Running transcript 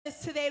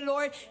today,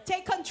 Lord.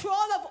 Take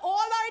control of all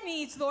our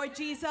needs, Lord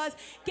Jesus.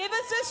 Give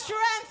us the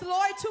strength,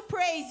 Lord, to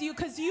praise you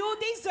because you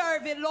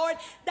deserve it, Lord.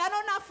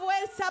 Danos una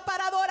fuerza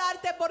para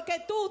adorarte porque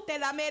tú te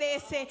la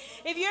mereces.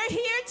 If you're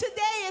here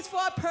today, it's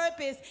for a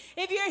purpose.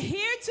 If you're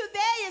here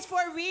today, it's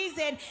for a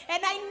reason.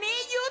 And I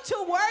need you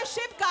to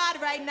worship God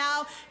right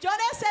now. Yo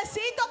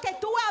necesito que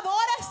tú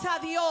adores a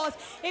Dios.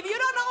 If you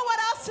don't know what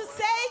else to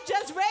say,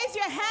 just raise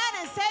your hand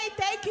and say,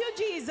 thank you,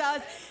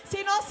 Jesus.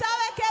 Si no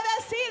sabes qué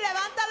decir,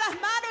 levanta las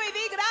manos y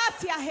di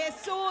gracias,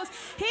 Jesús.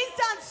 He's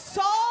done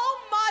so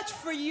much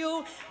for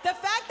you. The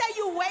fact that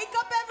you wake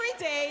up every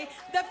day,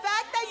 the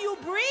fact that you're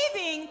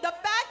breathing, the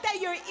fact that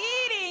you're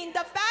eating,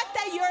 the fact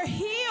that you're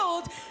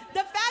healed,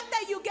 the fact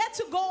that you get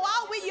to go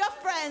out with your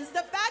friends,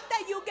 the fact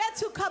that you get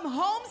to come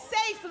home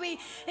safely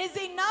is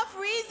enough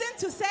reason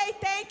to say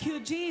thank you,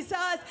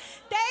 Jesus.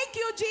 Thank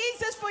you,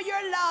 Jesus, for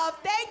your love.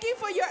 Thank you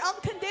for your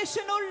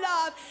unconditional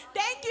love.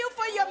 Thank you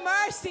for your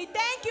mercy.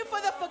 Thank you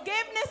for the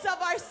forgiveness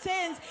of our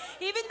sins.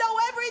 Even though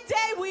every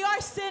day we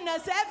are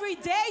sinners, every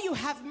day you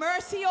have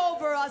mercy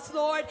over us,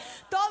 Lord.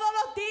 Todos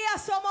los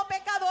días somos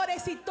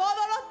pecadores y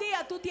todos los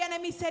días tú tienes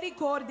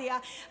misericordia.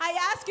 I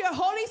ask your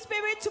Holy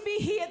Spirit to be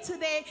here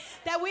today,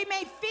 that we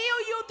may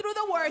feel you through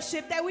the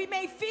worship, that we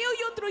may feel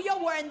you through your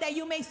word, that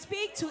you may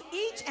speak to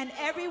each and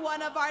every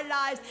one of our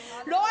lives.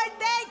 Lord,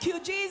 thank you,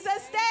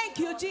 Jesus. Thank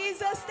you,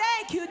 Jesus.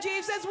 Thank you,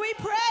 Jesus. We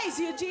praise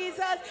you,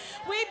 Jesus.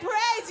 We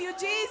praise you,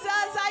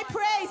 Jesus. I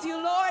praise you,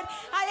 Lord.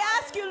 I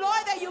ask you,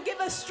 Lord, that you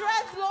give us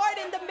strength, Lord,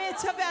 in the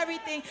midst of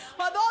everything.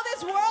 Although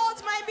this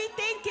world might be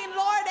thinking,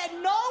 Lord,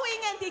 and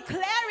knowing and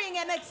declaring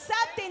and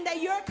accepting that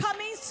you're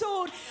coming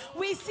soon,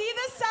 we see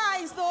the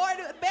signs, Lord.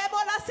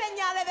 Vemos las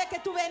señales de que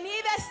tu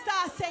venida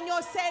está,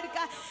 Señor,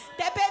 cerca.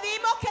 Te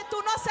pedimos que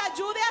tú nos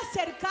ayudes a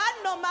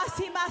acercarnos más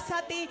y más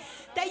a ti,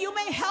 that you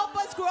may help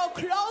us grow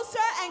closer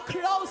and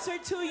closer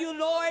to you,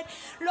 Lord.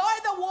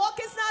 Lord, the walk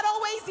is not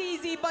always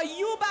easy, but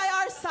you by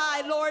our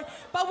side, Lord.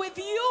 But with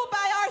you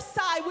by our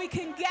side, we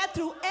can get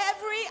through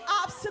every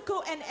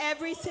obstacle and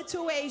every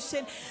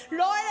situation.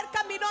 Lord, el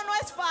camino no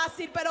es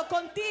fácil, pero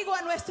contigo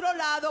a nuestro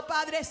lado,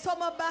 Padre,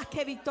 somos más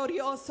que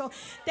victoriosos.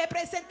 Te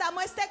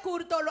presentamos este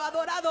culto, los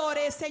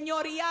adoradores,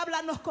 Señor, y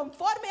háblanos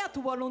conforme a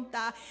tu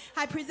voluntad.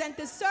 I present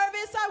this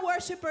service, our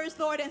worshipers,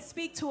 Lord, and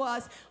speak to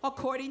us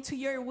according to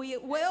your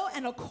will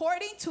and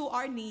according to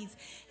our needs.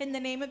 In the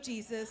name of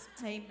Jesus,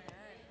 amen.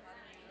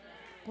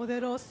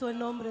 Poderoso el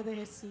nombre de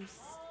Jesús.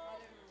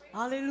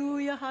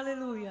 Aleluya,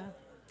 aleluya.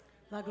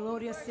 La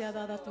gloria sea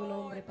dada a tu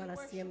nombre para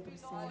siempre,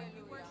 Señor.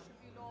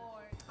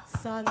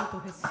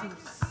 Santo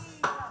Jesús.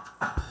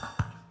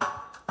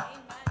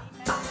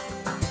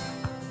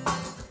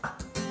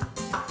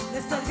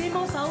 Le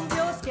servimos a un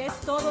Dios que es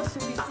todo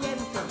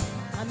suficiente.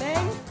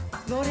 Amén.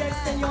 Gloria al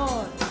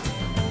Señor.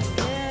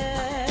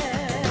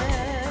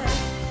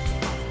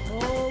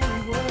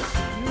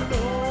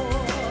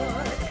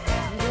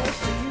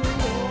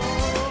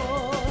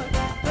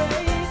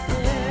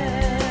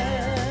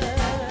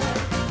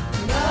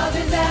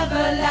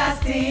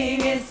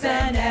 It's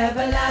an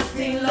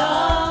everlasting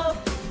love.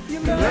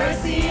 Your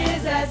mercy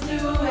is as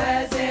new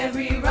as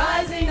every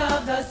rising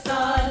of the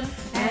sun.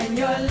 And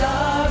your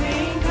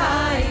loving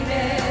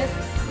kindness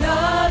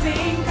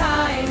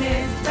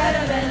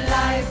better than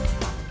life.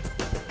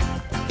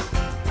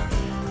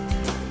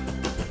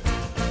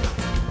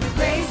 Your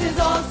grace is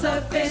all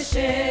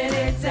sufficient,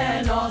 it's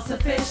an all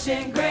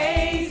sufficient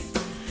grace.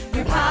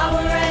 Your power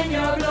and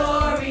your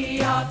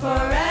glory are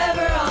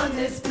forever on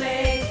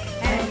display.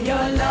 And your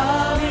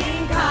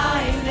loving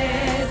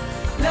kindness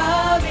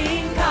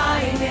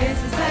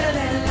is better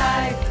than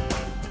life.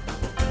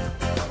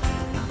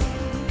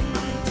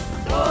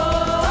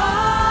 Oh,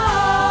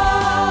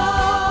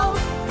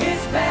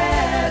 it's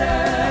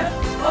better.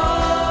 Oh,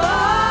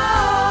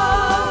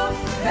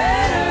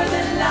 better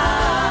than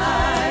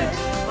life.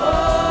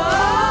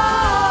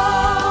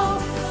 Oh,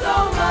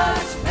 so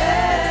much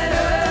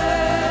better.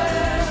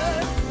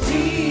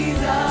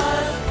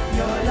 Jesus,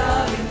 your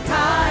loving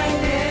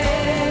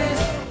kindness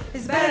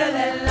is better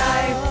than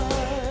life.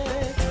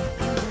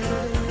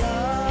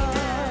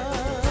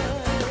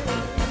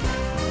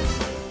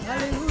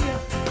 Hallelujah.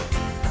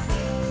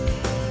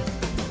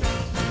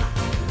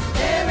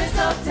 Fairest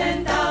of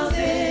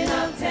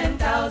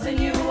 10,000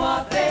 you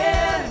are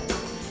fair,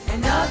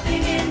 and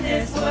nothing in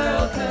this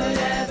world could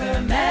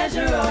ever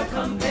measure or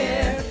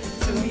compare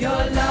to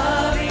your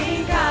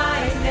loving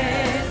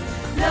kindness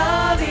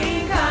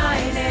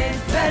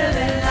better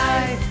than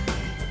life.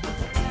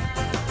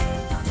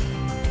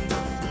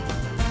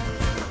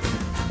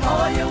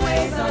 All your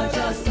ways are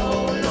just,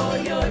 oh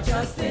Lord, you're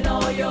just in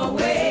all your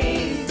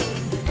ways.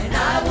 And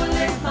I will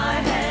lift my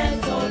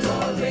hands, oh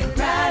Lord, with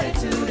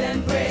gratitude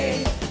and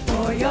praise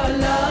for your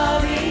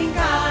loving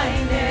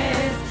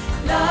kindness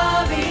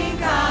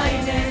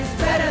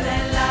better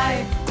than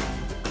life.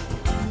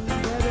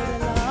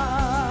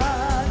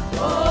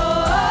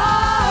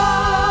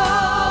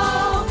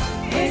 Oh,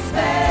 it's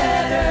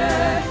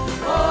better.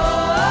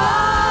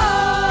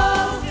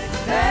 Oh,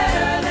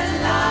 better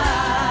than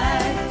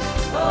life.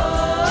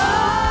 Oh,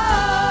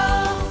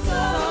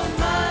 so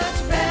much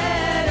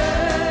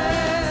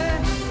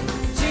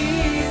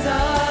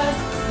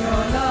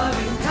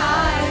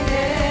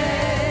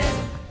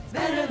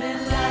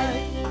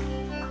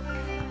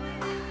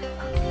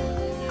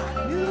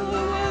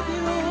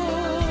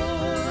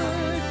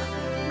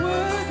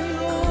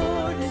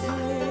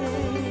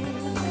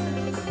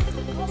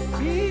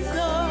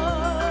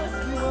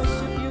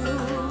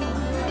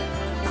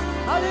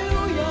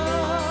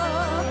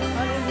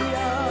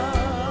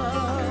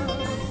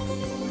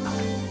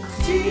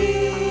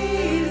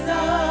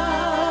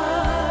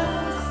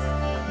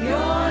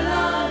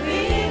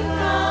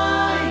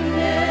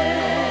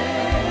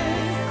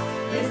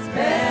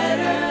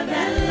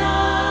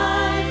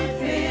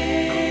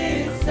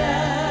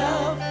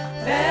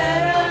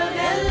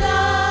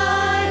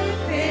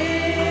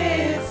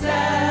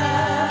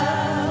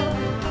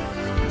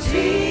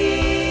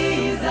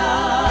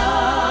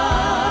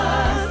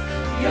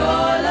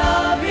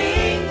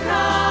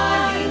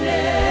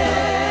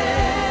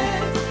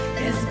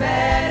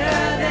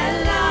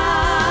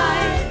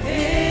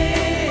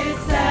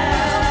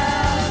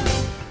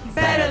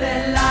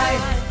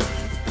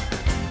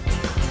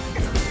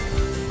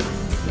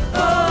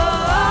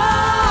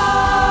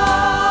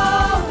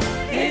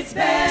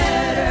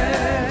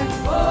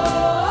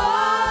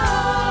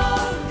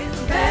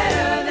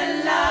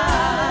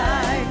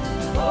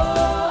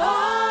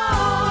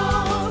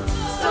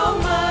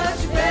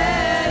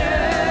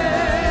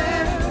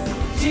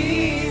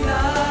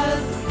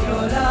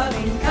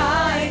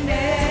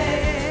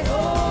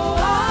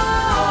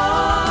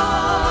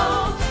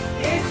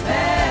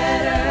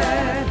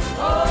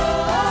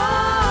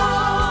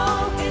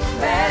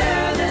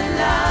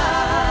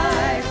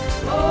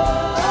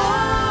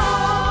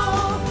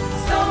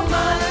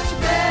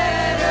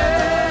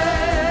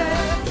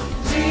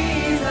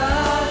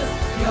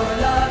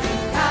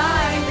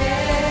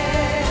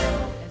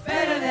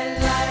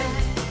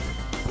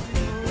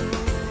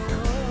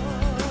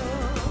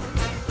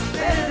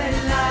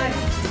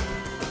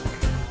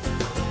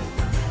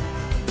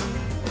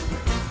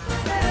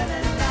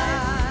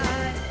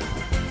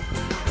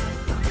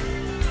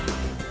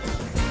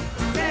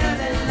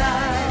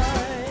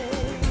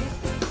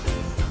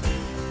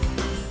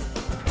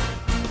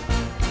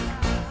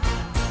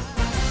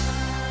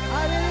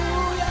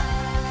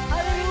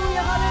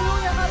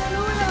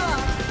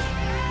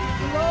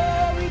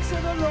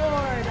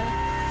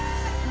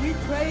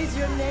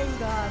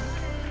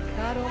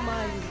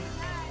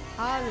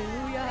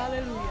Hallelujah,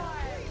 hallelujah.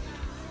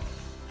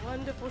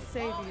 Wonderful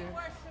Savior. Oh, we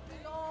worship you,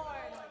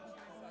 Lord.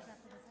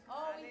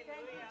 Oh, we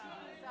thank you,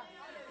 Jesus.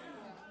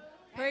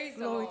 Praise the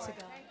Glory Lord. to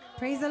God.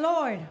 Praise the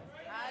Lord.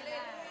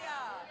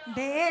 Hallelujah.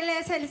 De Él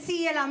es el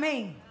sí y el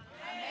amén.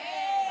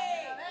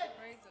 Amen.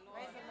 Praise the Lord.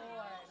 Praise the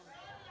Lord.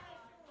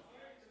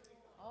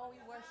 Oh, we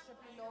worship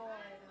you,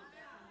 Lord.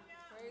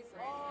 Praise the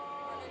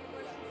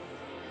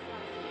Lord.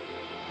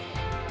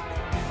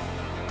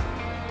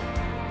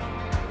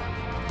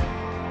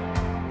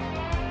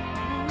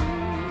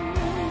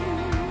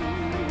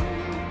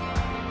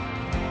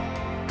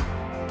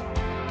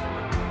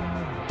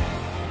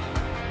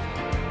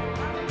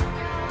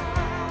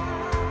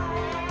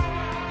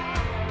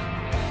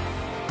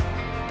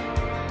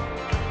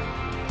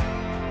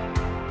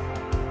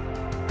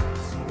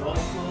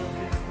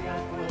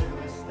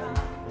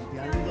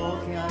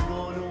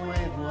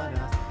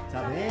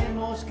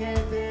 Que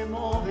te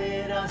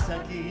moverás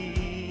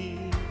aquí.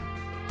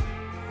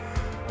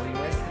 Hoy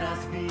nuestras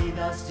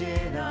vidas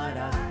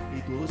llenarás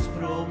y tus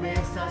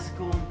promesas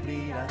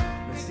cumplirás.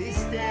 No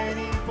existen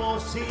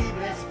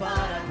imposibles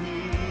para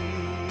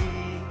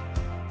ti.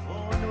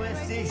 Oh, no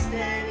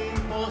existen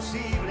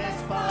imposibles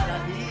para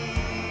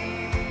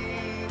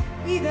ti.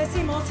 Y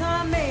decimos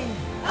amén.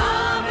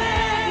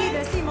 Amén. Y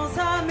decimos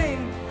amén.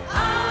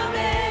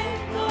 Amén.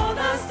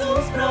 Todas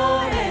tus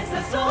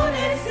promesas son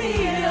el sí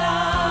y el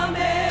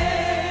amén.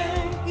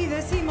 Y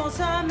decimos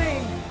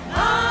amén.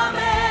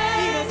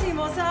 Amén. Y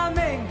decimos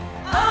amén.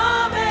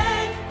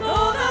 Amén.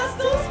 Todas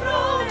tus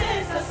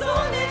promesas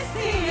son el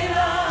sí y el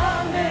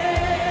amén.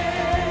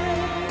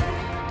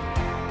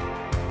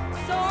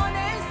 Son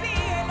el sí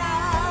y el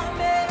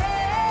amén.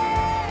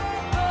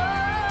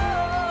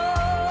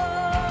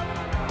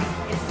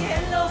 El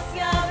cielo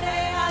se abre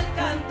al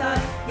cantar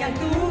y al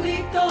tu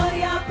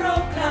victoria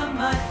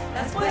proclamar.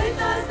 Las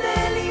puertas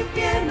del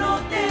infierno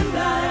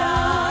temblarán.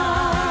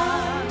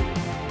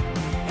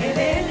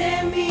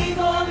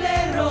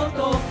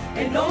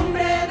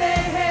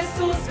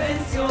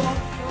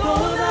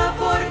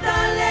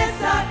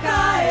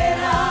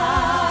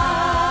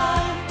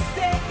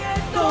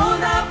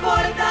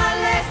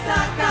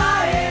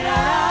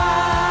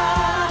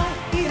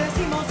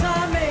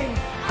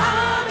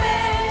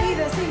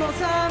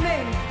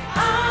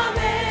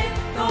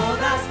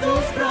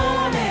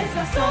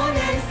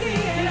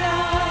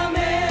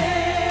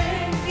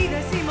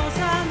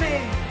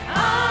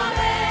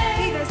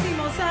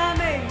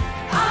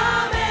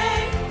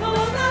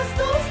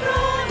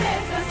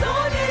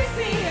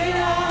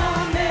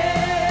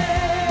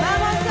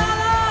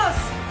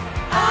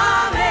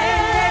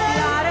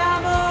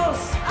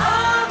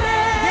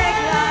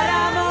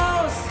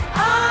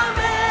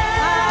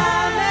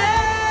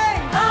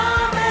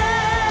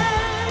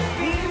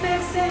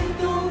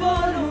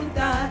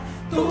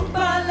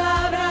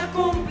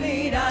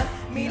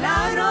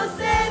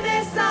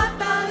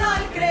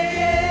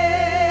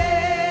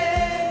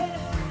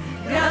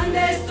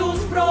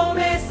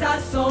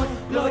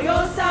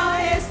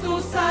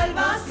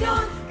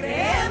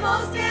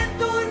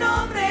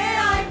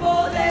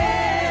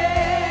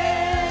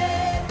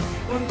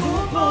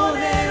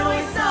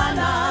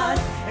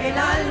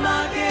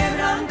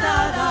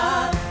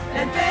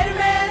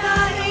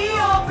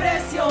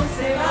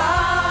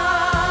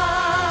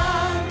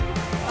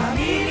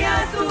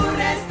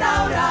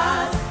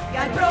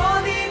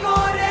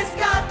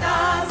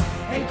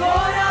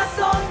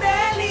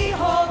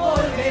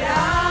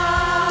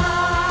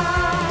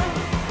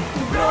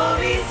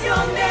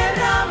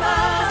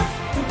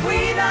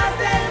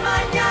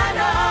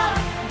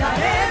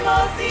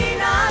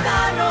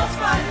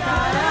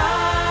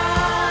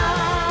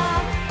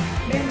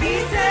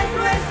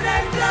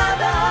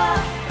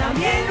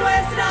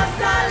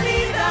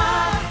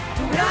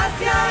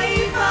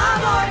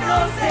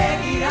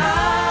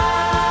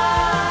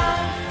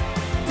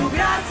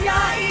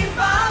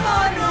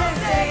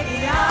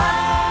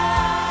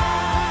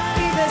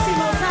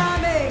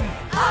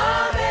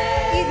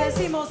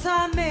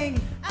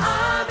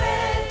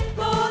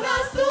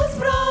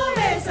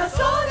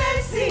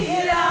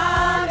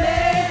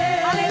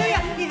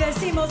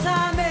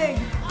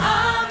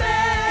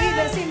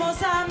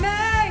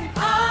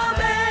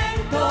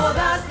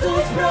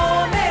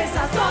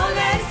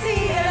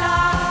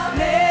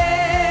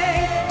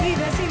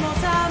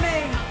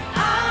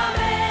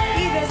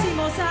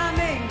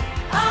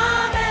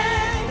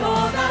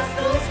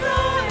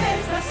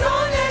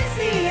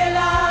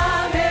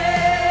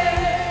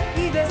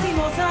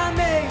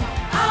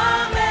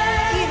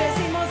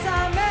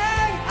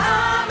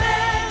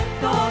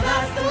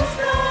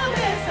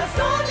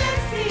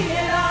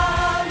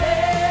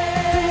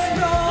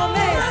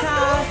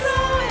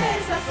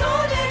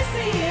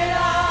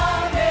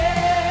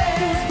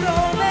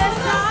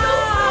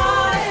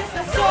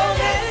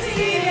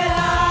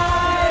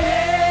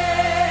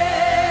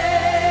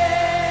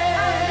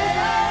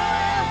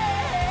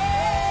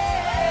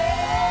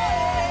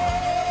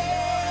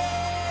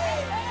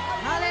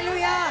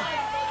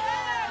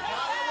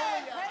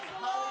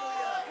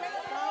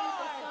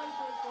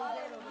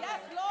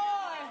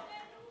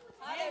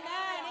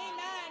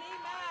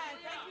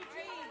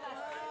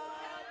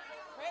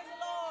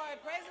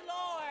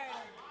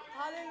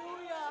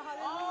 Hallelujah.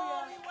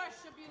 Oh, Hallelujah. we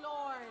worship you,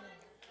 Lord.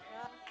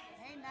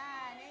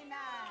 Amen.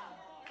 Amen.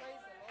 Praise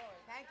the Lord.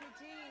 Thank you,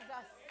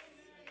 Jesus.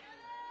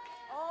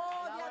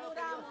 Oh, te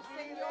adoramos,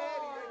 Señor.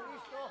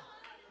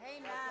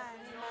 Amen.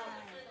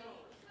 Amen.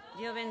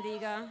 Dios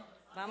bendiga.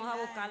 Vamos a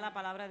buscar la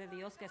palabra de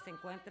Dios que se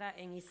encuentra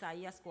en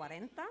Isaías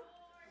 40.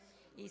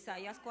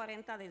 Isaías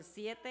 40 del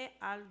 7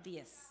 al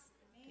 10.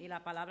 Y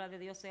la palabra de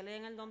Dios se lee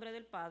en el nombre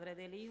del Padre,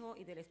 del Hijo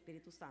y del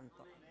Espíritu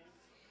Santo.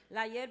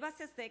 La hierba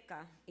se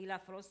seca y la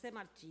flor se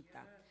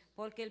marchita,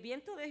 porque el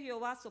viento de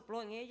Jehová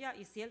sopló en ella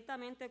y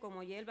ciertamente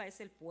como hierba es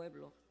el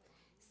pueblo.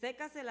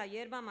 Sécase la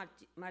hierba,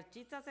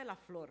 marchítase la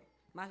flor,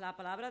 mas la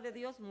palabra de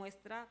Dios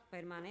muestra,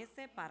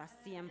 permanece para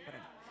siempre.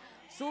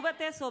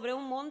 Súbete sobre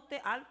un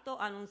monte alto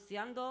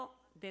anunciando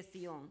de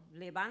Sión.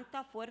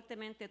 Levanta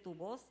fuertemente tu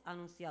voz,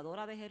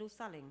 anunciadora de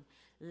Jerusalén.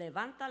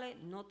 Levántale,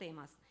 no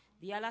temas.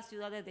 Di a las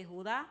ciudades de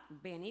Judá,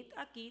 venid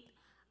aquí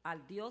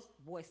al Dios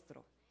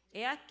vuestro.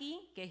 He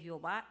aquí que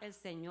Jehová el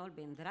Señor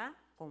vendrá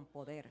con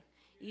poder,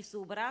 y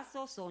su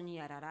brazo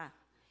soñará.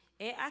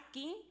 He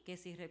aquí que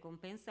si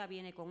recompensa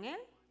viene con él,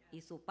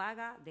 y su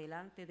paga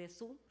delante de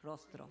su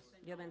rostro.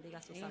 Dios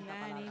bendiga su santa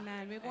palabra.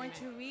 Amen. We're going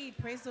to read,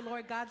 praise the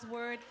Lord, God's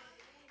word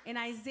in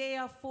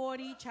Isaiah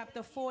 40,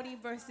 chapter 40,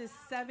 verses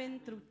 7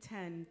 through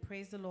 10.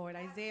 Praise the Lord.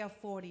 Isaiah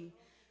 40,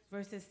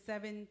 verses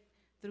 7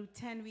 through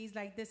 10 reads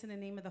like this in the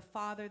name of the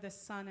Father, the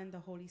Son, and the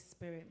Holy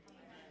Spirit.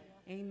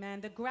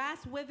 Amen. The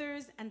grass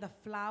withers and the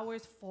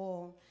flowers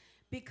fall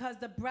because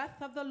the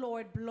breath of the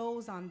Lord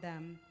blows on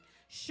them.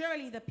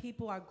 Surely the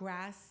people are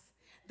grass.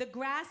 The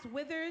grass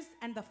withers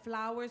and the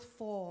flowers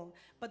fall,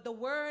 but the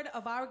word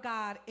of our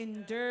God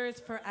endures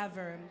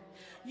forever.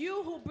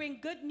 You who bring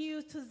good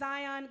news to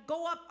Zion,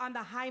 go up on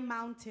the high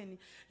mountain.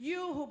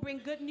 You who bring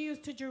good news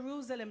to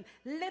Jerusalem,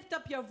 lift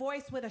up your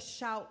voice with a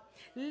shout.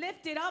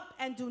 Lift it up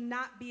and do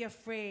not be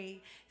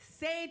afraid.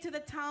 Say to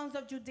the towns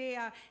of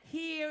Judea,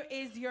 here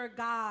is your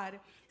God.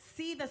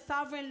 See, the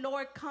sovereign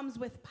Lord comes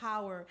with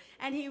power,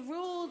 and he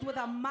rules with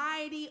a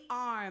mighty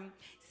arm.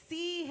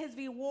 See, his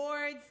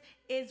rewards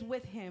is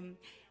with him,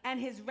 and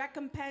his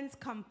recompense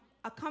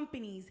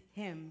accompanies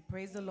him.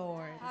 Praise the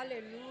Lord.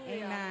 Hallelujah.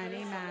 Amen.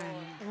 Amen.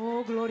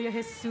 Oh, gloria a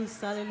Jesús.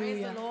 Praise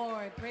Aleluya. the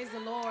Lord. Praise the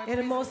Lord.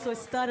 Hermoso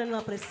estar en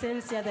la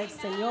presencia del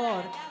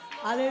Señor.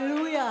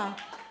 Aleluya.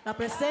 La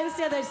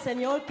presencia del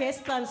Señor que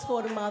es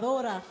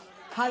transformadora.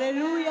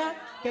 Aleluya.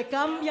 Que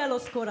cambia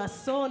los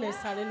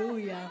corazones.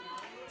 Aleluya.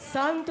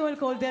 Santo el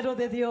Cordero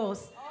de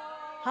Dios.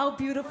 How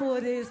beautiful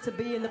it is to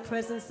be in the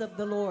presence of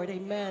the Lord.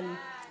 Amen.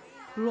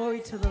 Glory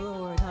to the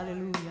Lord.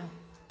 Hallelujah.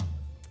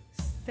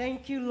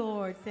 Thank you,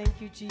 Lord.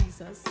 Thank you,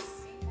 Jesus.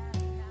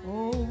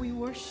 Oh, we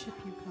worship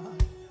you,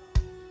 God.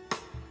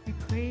 We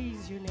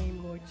praise your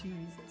name, Lord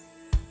Jesus.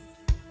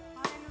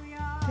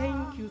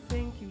 Thank you,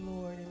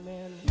 Lord.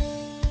 Amen.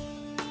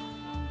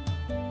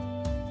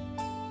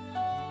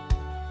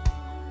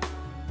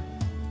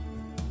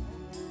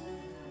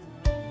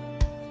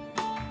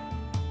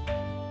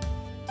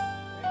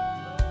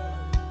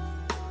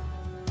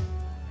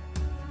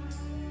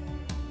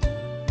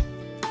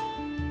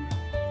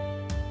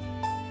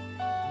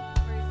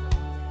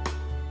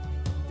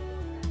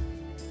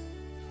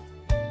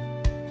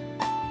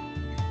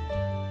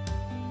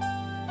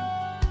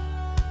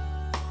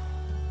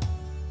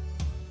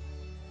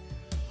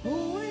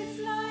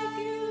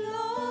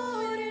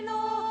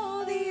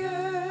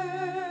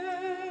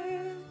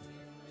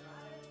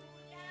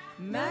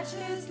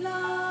 Matchless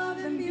love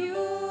and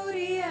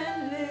beauty,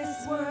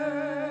 endless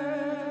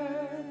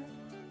worth.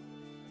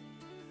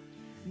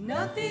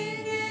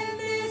 Nothing in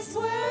this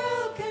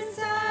world can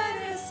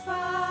satisfy.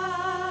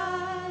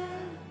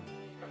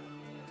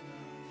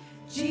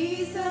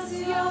 Jesus,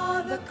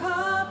 you're the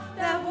cup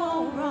that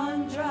won't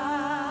run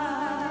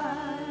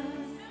dry.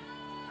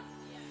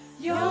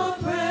 Your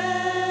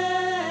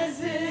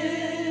presence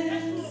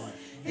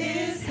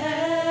is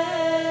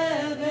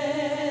heaven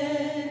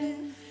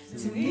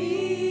to me.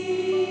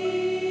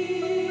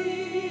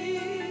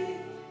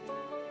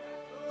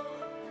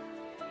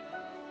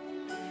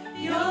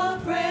 Your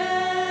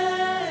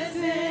presence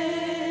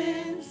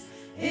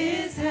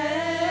is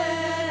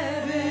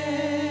heaven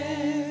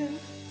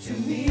to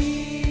me.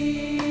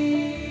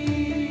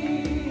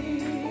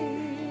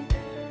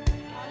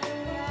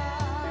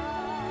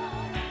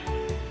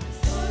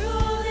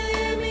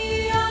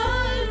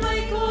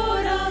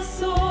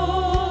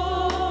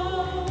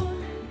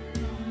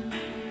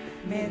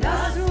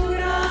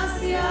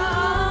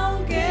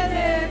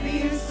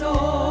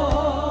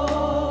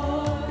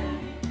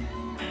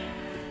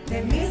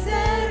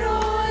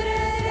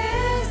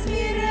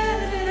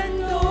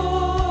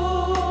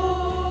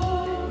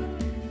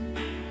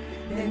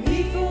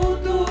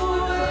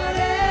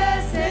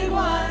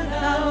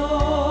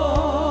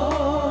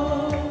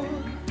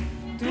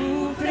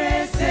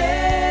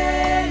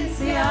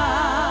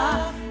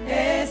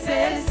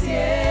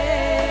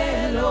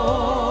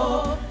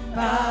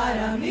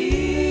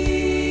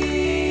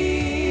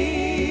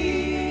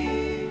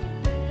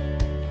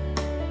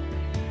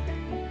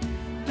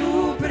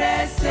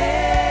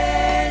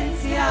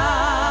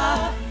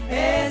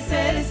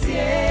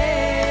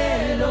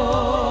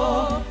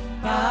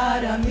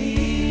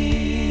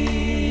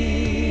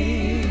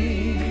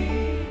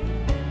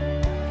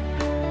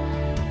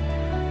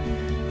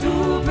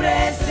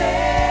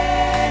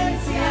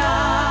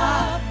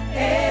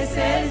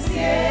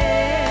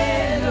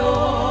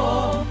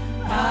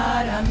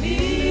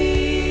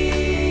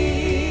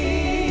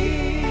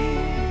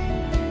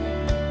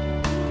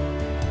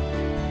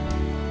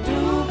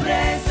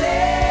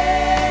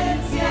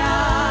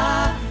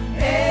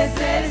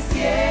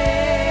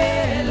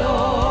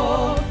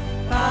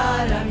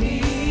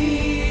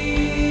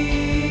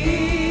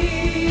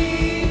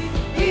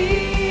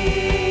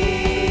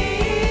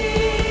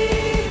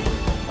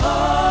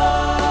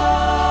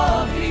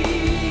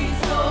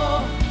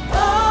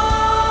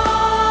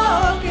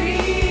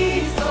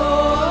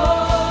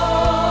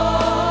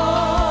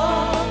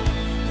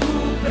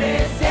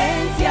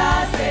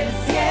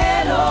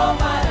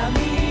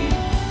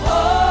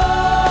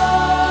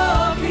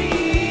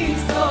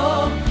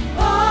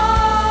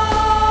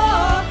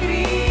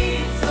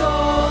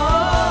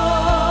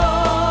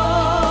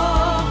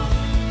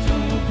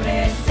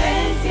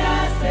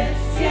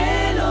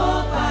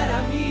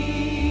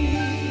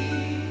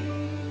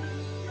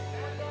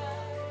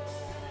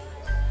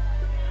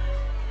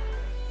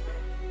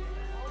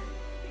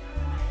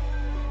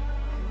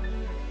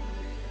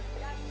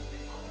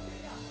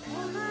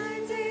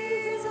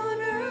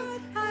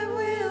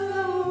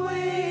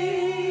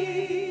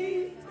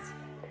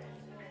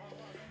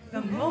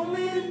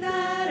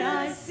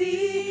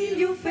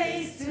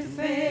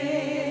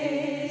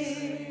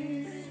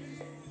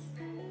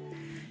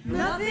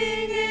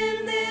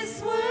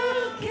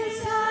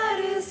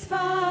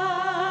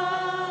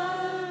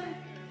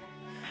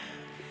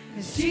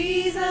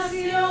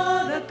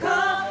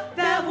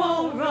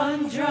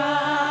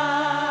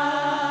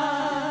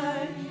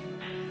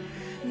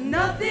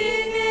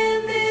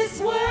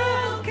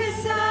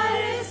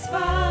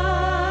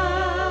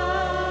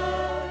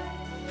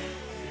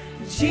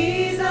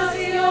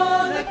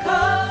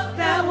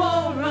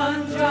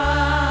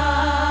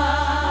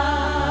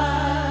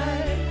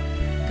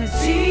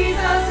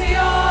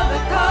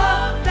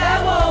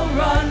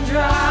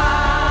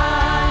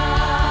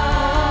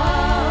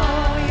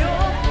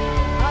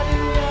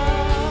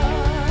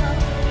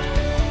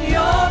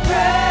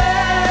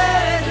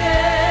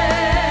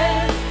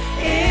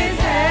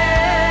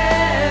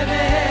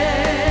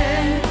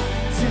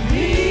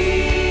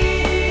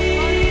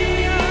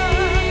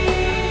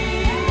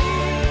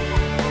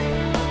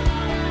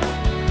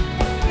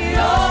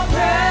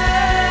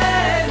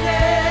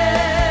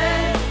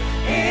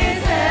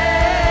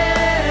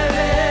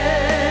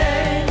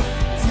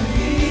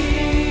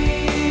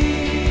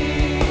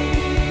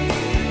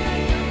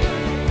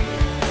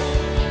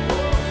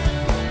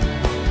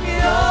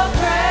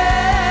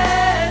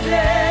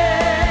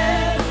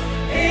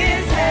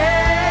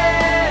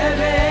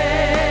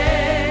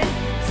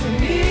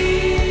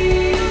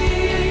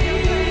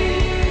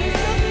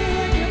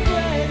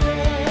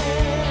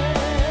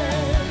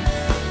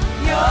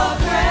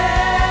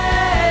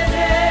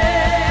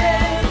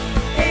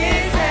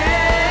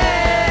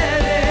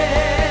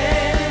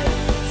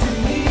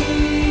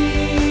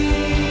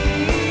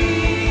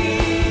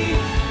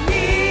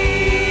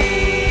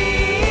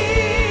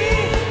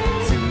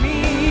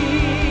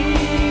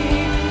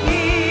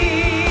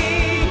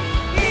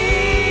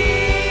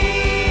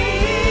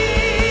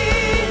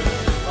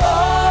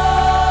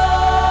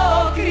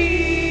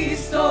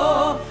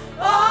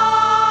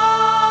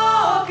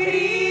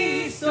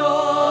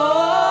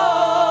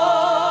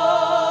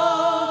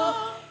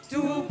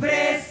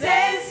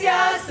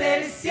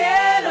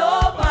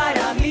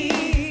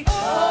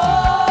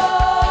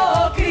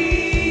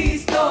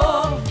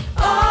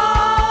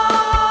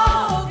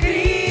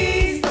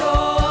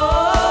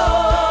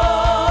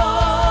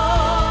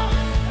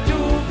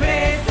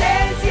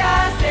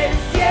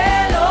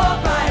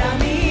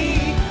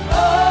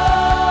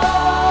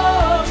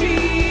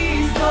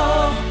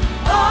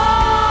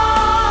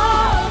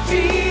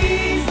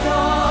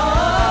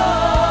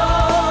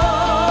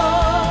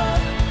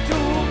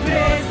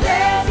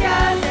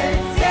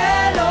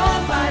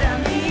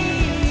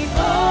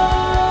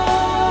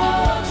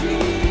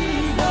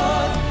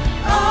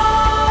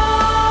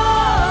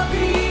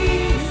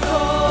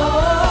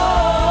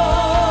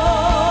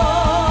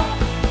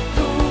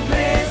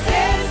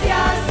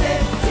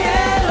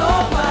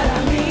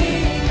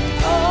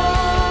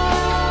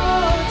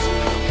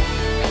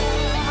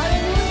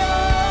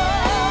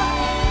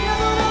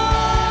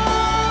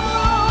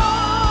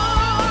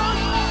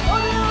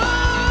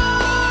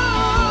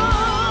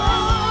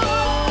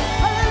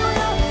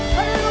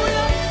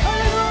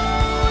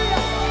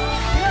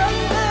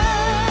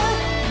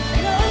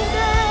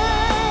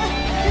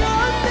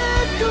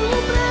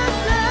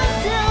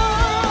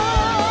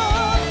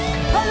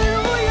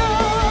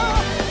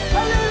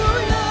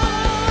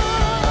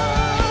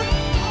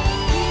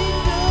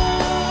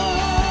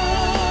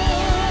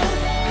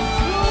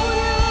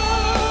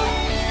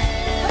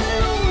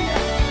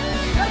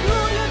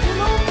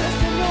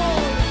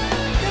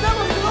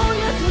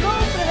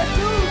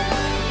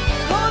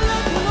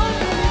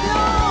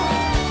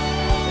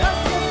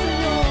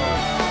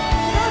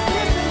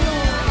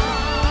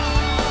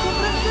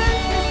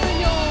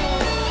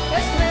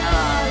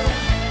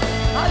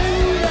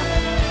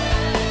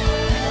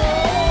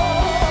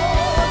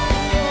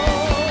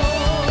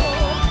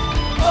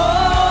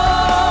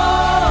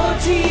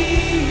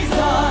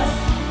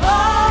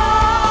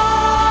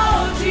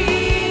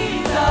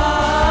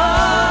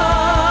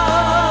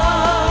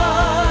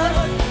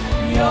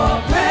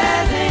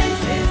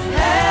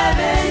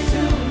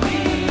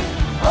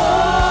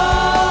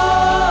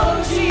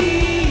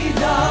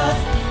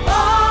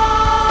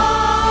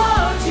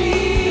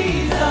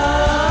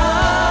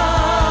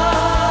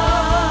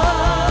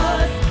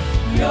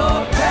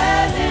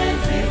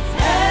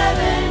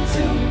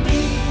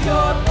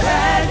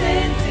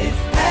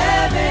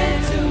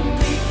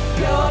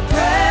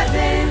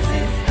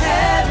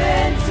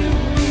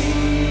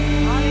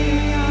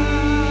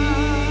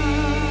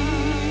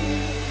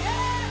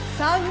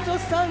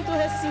 Santo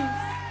Jesús.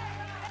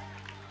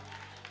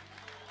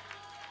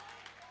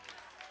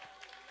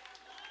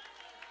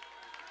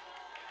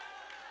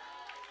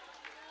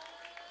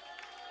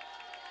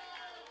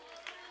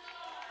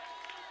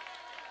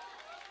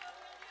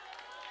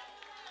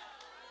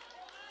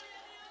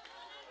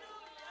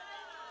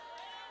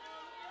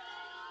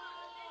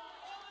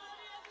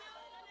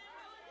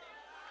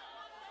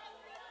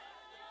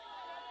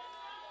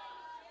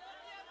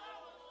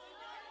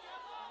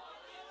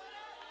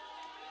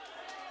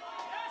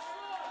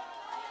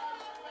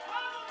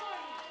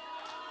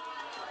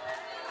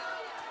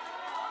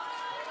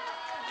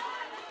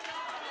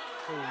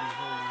 Holy,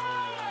 holy,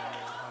 holy,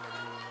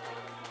 hallelujah,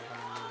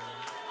 hallelujah.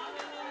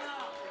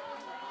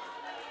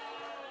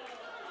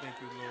 Thank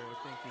you, Lord.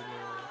 Thank you,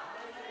 Lord.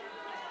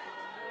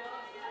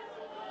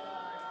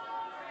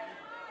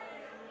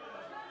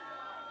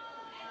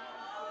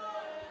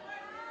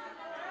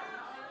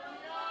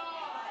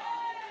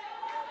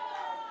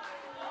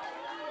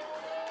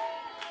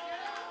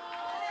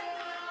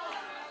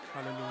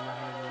 Hallelujah,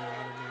 hallelujah,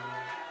 hallelujah.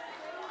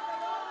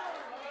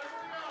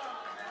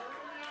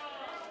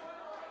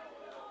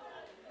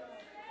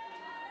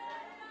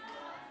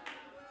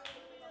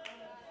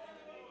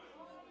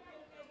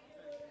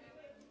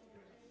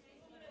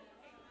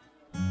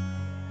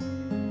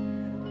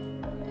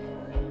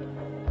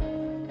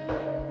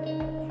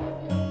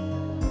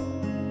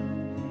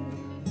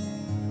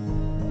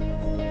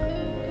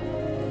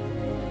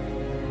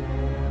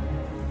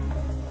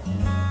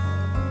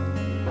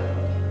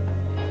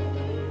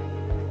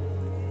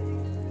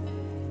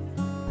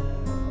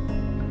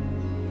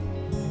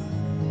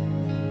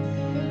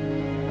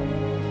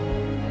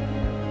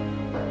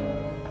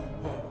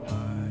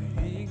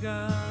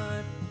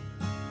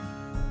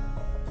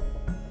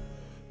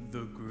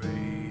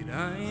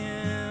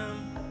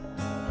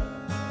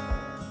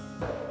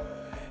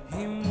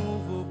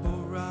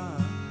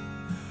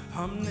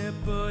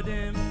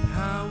 Omnipotent,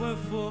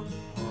 powerful,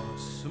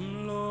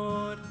 awesome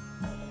Lord,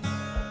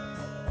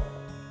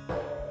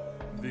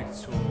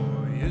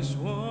 victorious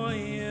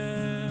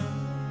warrior,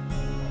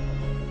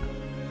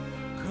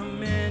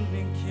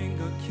 commanding King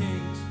of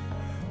Kings,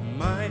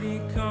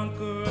 mighty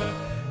conqueror,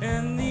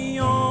 and the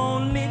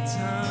only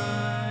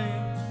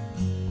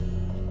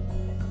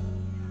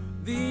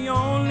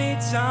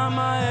time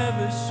I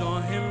ever saw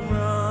him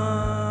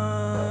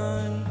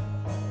run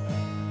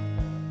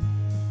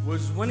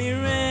was when he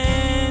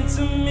ran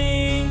to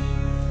me.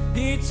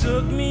 He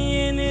took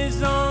me in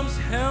his arms,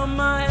 held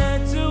my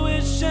head to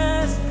his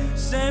chest,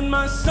 said,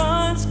 "My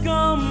son's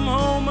come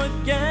home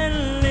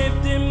again,"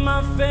 lifted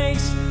my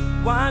face,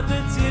 wiped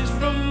the tears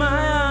from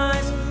my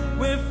eyes,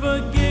 with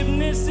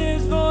forgiveness in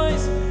his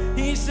voice.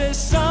 He said,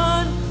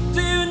 "Son,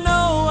 do you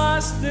know I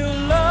still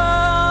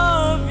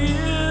love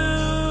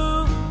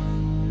you?"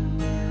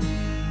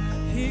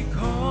 He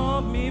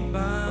caught me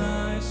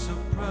by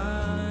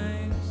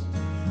surprise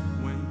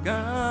when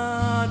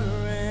God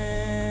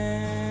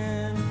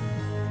ran.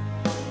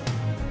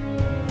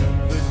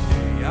 The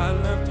day I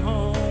left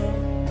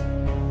home,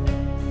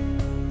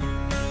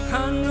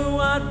 I knew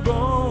I'd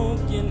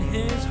broken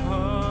his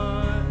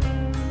heart,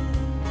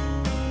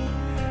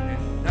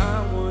 and I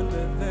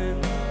wondered then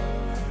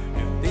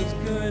if things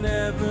could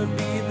ever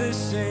be the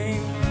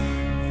same.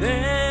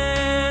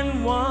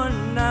 Then one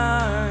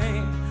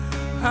night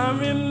I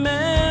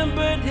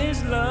remembered his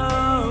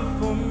love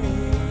for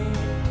me,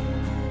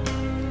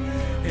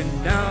 and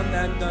down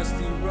that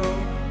dusty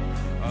road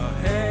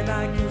ahead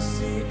I can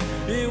see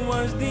it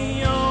was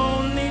the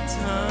only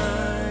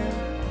time,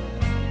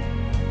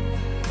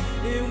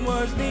 it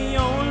was the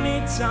only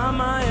time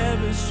I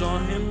ever saw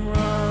him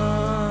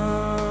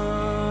run.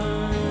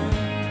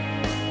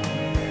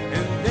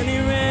 And then he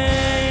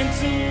ran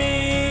to me,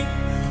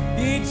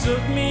 he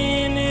took me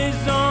in his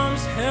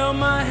arms, held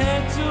my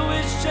head to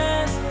his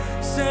chest,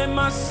 said,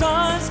 "My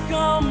son's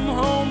come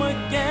home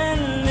again,"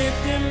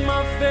 lifted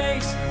my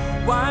face,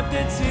 wiped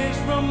the tears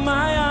from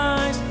my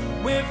eyes,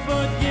 with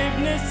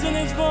forgiveness in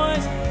his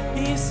voice.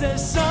 He said,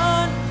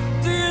 "Son,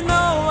 do you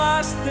know I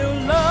still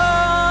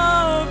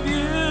love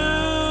you?"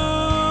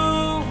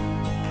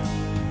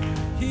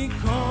 He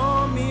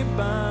caught me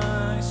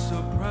by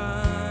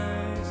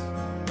surprise,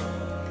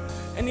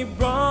 and he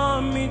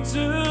brought me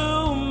to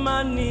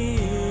my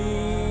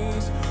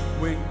knees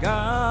when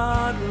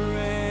God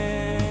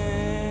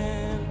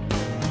ran.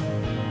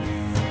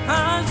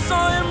 I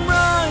saw him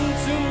run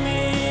to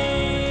me.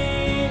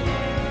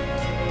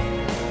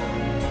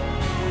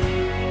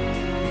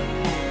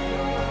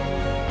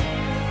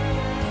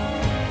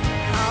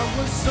 I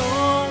was so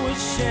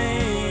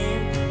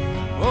ashamed,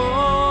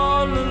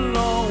 all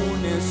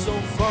alone and so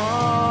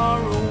far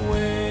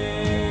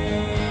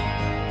away.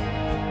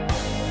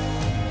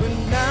 But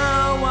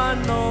now I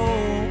know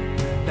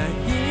that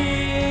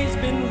he's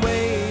been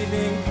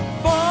waiting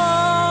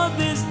for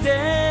this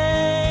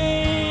day.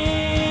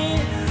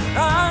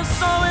 I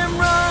saw him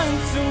run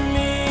to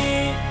me,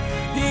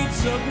 he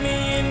took me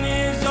in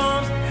his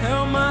arms,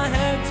 held my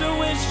head to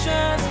his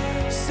chest,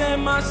 said,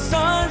 "My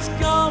son's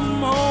come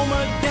home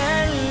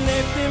again,"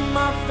 lifted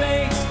my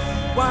face,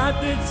 wipe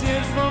the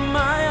tears from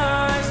my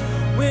eyes.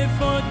 With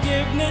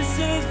forgiveness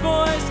in his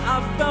voice,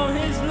 I felt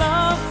his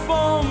love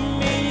for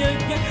me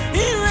again.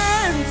 He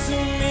ran to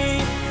me,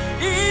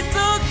 he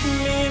took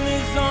me in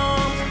his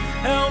arms,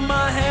 held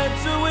my head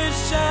to his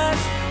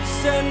chest,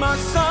 said my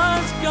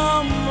son's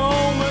come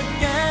home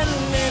again.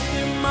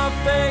 Lifted my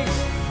face,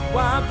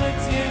 wiped the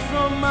tears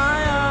from my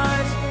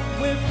eyes.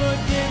 With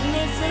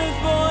forgiveness in his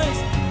voice,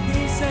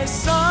 he said,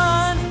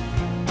 son.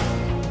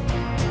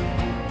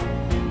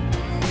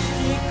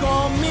 He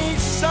called me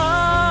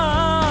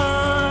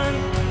son.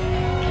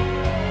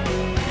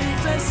 He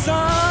said,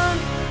 son,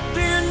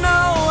 do you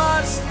know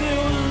I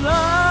still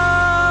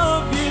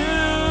love you?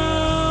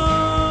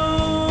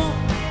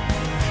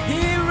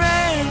 He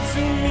ran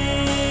to me.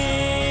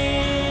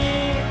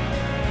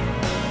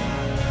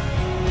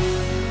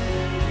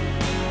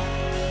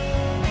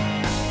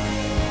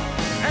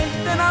 And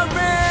then I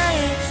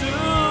ran to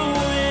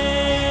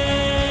him.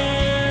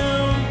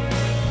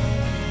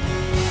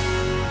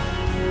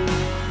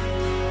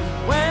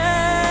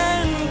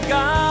 When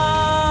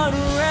God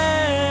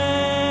ran.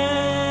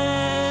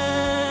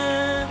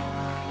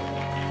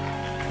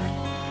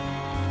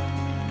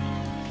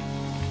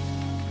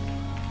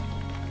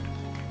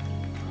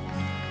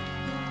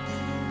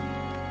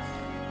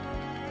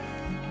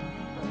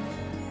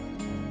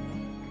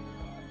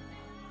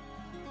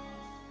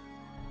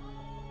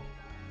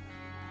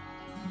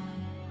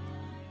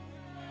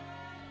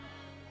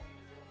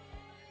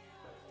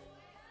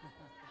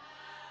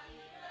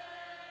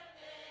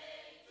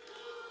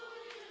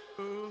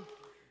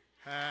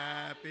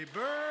 Happy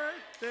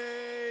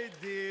birthday,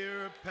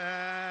 dear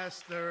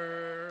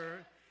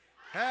pastor.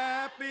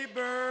 Happy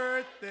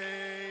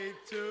birthday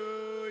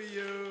to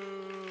you.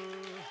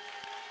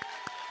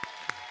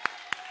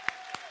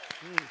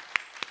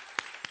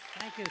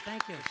 Thank you,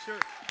 thank you, Sure.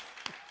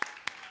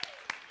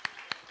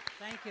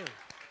 thank you,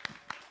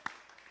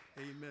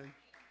 Amen.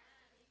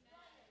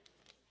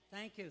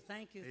 thank you,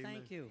 thank you, Amen.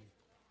 thank you.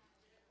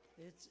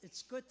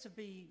 It's good to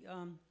be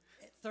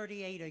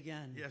 38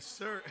 again. Yes,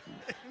 sir.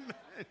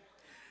 Amen.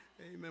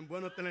 Amen.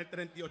 Bueno tener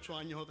 38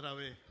 años otra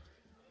vez.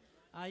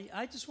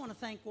 I just want to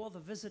thank all the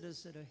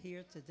visitors that are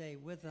here today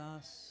with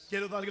us.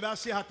 Quiero dar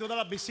gracias a todas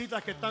las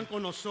visitas que están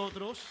con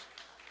nosotros.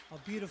 A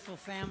beautiful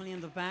family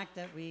in the back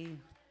that we're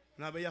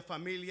Una bella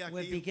familia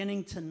aquí.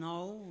 beginning to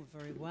know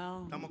very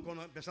well. Estamos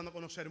empezando a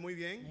conocer muy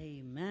bien.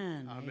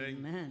 Amen. Amén.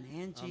 Amen.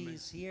 Angie Amén.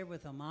 is here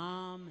with her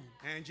mom.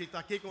 And Angie está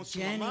aquí con su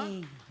mamá.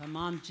 Jenny, her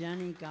mom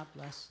Jenny, God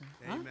bless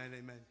her. Huh? Amen,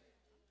 amen.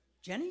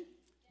 Jenny?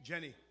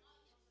 Jenny.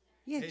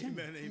 Yeah, Jenny.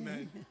 Amen,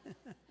 amen.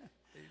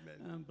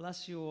 Amen.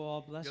 Bless you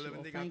all. Bless Dios you le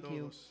all. bendiga a Thank you.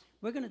 todos.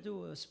 We're going to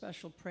do a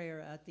special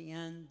prayer at the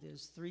end.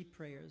 There's 3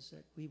 prayers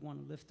that we want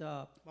to lift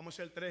up. Vamos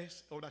a hacer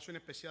 3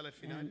 oraciones especiales al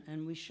final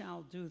And we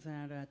shall do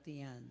that at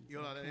the end. y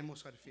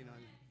oraremos al final.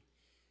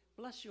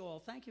 Bless you all.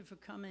 Thank you for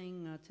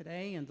coming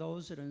today and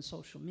those that are in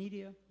social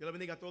media. Dios le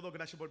bendiga a todos.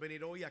 Gracias por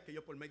venir hoy,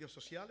 aquellos por medios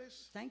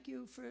sociales. Thank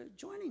you for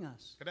joining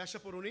us.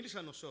 Gracias por unirse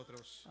a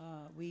nosotros.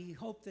 We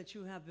hope that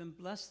you have been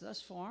blessed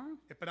thus far.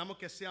 Esperamos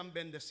que sean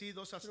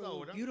bendecidos hasta Through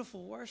ahora.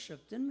 beautiful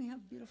worship. Didn't we have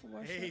beautiful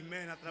worship?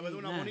 Amen. A través de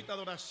una Amen. bonita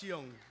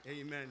adoración.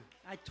 Amen.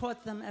 I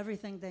taught them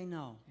everything they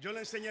know. Yo le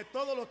enseñé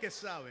todo lo que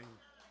saben.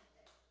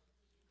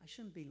 I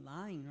shouldn't be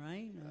lying,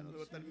 right? No I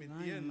debo estar shouldn't be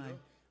lying mintiendo.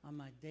 on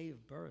my day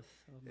of birth.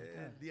 Oh my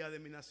El God. día de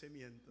mi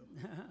nacimiento.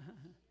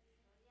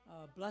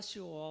 Bless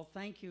you all.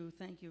 Thank you.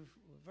 Thank you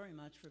very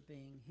much for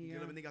being here.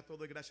 Dios le bendiga a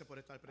todos y gracias por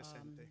estar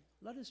presente.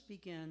 Let us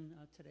begin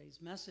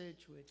today's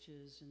message, which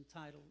is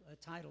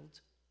titled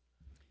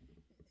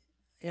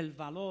El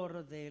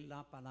Valor de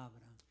la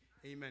Palabra.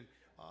 Amen.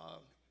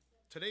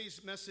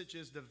 Today's message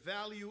is the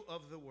value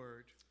of the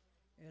word.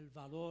 El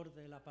valor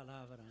de la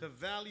palabra. The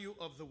value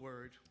of the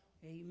word.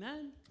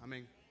 Amen.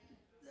 Amén.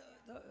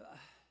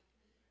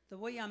 The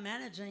way I'm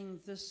managing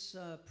this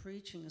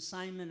preaching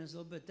assignment is a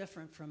little bit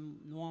different from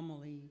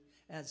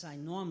as I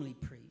normally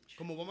preach.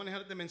 Como voy a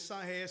manejar este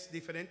mensaje es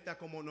diferente a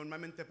como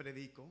normalmente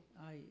predico.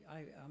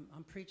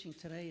 I'm preaching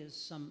today as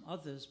some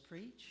others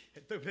preach,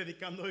 Estoy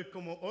predicando hoy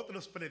como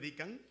otros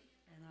predican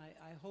and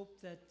I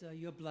hope that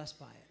you're blessed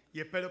by it. y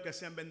espero que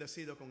sean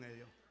bendecidos con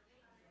ello.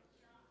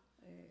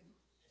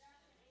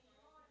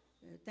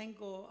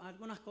 Tengo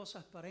algunas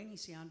cosas para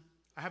iniciar,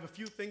 I have a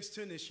few things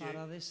to initiate,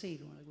 para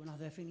decir algunas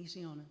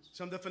definiciones.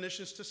 some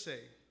definitions to say.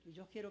 Y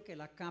yo quiero que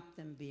la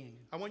capten bien.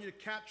 I want you to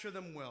capture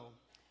them well.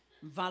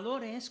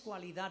 Valor es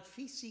cualidad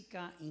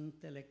física,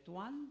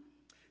 intelectual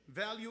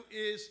Value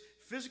is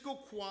physical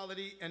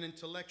quality and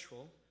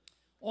intellectual,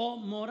 o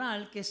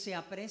moral que se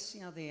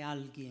aprecia de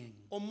alguien.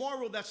 or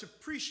moral that's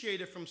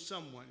appreciated from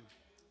someone.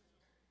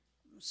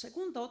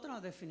 Segunda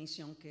otra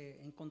definición que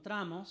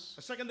encontramos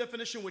A second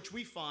definition which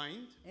we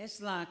find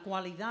es la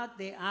cualidad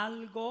de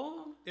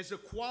algo is the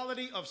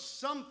quality of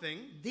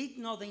something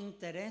digno de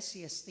interés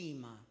y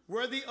estima.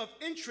 worthy of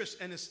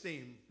interest and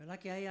esteem. ¿Verdad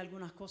que hay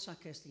algunas cosas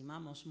que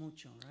estimamos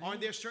mucho? Right?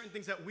 Aren't there certain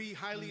things that we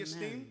highly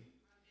esteem?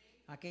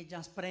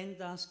 Aquellas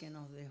prendas que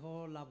nos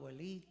dejó la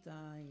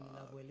abuelita y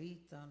la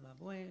abuelita, la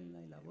abuela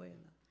y la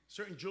abuela.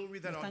 Certain jewelry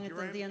that ¿Están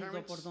our entendiendo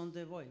por grandparents,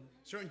 dónde voy?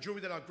 certain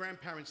jewelry that our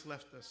grandparents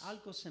left us.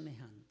 Algo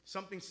semejante.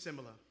 Something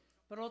similar.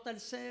 Pero lo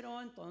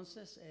tercero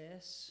entonces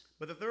es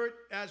But the third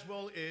as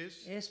well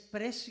is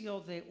precio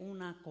de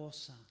una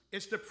cosa.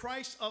 it's the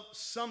price of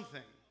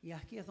something. Y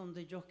aquí es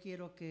donde yo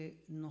quiero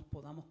que nos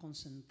podamos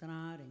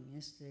concentrar en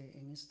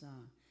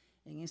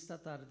esta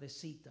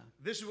tardecita.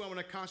 This is where I want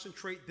to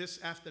concentrate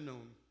this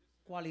afternoon.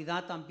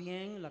 Cualidad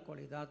también, la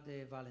cualidad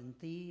de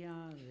valentía,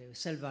 de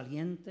ser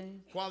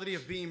valiente, Quality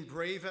of being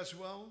brave as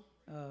well.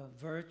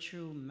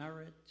 virtue,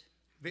 merit.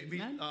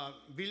 Amen.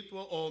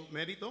 Virtuo o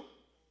mérito.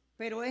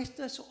 Pero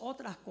estas es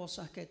otras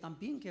cosas que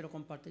también quiero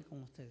compartir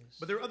con ustedes.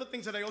 But there are other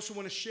things that I also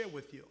want to share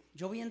with you.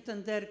 Yo voy a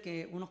entender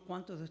que unos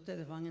cuantos de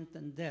ustedes van a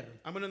entender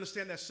I'm going to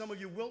understand that some of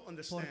you will por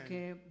understand.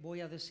 qué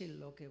voy a decir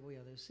lo que voy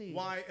a decir.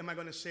 Why am I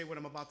going to say what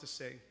I'm about to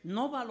say?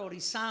 No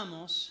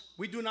valorizamos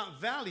We do not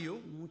value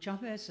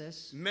muchas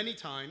veces many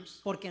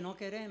times porque no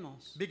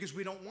queremos. because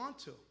we don't want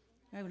to.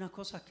 Hay unas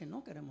cosas que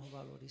no queremos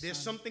valorizar. There's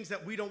some things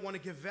that we don't want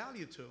to give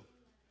value to.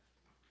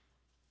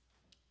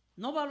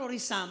 No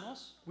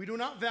valorizamos We do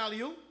not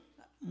value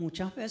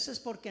muchas veces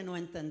porque no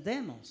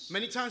entendemos.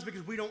 many times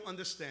because we don't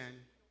understand.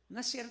 ¿No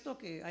es cierto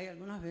que hay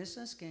algunas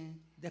veces que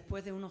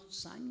después de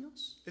unos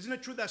años Isn't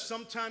it true that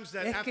sometimes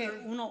that es que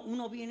after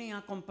uno viene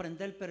a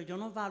comprender, pero yo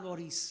no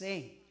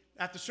valoricé?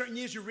 certain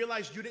years you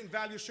realize you didn't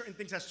value certain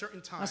things at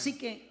certain times? Así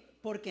que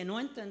porque no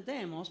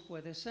entendemos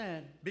puede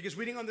ser. Because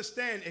we didn't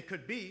understand, it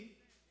could be.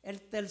 El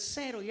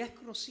tercero, y es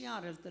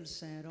crucial el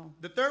tercero,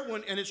 The third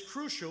one, and it's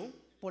crucial,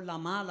 por la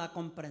mala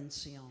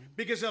comprensión.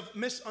 because of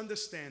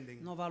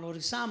misunderstanding. No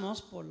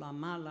valorizamos por la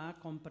mala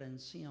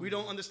comprensión. We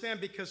don't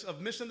understand because of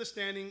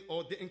misunderstanding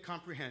or didn't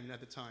comprehend at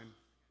the time.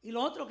 Y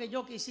lo otro que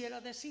yo quisiera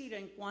decir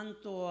en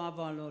cuanto a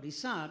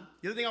valorizar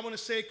The other thing I want to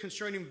say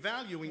concerning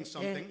valuing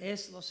something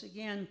es lo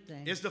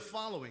siguiente. is the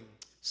following.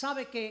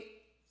 Sabe que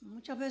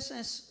muchas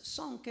veces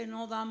son que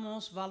no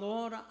damos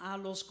valor a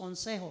los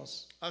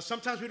consejos.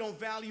 Sometimes we don't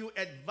value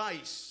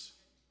advice.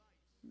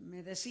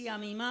 Me decía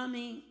mi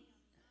mami,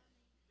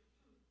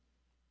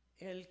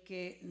 el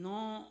que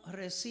no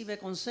recibe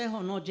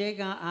consejo no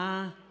llega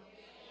a...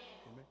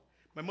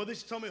 My mother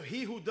used to tell me,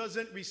 he who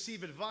doesn't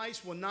receive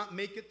advice will not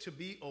make it to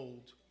be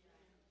old.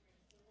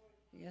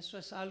 Y eso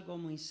es algo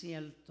muy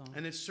cierto.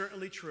 And it's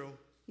certainly true.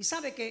 Y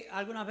sabe que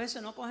algunas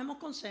veces no cogemos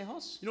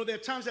consejos, You know, there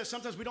are times that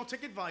sometimes we don't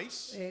take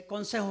advice,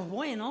 consejos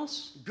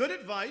buenos, good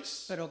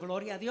advice. pero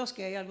gloria a Dios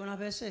que hay algunas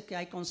veces que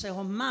hay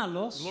consejos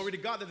malos Glory to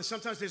God that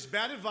sometimes there's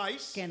bad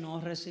advice que no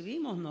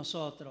recibimos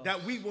nosotros.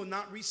 that we will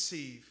not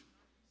receive.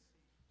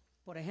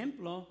 Por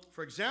ejemplo,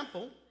 For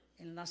example,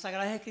 en las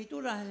Sagradas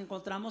Escrituras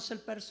encontramos el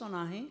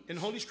personaje in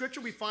Holy Scripture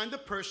we find the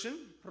person,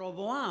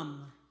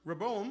 Roboam.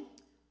 Rehoboam.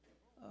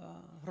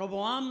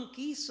 Roboam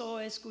quiso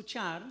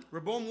escuchar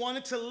Rehoboam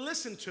wanted to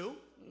listen to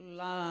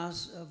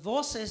las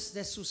voces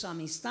de sus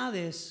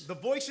amistades, the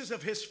voices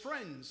of his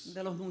friends,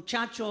 de los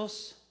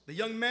muchachos the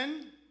young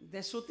men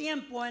de su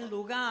tiempo en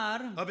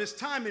lugar of his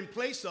time in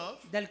place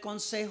of del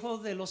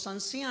consejo de los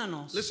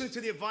ancianos. listening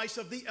to the advice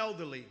of the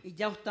elderly. Y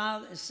ya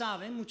ustedes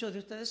saben, muchos de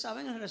ustedes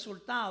saben el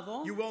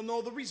resultado You well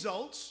know the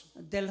results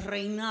del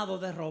reinado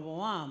de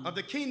Roboam. of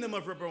the kingdom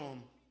of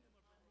Rehoboam.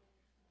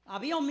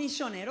 Había un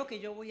misionero que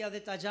yo voy a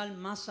detallar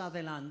más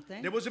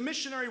adelante, There was a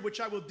missionary which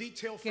I will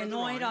detail que further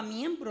no era on,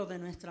 miembro de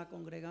nuestra who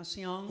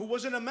congregación.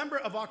 wasn't a member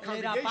of our Él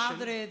era congregation.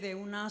 padre de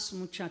unas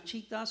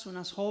muchachitas,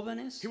 unas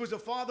jóvenes He was the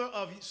father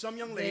of some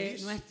young de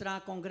ladies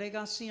nuestra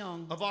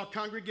congregación. of our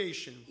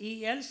congregation.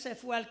 Y él se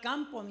fue al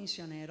campo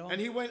misionero. And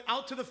he went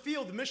out to the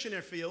field, the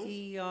missionary field.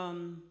 Y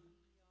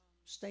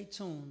stay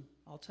tuned.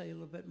 I'll tell you a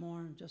little bit more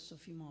in just a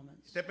few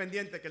moments. Esté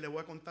pendiente que le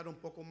voy a contar un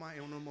poco más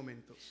en unos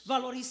momentos.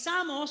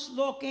 Valorizamos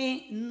lo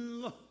que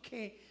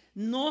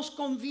nos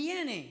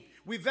conviene.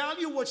 We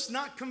value what's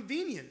not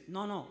convenient.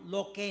 No,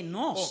 lo que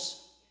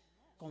nos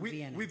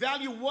conviene. We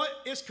value what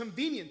is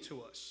convenient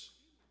to us.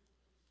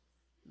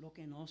 Lo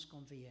que nos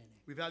conviene.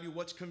 We value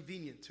what's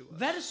convenient to us.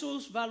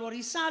 Versus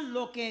valorizar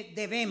lo que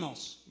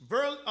debemos.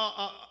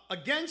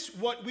 Against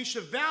what we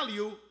should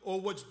value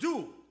or what's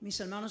due. Mis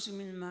hermanos y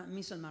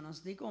mis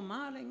hermanas, ¿digo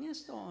mal en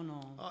esto o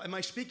no? Am I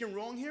speaking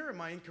wrong here?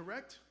 Am I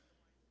incorrect?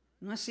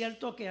 ¿No es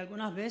cierto que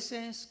algunas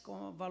veces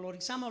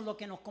valorizamos lo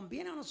que nos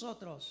conviene a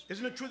nosotros?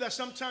 Isn't it true that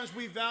sometimes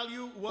we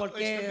value what is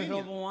Porque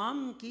convenient?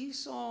 Roboam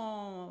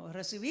quiso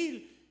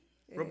recibir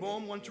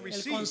Rehoboam wanted to el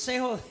receive.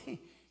 consejo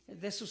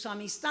de sus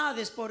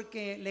amistades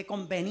porque le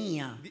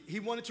convenía. He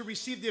wanted to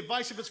receive the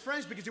advice of his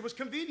friends because it was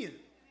convenient.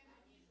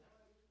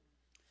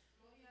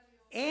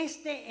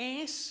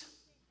 Este es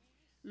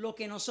lo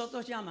que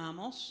nosotros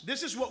llamamos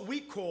This is what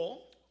we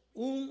call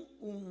un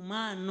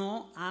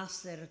humano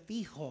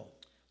acertijo.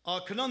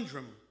 a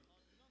conundrum.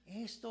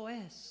 Esto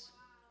es.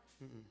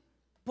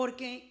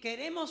 Porque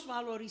queremos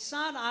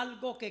valorizar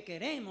algo que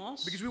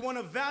queremos Because we want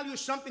to value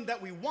something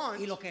that we want.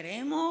 y lo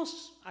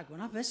queremos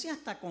algunas veces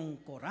hasta con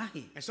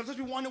coraje. And sometimes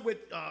we want it with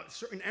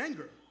certain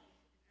anger.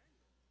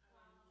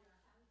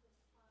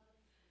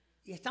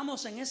 Y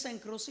estamos en esa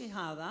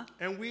encrucijada,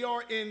 And we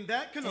are in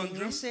that en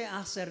conundrum, ese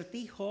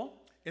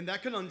acertijo, in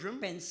that conundrum,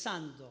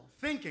 pensando,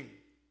 thinking,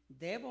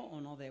 ¿debo o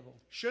no debo?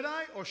 should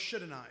I or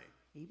shouldn't I?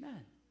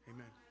 Amen.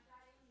 Amen.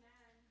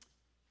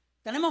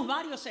 Tenemos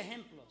varios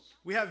ejemplos.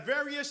 We have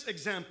various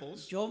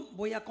examples. Yo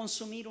voy a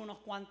consumir unos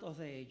cuantos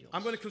de ellos.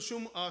 I'm going to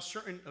consume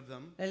certain of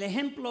them. El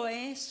ejemplo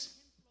es,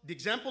 The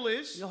example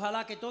is, y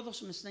ojalá que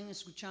todos me estén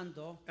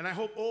escuchando, and I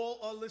hope all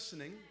are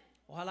listening,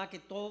 ojalá que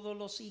todos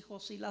los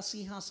hijos y las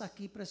hijas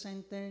aquí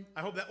presentes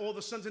I hope that all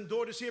the sons and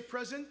daughters here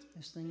present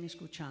estén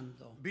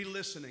escuchando. be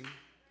listening.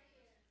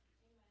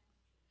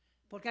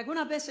 Porque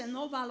algunas veces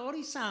no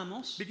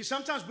valorizamos, Because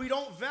sometimes we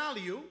don't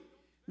value,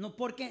 no,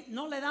 porque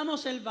no le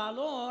damos el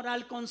valor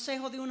al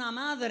consejo de una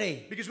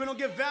madre, because we don't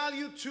give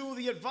value to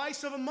the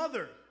advice of a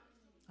mother,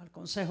 al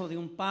consejo de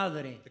un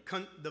padre,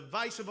 the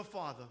advice of a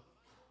father,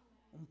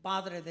 un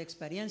padre de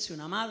experiencia,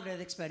 una madre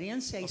de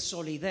experiencia y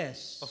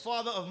solidez. a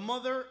father of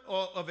mother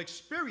or of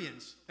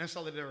experience and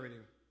solidarity.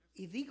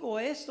 Y digo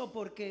esto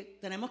porque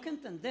tenemos que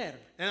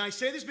entender And I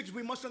say this because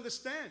we must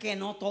understand que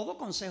no todo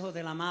consejo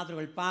de la madre o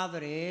el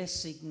padre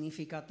es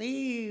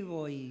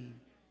significativo y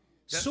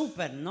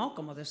súper, ¿no?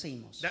 Como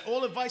decimos. that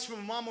all advice from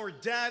a mom or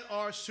dad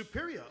are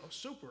superior or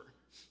super.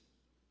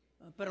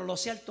 Pero lo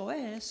cierto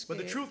es But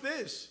the que truth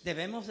is,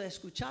 debemos de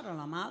escuchar a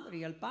la madre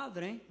y al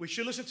padre, we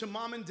should listen to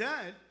mom and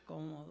dad,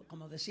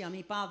 como decía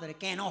mi padre,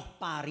 que nos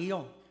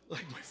parió.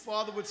 like my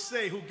father would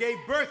say, who gave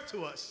birth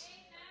to us.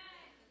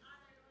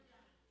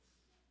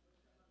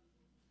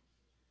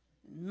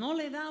 No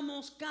le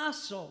damos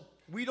caso,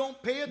 We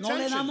don't pay no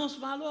le attention. damos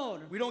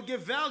valor We don't give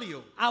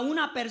value a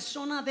una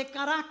persona de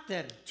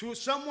carácter. to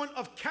someone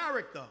of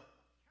character.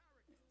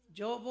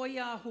 Yo voy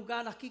a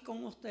jugar aquí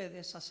con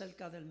ustedes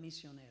acerca del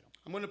misionero.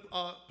 I'm going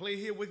to play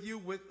here with you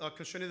with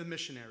concerning the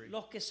missionary.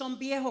 Los que son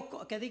viejos,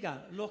 que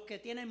diga, los que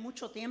tienen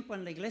mucho tiempo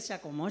en la iglesia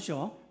como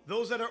yo,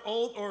 Those that are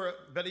old, or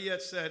better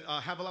yet said,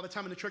 have a lot of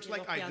time in the church y like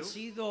los que I han do,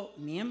 sido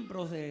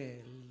miembros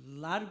de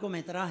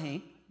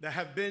largometraje that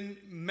have been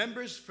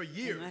members for en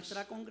years,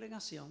 nuestra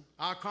congregación,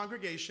 our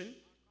congregation,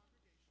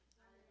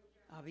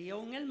 había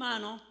un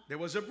hermano, there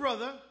was a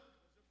brother,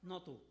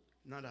 no tú,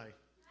 not I,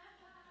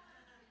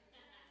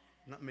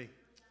 not me.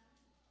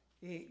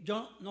 y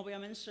yo no voy a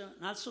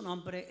mencionar su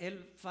nombre,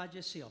 él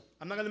falleció.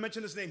 I'm not going to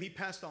mention his name, he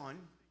passed on.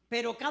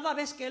 Pero cada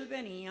vez que él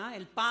venía,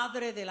 el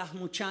padre de las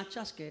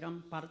muchachas que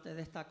eran parte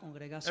de esta Every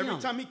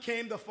congregación, time he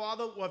came, the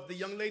father of the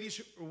young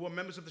ladies who were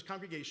members of this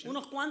congregation,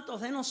 unos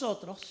cuantos de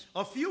nosotros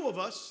a few of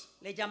us,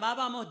 le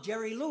llamábamos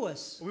Jerry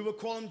Lewis, we would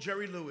call him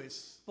Jerry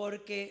Lewis.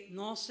 porque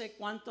no sé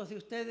cuántos de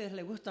ustedes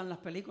le gustan las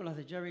películas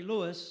de Jerry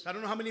Lewis. I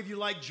don't know how many of you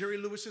like Jerry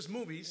Lewis's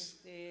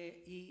movies.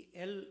 Y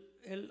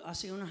él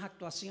hacía unas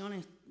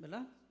actuaciones,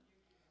 ¿verdad?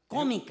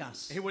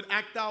 Cómicas. He would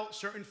act out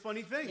certain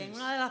funny Y en things.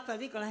 una de las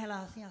películas él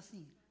las hacía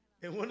así.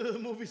 In one of the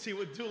movies, he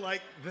would do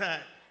like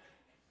that.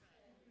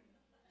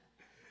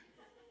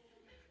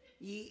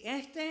 Y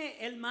este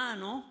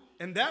hermano,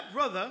 And that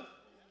brother,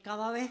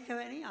 cada vez que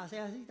venía,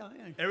 hacía así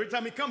también. every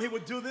time he come, he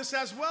would do this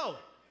as well.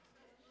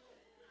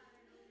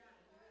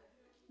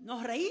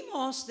 Nos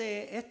reímos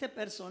de este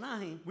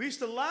personaje. We used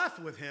to laugh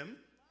with him.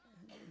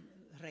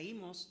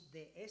 Reímos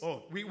de este.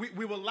 Oh, we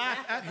would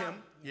laugh at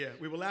him. Yeah,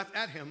 we would laugh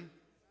at him.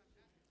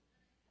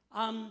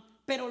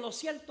 Pero lo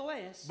cierto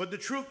es But the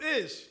truth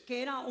is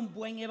que era un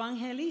buen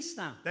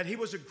evangelista. that he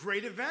was a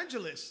great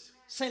evangelist.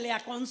 Se le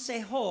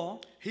aconsejó,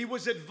 He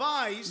was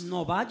advised,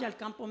 no vaya al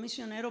campo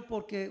misionero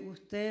porque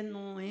usted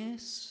no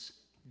es,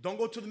 don't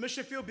go to the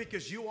mission field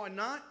because you are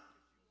not.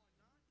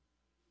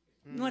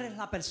 no eres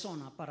la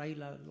persona para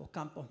ir a los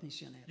campos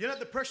misioneros. You're not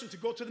the person to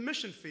go to the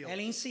mission field. Él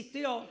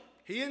insistió,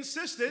 He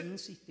insisted.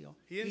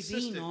 He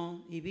insisted.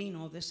 y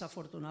vino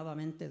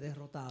desafortunadamente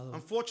derrotado.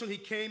 Unfortunately,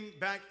 he came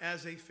back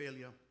as a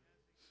failure.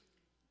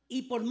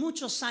 Y por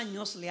muchos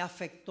años le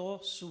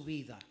afectó su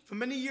vida. For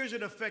many years,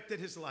 it affected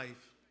his life.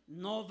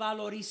 No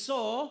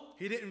valorizó,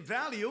 He didn't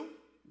value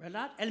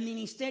 ¿verdad?, el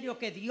ministerio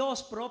que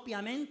Dios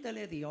propiamente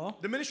le dio,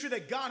 the ministry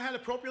that God had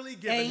appropriately e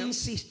given him.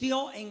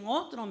 insistió en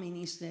otro He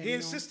ministerio.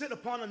 insisted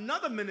upon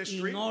another Y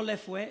ministry. no le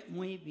fue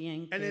muy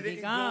bien, And que it didn't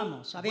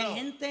digamos. go Había well.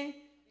 gente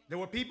There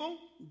were people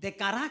de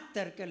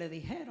carácter que le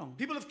dijeron,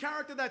 of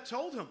character that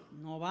told him,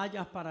 no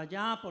vayas para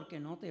allá porque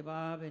no te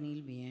va a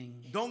venir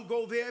bien. don't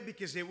go there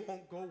because it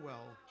won't go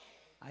well.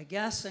 I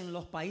guess en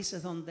los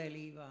países donde él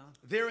iba,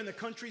 There in the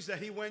countries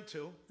that he went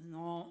to,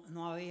 no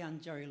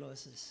habían Jerry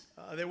Lewis's.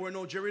 there were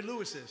no Jerry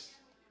Lewis's.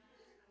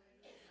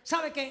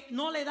 ¿Sabe que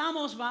no le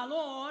damos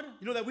valor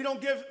You know that we don't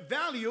give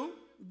value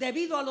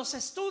debido a los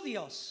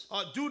estudios?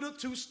 due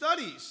to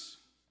studies.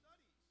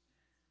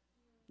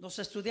 Los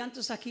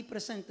estudiantes aquí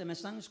presentes, ¿me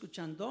están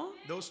escuchando?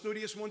 Those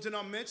studious ones in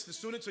our midst, the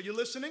students, are you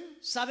listening?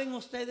 ¿Saben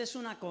ustedes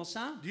una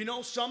cosa? Do you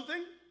know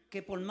something?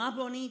 Que por más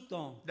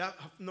bonito, That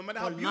no matter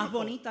how por más beautiful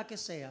bonita que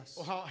seas,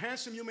 or how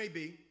handsome you may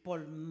be, por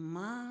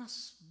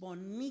más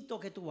bonito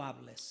que tú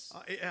hables,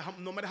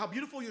 no matter how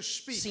beautiful you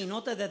speak, si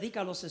no te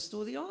dedicas a los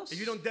estudios, if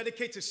you don't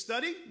dedicate to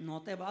study,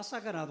 no te vas a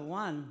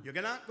graduar. you're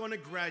not going to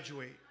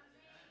graduate.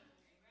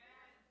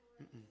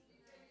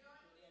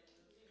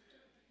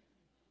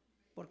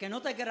 Porque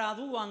no te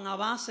gradúan a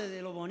base de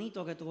lo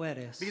bonito que tú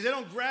eres. Because they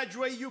don't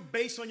graduate you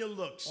based on your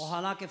looks.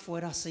 Ojalá que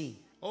fuera así.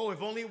 Oh,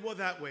 if only it were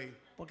that way.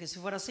 Porque si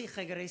fuera así,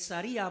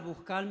 regresaría a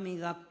buscar mi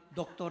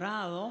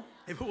doctorado.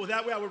 If it were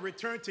that way, I would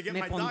return to get Me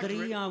my doctorate.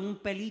 pondría un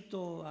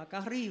pelito acá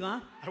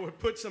arriba. I would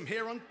put some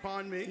hair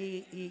upon me.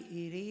 Y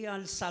iría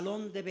al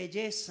salón de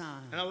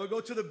belleza. And I would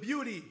go to the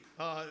beauty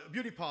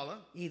parlor.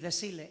 Y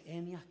decirle,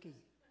 heme aquí.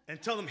 And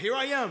tell them, here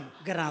I am.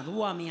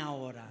 Gradúame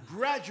ahora.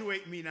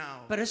 Graduate me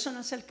now. Pero eso no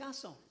es el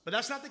caso. But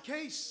that's not the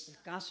case.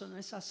 El caso no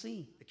es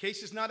así. The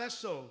case is not as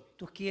so.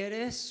 Tú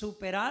quieres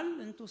superar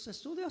en tus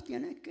estudios,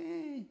 tienes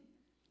que...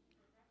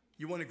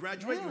 You want to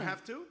graduate, you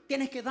have to.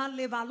 Tienes que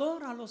darle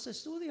valor a los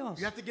estudios.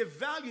 You have to give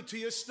value to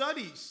your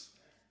studies.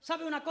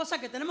 ¿Sabe una cosa?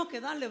 Que tenemos que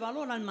darle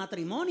valor al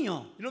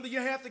matrimonio. You know that you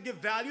have to give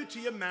value to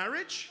your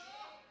marriage?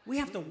 We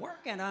have to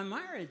work at our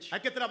marriage. Hay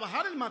que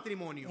trabajar el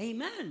matrimonio.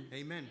 Amen.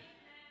 Amen.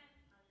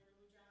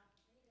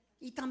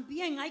 Y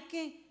también hay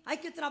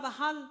que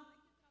trabajar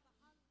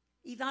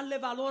y darle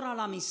valor a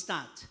la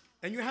amistad.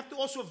 And you have to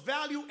also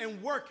value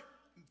and work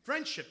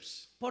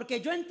friendships.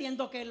 Porque yo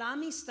entiendo que la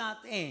amistad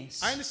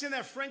es I understand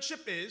that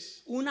friendship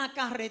is una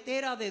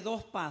carretera de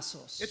dos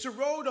pasos. it's a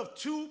road of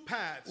two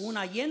paths.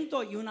 Una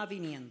yendo y una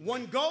viniendo.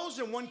 One goes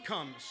and one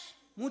comes.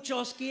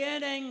 Muchos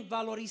quieren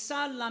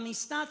valorizar la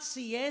amistad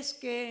si es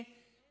que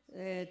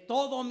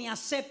todo me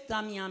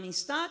acepta mi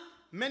amistad.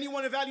 Many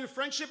want to value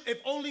friendship if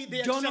only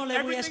they Yo accept no le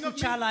voy a everything of me.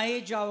 escuchar a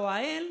ella o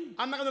a él.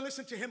 I'm not going to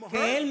listen to him or Que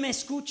her. él me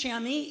escuche a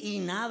mí y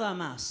nada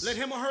más. Let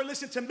him or her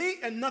listen to me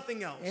and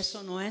nothing else.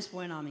 Eso no es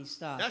buena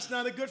amistad. That's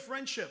not a good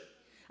friendship.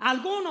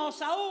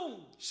 Algunos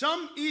aún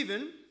Some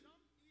even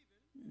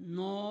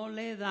no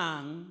le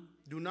dan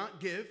do not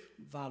give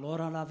valor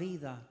a la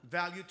vida.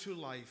 value to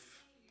life.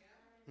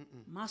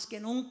 Más que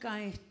nunca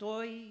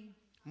estoy,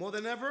 More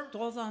than ever,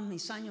 todos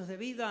mis años de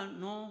vida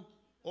no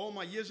all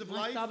my years of no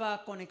life,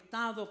 estaba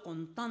conectado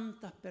con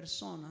tantas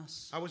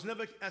personas I was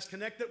never as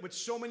connected with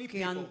so many que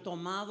people han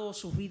tomado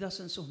sus vidas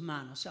en sus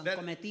manos, se han That-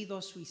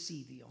 cometido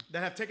suicidio.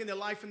 that have taken their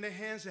life in their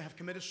hands and have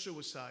committed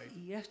suicide.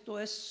 Y esto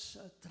es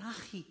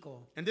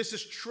trágico, And this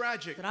is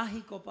tragic.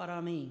 trágico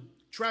para mí,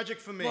 Tragic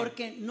for me.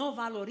 porque no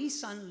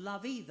valorizan la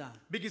vida.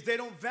 Because they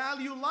don't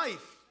value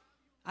life.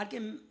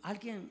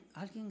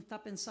 ¿Alguien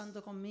está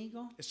pensando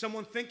conmigo? Is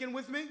someone thinking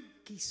with me?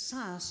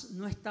 Quizás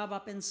no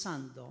estaba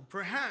pensando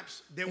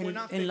Perhaps they were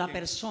not en la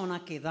thinking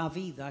persona que da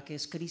vida, que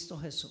es Cristo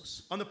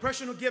Jesús. on the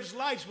person who gives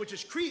life, which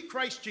is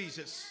Christ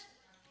Jesus.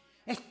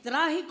 Es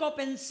trágico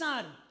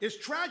pensar, It's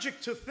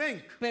tragic to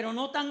think, pero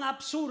no tan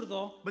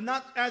absurdo, but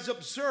not as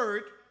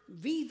absurd,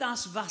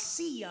 vidas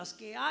vacías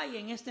que hay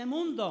en este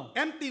mundo.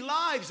 empty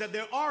lives that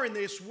there are in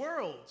this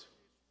world.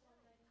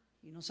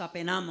 Y nos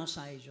apenamos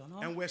a ello,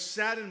 ¿no? And we're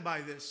saddened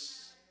by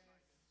this.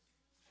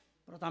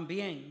 Pero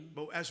también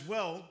But as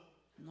well,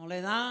 no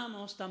le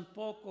damos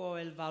tampoco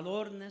el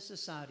valor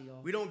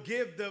necesario we don't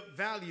give the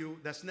value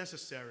that's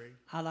necessary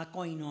a la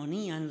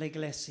coinonía en la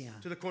iglesia.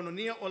 to the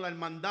koinonia o la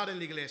hermandad en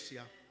la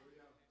iglesia.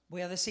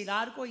 Voy a decir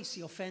algo y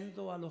si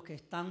ofendo a los que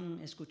están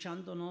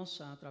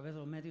escuchándonos a través de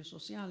los medios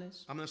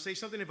sociales I'm going to say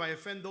something if I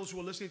offend those who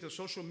are listening to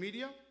social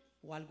media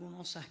o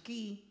algunos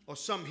aquí, or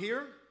some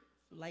here.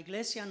 la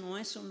iglesia no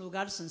es un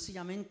lugar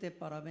sencillamente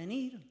para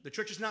venir, The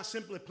church is not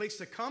simply a place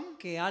to come,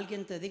 que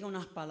alguien te diga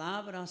unas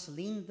palabras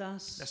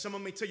lindas, that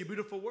someone may tell you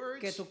beautiful words,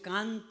 que tú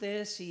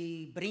cantes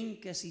y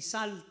brinques y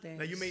saltes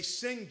that you may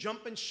sing,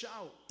 jump, and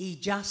shout, y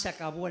ya se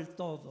acabó el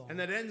todo. and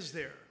that ends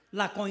there.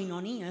 La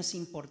coinonía es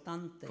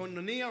importante,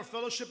 Koinonia or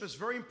fellowship is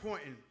very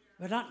important.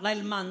 ¿verdad? La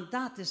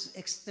hermandad es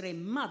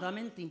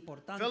extremadamente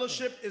importante.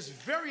 Fellowship is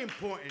very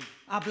important.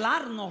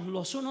 Hablarnos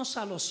los unos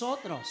a los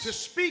otros. To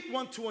speak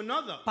one to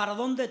another. ¿Para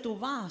dónde tú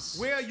vas?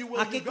 Where you will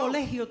 ¿A qué you go?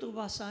 colegio tú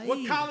vas a ir?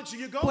 What college do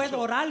you go ¿Puedo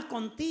to? orar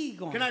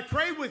contigo? Can I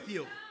pray with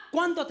you?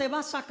 ¿Cuándo te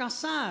vas a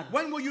casar?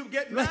 When will you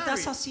get ¿Lo estás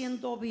married?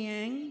 haciendo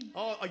bien?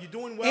 Oh, are you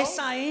doing well?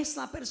 Esa es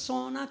la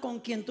persona con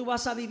quien tú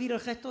vas a vivir el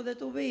resto de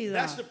tu vida.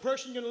 That's the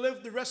person you're going to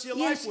live the rest of your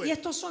Y, life with. y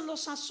estos son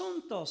los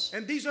asuntos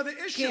And these are the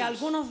issues. que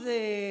algunos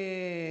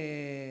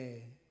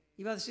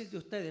iba a decir de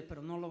ustedes,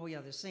 pero no lo voy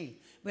a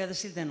decir. Voy a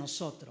decir de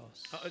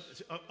nosotros.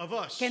 Of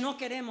us. Que no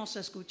queremos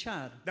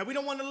escuchar. That we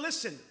don't want to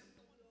listen.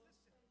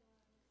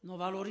 No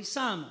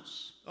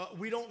valorizamos.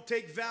 We don't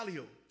take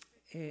value.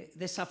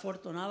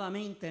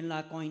 Desafortunadamente en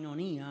la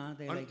coinonía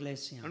de la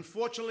iglesia.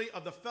 Unfortunately,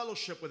 of the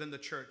fellowship within the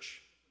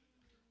church.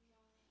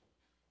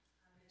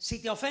 Si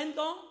te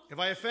ofendo, If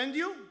I offend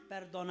you,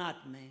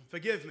 perdonadme.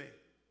 forgive me.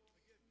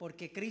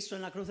 Porque Cristo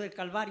en la cruz del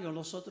Calvario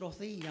los otros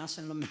días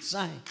en los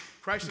mensajes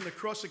Christ on the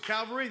cross of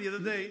Calvary the other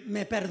day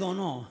me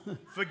perdonó.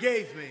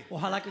 forgave me.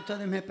 Ojalá que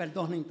ustedes me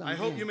perdonen I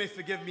hope you también. may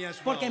forgive me as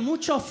well. Porque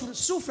muchos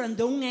sufren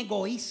de un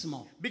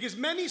egoísmo. Because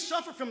many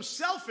suffer from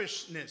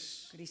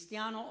selfishness.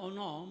 Cristiano o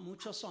no,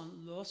 muchos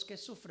son los que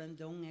sufren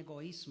de un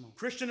egoísmo.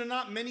 Christian or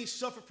not, many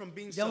suffer from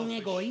being De un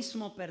selfish.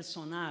 egoísmo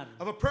personal.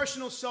 Of a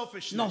personal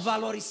selfishness. Nos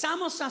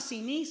valorizamos a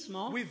sí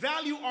mismos We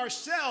value y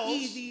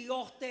ourselves,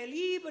 Dios te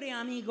libre,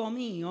 amigo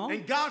mío,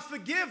 and God God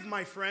forgive,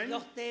 my friend.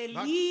 Dios te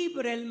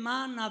libre,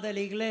 hermana de la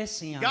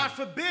iglesia. God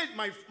forbid,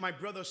 my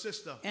brother or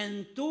sister.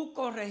 En tú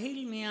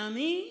corregirme a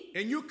mí.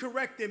 And you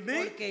corrected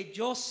me. Porque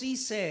yo sí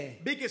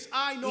sé. Because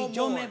I know y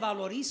yo more. me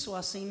valorizo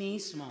a sí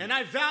mismo. And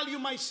I value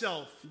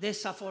myself.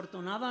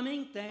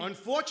 Desafortunadamente,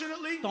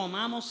 unfortunately,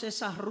 tomamos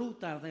esa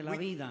ruta de la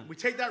vida. We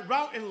take that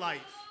route in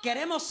life.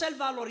 Queremos ser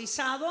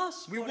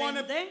valorizados. We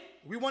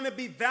want to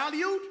be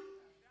valued.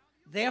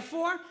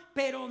 Therefore,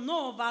 pero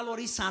no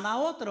valorizar a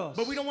otros.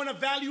 But we don't want to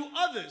value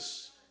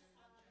others.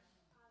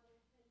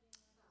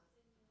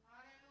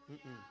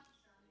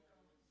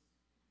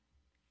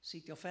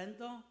 Si te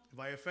ofendo, if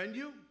I offend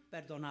you,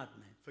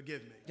 perdonadme.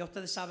 Forgive me. Ya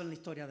ustedes saben la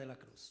historia de la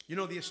cruz. You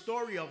know the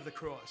story of the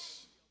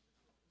cross.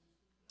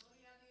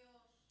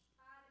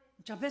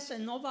 Muchas veces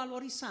no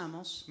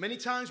valorizamos Many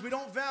times we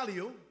don't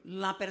value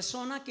la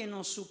persona que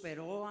nos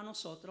superó a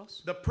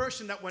nosotros. the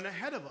person that went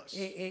ahead of us.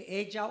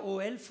 Ella o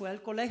él fue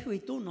al colegio y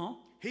tú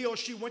no. He or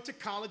she went to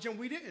college and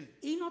we didn't.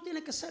 Y no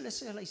tiene que ser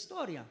esa la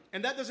historia.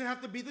 And that doesn't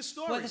have to be the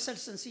story. Puede ser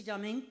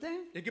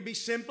sencillamente. It could be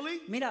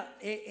simply. Mira,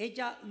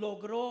 ella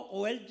logró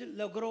o él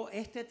logró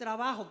este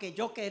trabajo que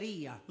yo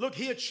quería. Look,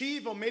 he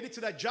achieved or made it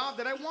to that job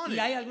that I wanted. Y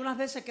hay algunas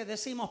veces que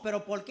decimos,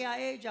 pero ¿por qué a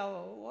ella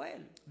o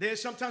él? There's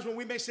sometimes when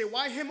we may say,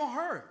 why him or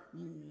her?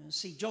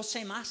 Si yo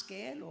sé más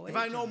que él o if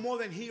ella. I know more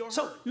than he or her.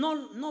 So,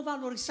 no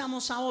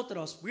valorizamos a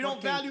otros. We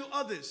don't value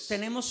others.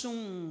 Tenemos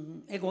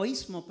un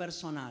egoísmo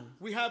personal.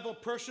 We have a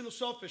personal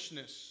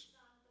selfishness.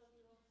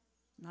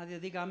 Nadie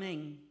diga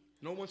amén.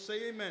 No one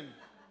say amen.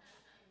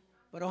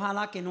 Pero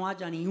ojalá que no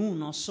haya ni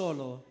uno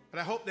solo. But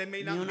I hope there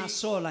may Ni not una be,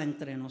 sola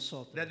entre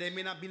nosotros. that there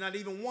may not be not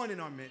even one in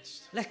our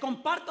midst. Les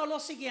comparto lo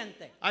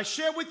siguiente. I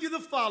share with you the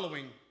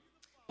following.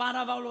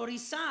 Para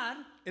valorizar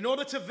in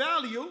order to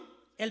value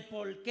el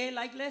por qué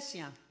la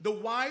iglesia. The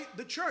why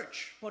the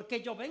church.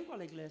 Porque yo vengo a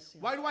la iglesia.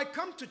 Why do I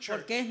come to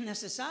church? Porque es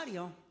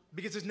necesario.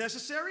 Because it's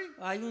necessary.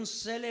 Hay un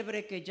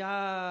célebre que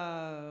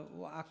ya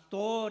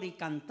actor y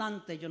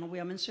cantante, yo no voy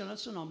a mencionar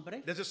su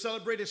nombre. There's a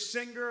celebrated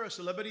singer, a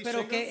celebrity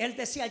pero singer. que él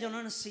decía, yo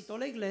no necesito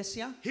la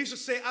iglesia. He used to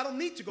say, I don't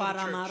need to go para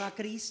to church. amar a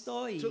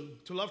Cristo y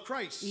to love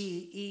Christ.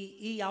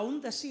 Y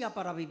aún decía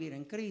para vivir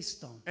en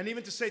Cristo. And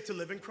even to say to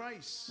live in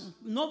Christ.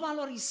 No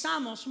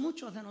valorizamos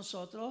muchos de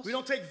nosotros. We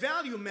don't take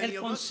value many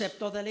el of us.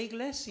 concepto de la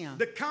iglesia.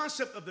 The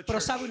concept of the pero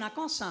church. sabe una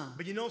cosa.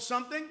 But you know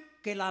something?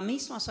 Que la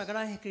misma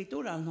Sagrada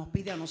Escritura nos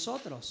pide a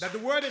nosotros that the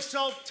word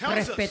itself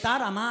tells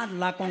respetar, amar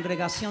la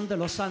congregación de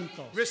los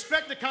santos.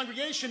 Respect the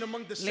congregation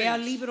among the saints. Lea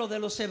el libro de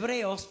los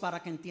Hebreos para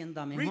que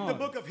entienda mejor. Read the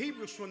book of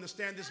Hebrews to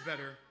understand this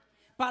better.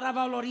 Para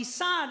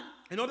valorizar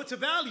in order to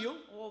value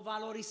o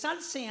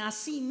valorizarse a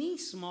sí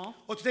mismo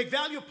or to take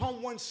value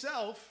upon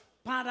oneself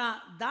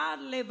para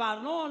darle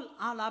valor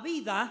a la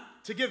vida.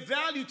 To give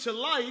value to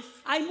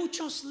life. Hay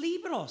muchos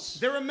libros.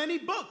 There are many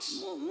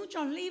books.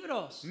 Muchos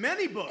libros.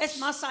 Many books. Es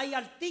más, hay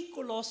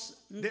artículos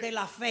de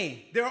la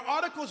fe. There are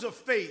articles of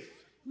faith.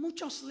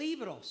 Muchos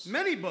libros.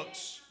 Many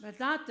books.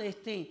 ¿Verdad?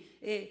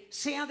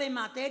 Sea de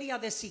materia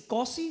de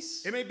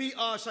psicosis. It may be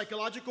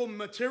psychological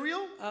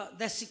material.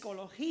 De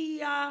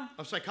psicología.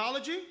 Of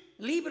psychology.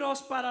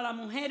 Libros para la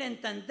mujer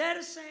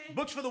entenderse.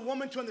 Books for the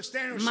woman to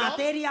understand herself.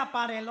 Materia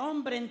para el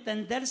hombre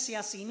entenderse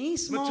a sí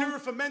mismo. Material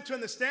for men to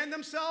understand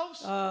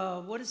themselves.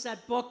 What is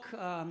that book?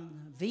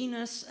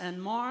 Venus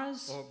and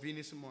Mars. Oh,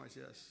 Venus and Mars,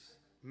 yes.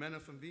 Men are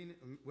from Venus,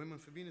 women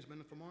for Venus,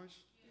 men are for Mars.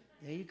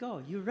 There you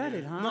go. You read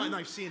it, huh? No,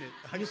 I've seen it.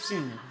 You've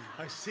seen it.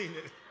 I've seen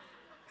it.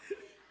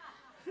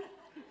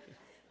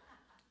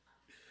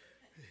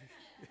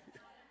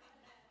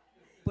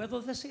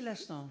 ¿Puedo decir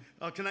esto?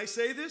 Can I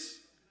say this?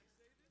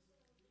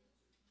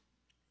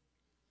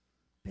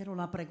 Pero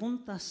la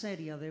pregunta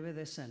seria debe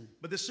de ser.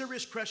 But the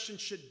serious question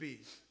should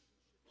be.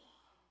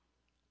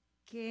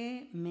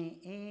 ¿Qué me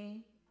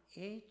he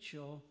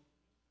hecho?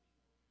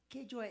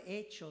 ¿Qué yo he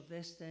hecho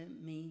desde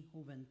mi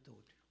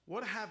juventud?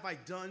 What have I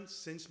done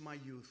since my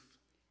youth?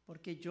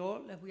 Porque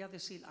yo les voy a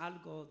decir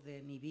algo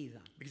de mi vida.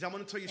 Because I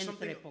want to tell you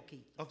something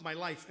of my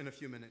life in a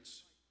few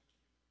minutes.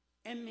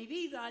 En mi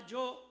vida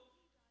yo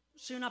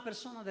soy una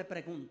persona de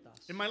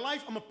preguntas. In my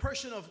life, I'm a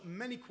person of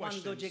many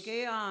questions. Cuando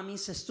llegué a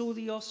mis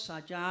estudios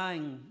allá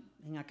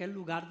en aquel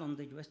lugar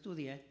donde yo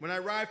estudié, when I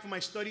arrived for my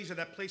studies at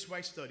that place where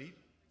I studied,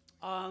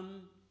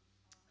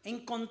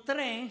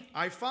 encontré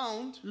I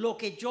found lo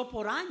que yo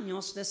por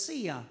años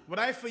decía. What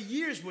I for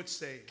years would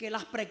say. Que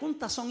las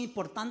preguntas son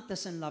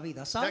importantes en la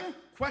vida, ¿saben?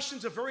 That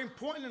questions are very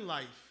important in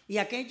life. Y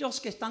aquellos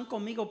que están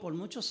conmigo por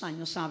muchos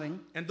años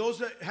saben and those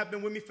that have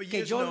been with me for que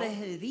years yo know, les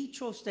he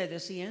dicho a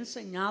ustedes y he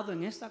enseñado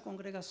en esta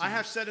congregación I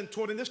have said and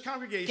taught in this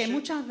congregation que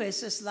muchas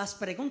veces las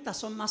preguntas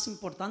son más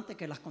importantes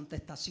que las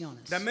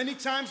contestaciones. That many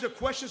times the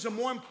questions are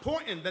more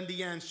important than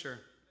the answer.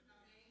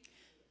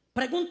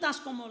 Preguntas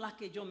como las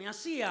que yo me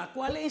hacía.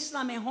 ¿Cuál es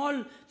la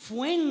mejor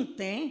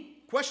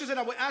fuente? Questions that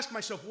I would ask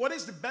myself. What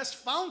is the best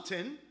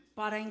fountain?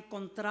 Para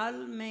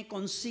encontrarme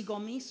consigo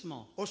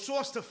mismo. Or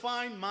source to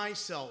find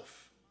myself.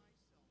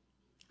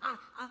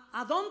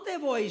 ¿A dónde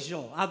voy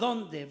yo? ¿A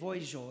dónde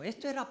voy yo?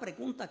 Esto era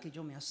pregunta que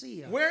yo me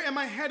hacía. Where am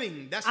I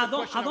heading? That's the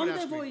question ¿A I would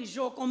dónde ask me. voy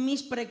yo con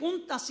mis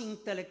preguntas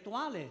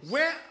intelectuales?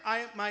 Where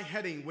am I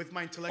heading with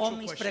my O intellectual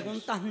mis questions?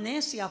 preguntas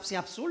necias y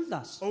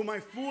absurdas. Or my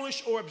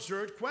foolish or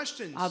absurd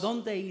questions? ¿A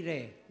dónde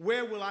iré?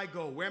 Where will I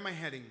go? Where am I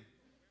heading?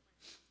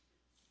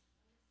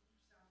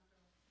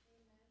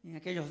 En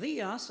aquellos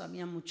días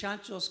había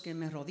muchachos que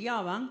me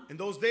rodeaban. In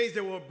those days,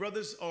 there were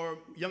brothers or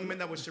young men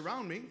that would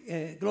surround me.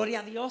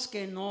 Gloria a Dios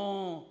que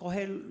no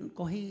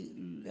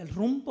cogí el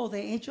rumbo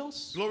de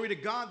ellos. Glory to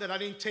God that I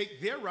didn't take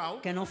their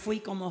route, Que no fui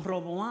como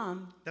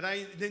Roboam that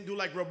I didn't do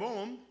like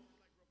Rehoboam,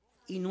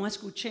 y no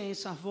escuché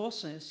esas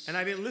voces. and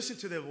I didn't listen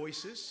to their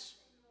voices,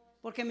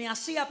 Porque me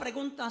hacía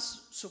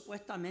preguntas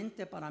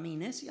supuestamente para mí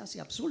necias y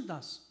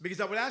absurdas. because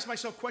I would ask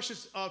myself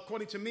questions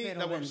according to me Pero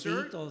that were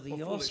absurd bendito or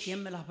Dios, foolish.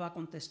 ¿quién me las va a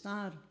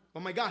contestar?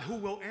 Oh my God, who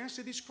will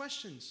answer these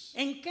questions?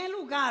 ¿En qué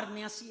lugar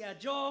me hacía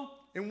yo?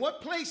 In what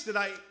place did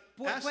I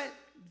ask?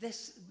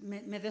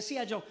 Me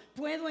decía yo,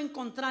 ¿puedo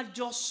encontrar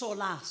yo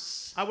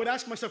solaz? I would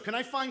ask myself, can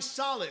I find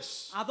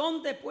solace? ¿A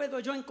dónde puedo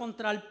yo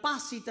encontrar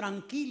paz y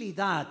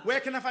tranquilidad? Where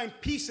can I find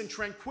peace and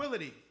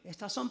tranquility?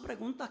 Estas son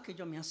preguntas que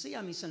yo me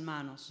hacía, mis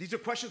hermanos. These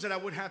are questions that I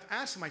would have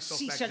asked myself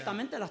Sí, back then.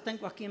 ciertamente las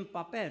tengo aquí en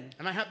papel.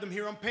 And I have them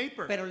here on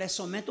paper. Pero les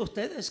someto a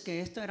ustedes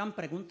que estas eran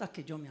preguntas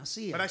que yo me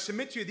hacía. But I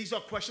submit to you, these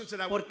are questions that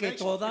I would Porque make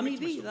toda mi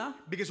to myself. vida,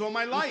 Because all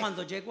my y life,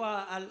 cuando llego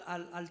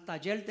al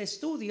taller de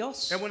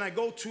estudios, and when I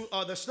go to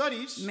the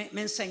studies, me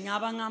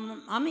enseñaban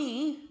a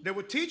mí they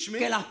would teach me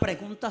que las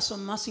preguntas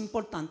son más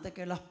importantes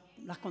que las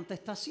that the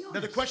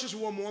contestaciones. questions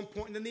were more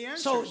important than the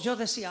answers. So, yo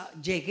decía,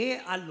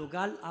 llegué al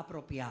lugar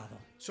apropiado.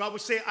 So I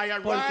would say I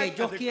Porque arrived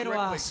yo at the quiero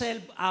correct place.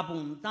 hacer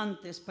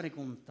abundantes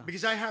preguntas.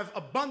 Because I have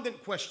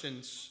abundant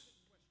questions.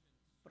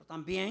 Pero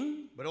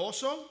también, But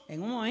also,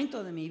 en un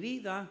momento de mi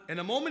vida, in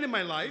a moment in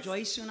my life, yo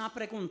hice una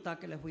pregunta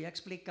que les voy a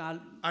explicar.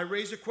 I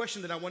raised a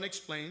question that I want to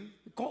explain.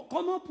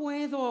 ¿Cómo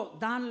puedo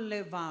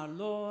darle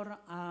valor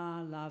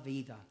a la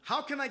vida?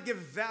 How can I give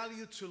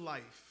value to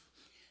life?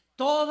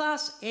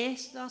 Todas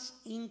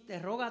estas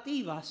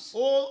interrogativas,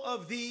 All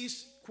of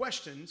these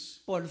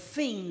questions, por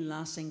fin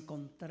las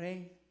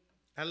encontré.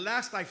 at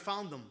last I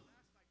found them.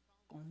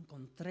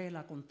 Encontré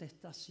la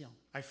contestación.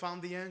 I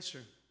found the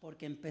answer.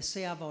 Porque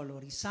empecé a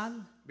valorizar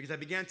Because I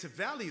began to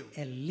value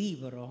el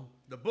libro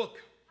the book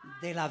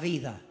de la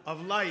vida.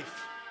 of life.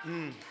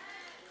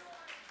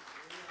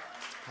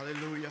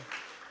 Hallelujah.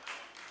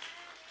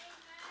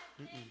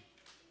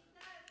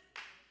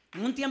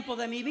 En un tiempo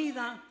de mi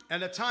vida,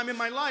 And a time in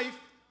my life,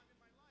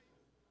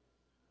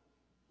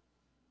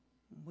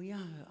 voy a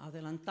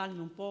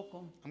adelantarme un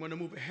poco, I'm going to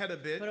move ahead a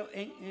bit, pero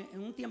en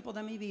un tiempo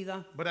de mi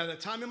vida, but at a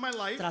time in my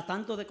life,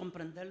 tratando de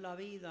comprender la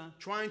vida,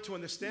 trying to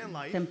understand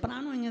life,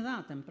 temprano en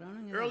edad,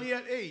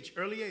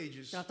 early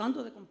ages,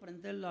 tratando de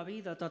comprender la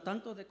vida,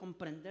 tratando de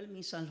comprender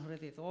mis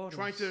alrededores.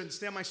 trying to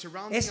understand my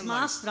surroundings Es in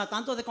más, life,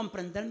 tratando de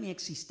comprender mi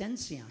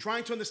existencia.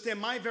 trying to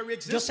understand my very Yo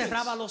existence.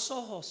 cerraba los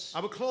ojos I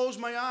would close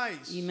my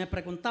eyes. y me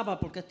preguntaba,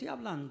 ¿por qué estoy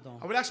hablando?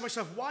 I would ask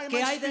myself, why am ¿Qué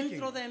I hay speaking?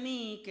 dentro de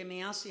mí que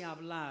me hace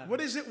hablar?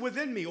 What is it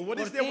within me, or what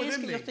 ¿Por is there qué es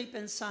within que yo me estoy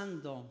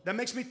pensando that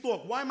makes me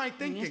think? Why am I en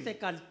thinking? este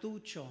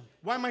cartucho?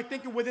 Why am I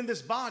thinking within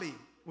this body?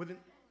 Within...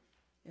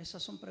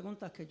 Esas son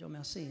preguntas que yo me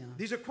hacía.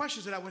 These are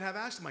questions that I would have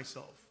asked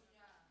myself.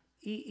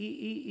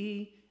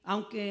 Y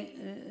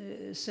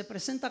aunque se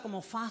presenta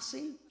como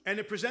fácil, And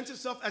it presents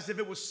itself as if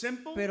it was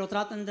simple. pero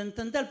traten de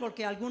entender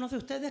porque algunos de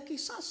ustedes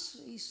quizás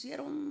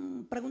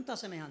hicieron preguntas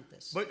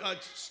semejantes. But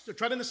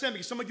try to understand,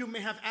 because some of you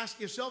may have asked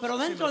yourself Pero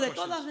dentro similar de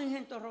questions. todas mis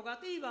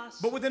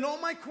interrogativas, But within all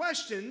my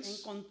questions,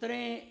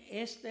 encontré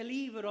este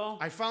libro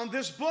I found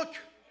this book.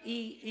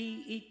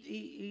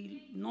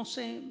 y no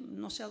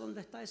sé a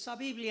dónde está esa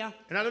Biblia,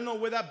 And I don't know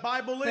where that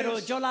Bible pero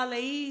is. yo la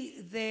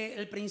leí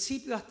del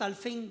principio hasta el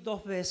fin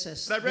 2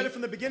 veces But I read it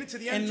from the beginning to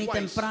the en end mi twice.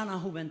 temprana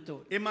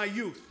juventud. In my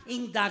youth.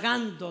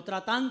 Indagando,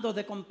 tratando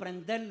de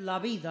comprender la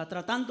vida,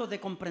 tratando de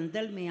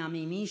comprenderme a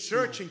mí mismo.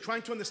 Searching,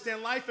 trying to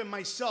understand life and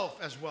myself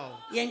as well.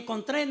 Y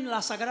encontré en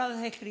las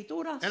Sagradas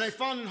Escrituras And I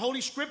found in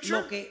Holy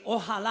Scripture lo que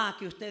ojalá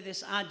que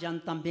ustedes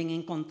hayan también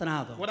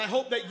encontrado. what I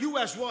hope that you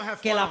as well have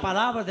Que la found.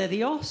 palabra de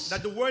Dios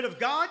That the word of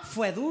God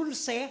fue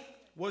dulce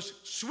was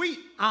sweet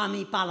a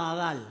mi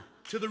paladar.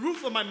 to the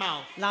roof of my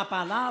mouth. La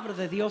palabra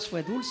de Dios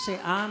fue dulce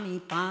a mi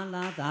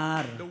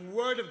paladar. The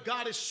word of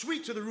God is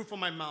sweet to the roof of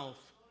my mouth.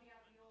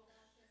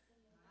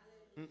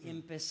 Y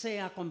empecé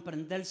a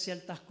comprender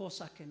ciertas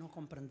cosas que no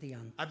comprendía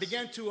antes. I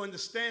began to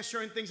understand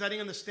certain things I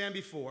didn't understand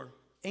before.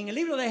 En el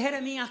libro de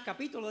Jeremías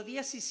capítulo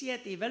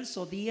 17 y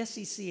verso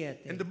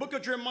 17. In the book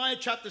of Jeremiah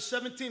chapter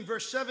 17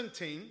 verse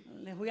 17,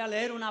 Les voy a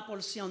leer una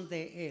porción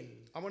de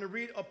él, I want to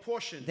read a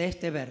portion de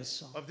este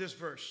verso. of this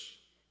verse.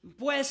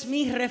 Pues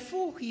mi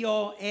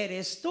refugio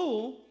eres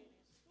tú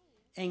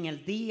en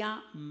el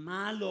día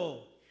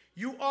malo.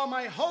 You are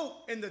my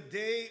hope in the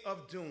day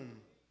of doom.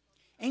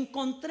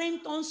 Encontré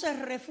entonces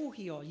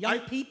refugio.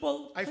 Young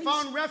people, I please.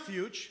 found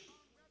refuge.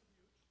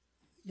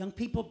 Young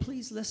people,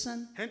 please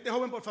listen. Gente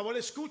joven, por favor,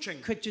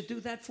 escuchen. Could you do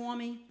that for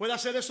me? ¿Puede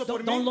hacer eso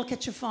por Don't mí? look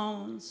at your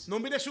phones. No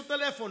mire su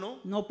teléfono.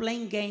 No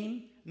playing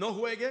game. No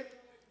juegue.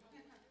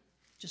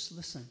 Just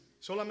listen.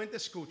 Solamente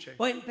escuche.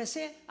 Pues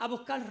empecé a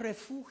buscar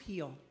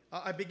refugio.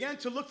 I began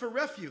to look for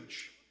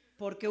refuge.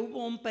 Porque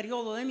hubo un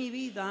periodo de mi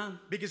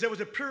vida. Because there was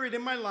a period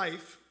in my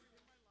life.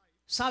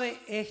 Sabe,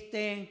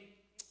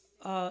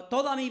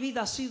 toda mi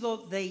vida ha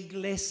sido de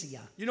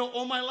iglesia. You know,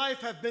 all my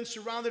life I've been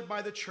surrounded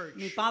by the church.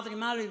 Mi padre y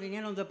madre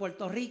vinieron de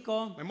Puerto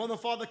Rico. My mother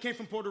and father came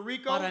from Puerto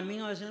Rico. Para el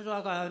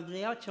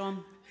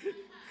 1948.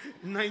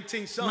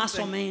 19 something. Más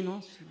o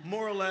menos.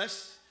 More or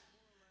less.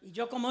 Y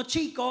yo como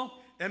chico.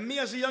 And me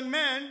as a young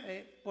man.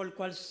 Por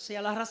cual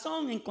sea la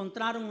razón,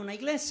 encontraron una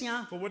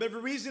iglesia. For whatever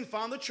reason,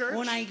 found the church.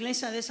 Una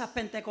iglesia de esas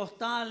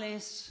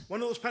pentecostales.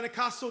 One of those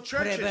Pentecostal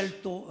churches.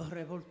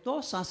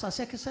 Revoltosas,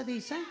 así es que se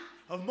dice.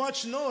 Of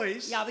much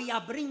noise. Y había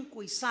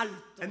brinco y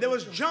salto. And there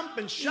was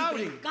jumping,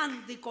 shouting. Y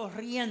brincando y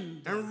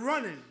corriendo. And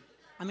running.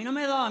 A mí no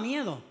me daba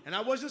miedo. And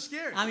I wasn't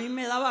scared. A mí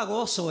me daba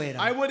gozo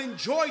era. I would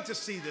enjoy to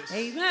see this.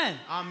 Amen.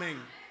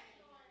 Amen.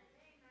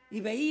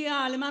 Y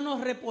veía al hermano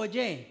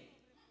Repollé.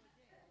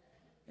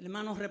 El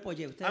hermano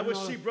Repollé.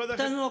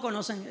 Ustedes no lo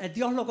conocen.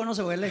 Dios lo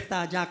conoce porque él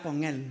está allá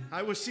con él.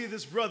 I would see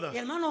this brother. Y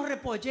el hermano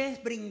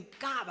Repollé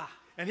brincaba.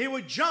 And he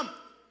would jump.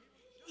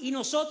 Y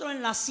nosotros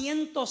en la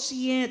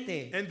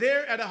 107. And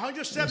there at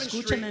 107th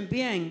Escúchenme Street.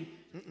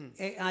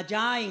 bien.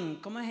 Allá en,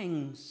 ¿cómo es?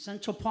 En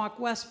Central Park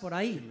West, por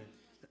ahí.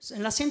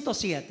 En la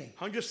 107.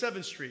 107th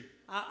Street.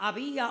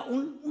 Había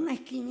una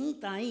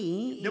esquinita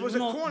ahí. Y There was a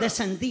uno corner.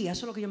 descendía.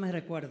 Eso es lo que yo me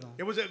recuerdo.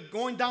 It was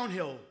going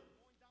downhill.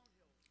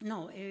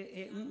 No,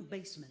 un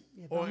basement.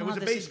 Or it Vamos was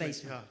a a decir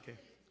basement. Yeah, okay.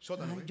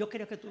 Sótano. Yo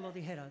quería que tú lo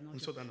dijeras. ¿No? Un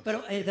sótano.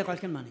 Pero de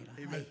cualquier manera.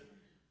 Amen. Ahí,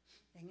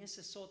 en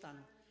ese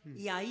sótano.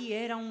 Y ahí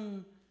era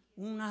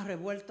una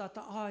revuelta.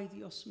 Ay,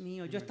 Dios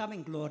mío. Yo estaba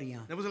en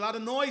gloria. There was a lot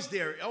of noise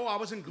there. Oh, I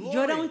was in glory.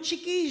 Yo era un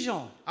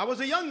chiquillo. I was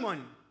a young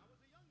one.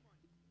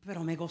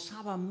 Pero me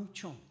gozaba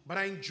mucho. But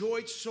I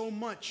enjoyed so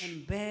much.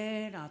 En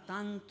ver a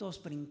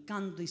tantos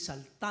brincando y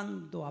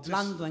saltando,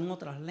 hablando en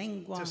otras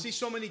lenguas. To see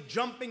so many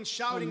jumping,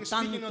 shouting, Con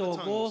speaking in tanto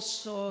other tongues.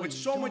 gozo. With y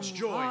so much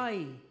joy.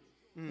 Ay,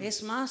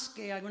 es más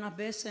que algunas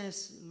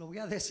veces, lo voy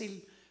a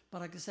decir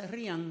para que se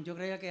rían, yo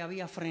creía que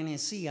había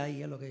frenesí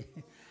ahí, es lo que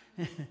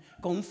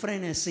con un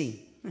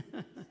frenesí.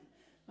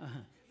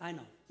 I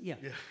know, yeah.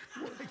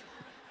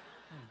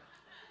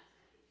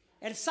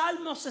 El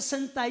Salmo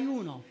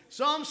 61.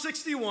 Psalm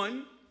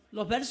 61.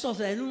 Los versos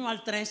del 1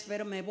 al 3,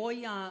 pero me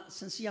voy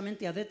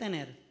sencillamente a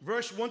detener.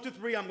 Verse 1 to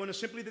 3, I'm going to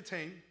simply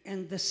detain.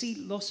 En decir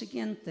lo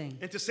siguiente.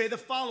 And to say the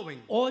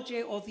following.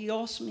 Oye, oh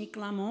Dios, mi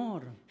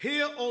clamor.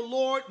 Hear, O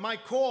Lord, my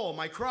call,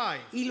 my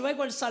cry. Y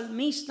luego el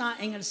salmista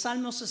en el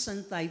Salmo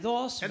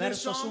 62,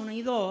 versos 1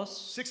 y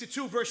 2.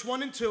 62, verse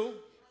 1 and 2.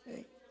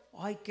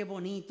 Ay, qué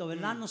bonito,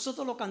 ¿verdad?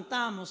 Nosotros lo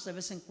cantamos de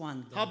vez en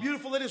cuando. How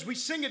beautiful it is. We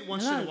sing it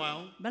once in a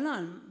while. ¿Verdad?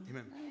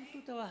 Amen.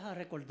 Tú te vas a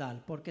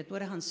recordar, porque tú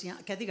eres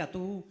anciano. Que diga,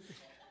 tú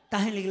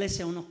estás en la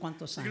iglesia unos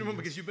cuantos You can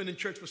remember años. because you've been in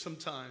church for some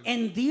time.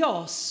 En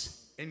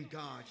Dios In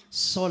God.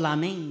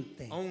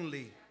 solamente.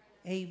 Only.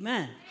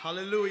 Amen.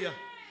 Hallelujah.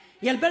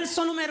 Y el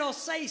verso número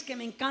 6 que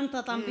me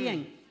encanta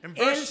también. And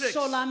Él verse 6.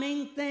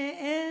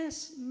 solamente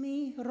es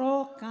mi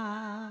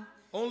roca.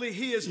 Only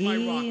He is my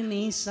rock Y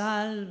mi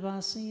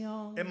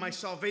salvación. and my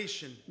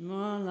salvation.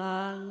 No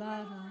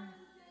la,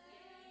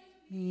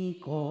 mi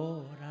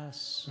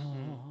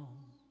corazón.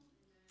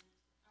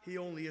 He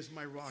only is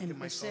my rock and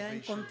my Empecé a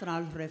salvation.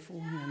 encontrar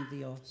refugio en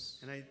Dios.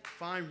 And I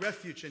find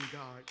refuge in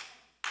God.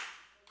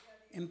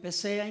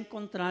 Empecé a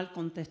encontrar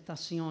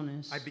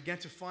contestaciones. I began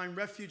to find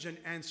refuge and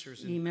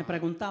answers Y in me God.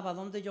 preguntaba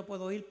dónde yo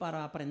puedo ir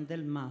para aprender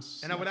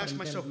más. And I would ask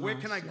aprender myself, where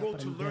más, can I y go to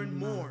aprender learn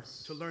more?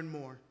 más. To learn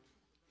more.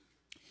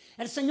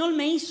 El Señor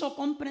me hizo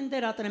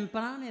comprender a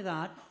temprana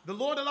edad The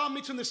Lord allowed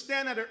me to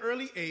understand at an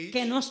early age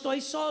que no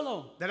estoy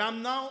solo. that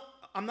I'm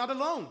not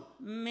alone.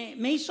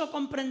 Me hizo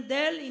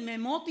comprender y me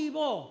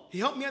motivó. He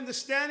helped me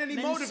understand and He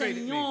Me motivated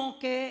me. enseñó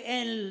que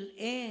Él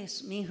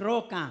es mi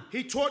roca.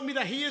 He taught me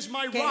that He is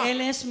my Que rock,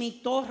 Él es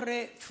mi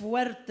torre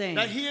fuerte.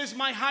 that He is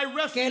my high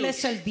Que Él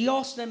es refuge, el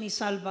Dios de mi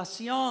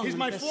salvación. He's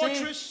my Empecé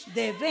fortress.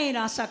 de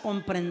veras a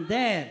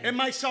comprender. and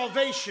my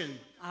salvation.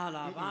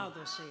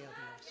 Alabado sea Dios.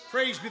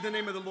 Praise be the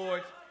name of the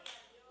Lord.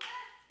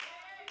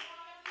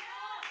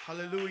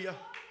 Hallelujah.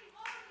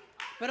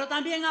 Pero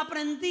también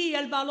aprendí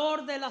el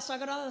valor de las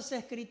Sagradas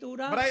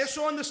Escrituras. But I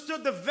also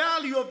understood the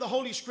value of the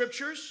Holy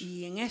Scriptures.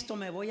 Y en esto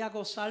me voy a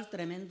gozar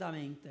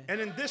tremendamente.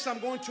 And in this I'm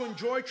going to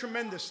enjoy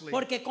tremendously.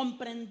 Porque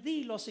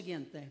comprendí lo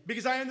siguiente.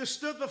 Because I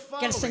understood the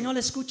Que el following. Señor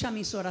escucha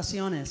mis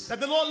oraciones. That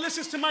the Lord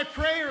listens to my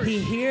prayers. He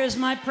hears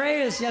my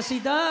prayers. Yes, He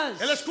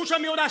does. Él escucha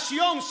mi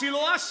oración si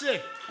lo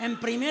hace. En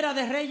Primera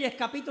de Reyes,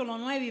 capítulo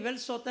 9 y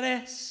verso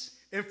 3.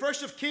 In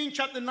 1 of Kings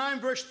chapter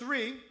 9 verse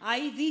 3.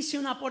 Ahí dice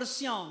una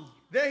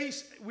porción. There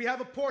we have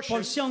a portion.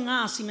 Porción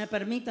A, si me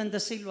permiten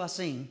decirlo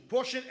así.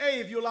 Portion A,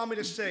 if you allow me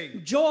to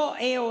say. Yo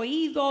he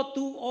oído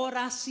tu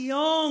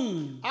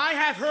oración. I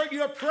have heard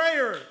your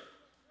prayer.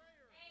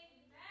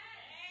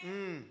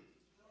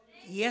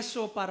 Y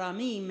eso para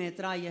mí me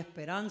trae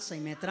esperanza y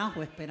me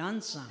trajo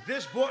esperanza.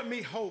 This brought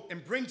me hope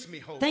and brings me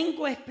hope.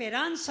 Tengo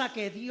esperanza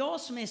que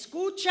Dios me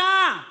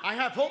escucha. I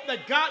have hope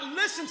that God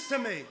listens to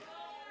me.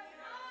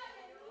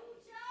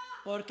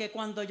 Porque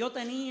cuando yo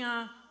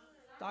tenía,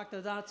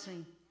 Dr.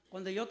 Dodson,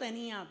 cuando yo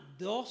tenía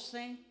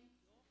 12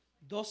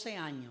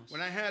 años,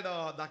 When I had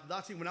Dr.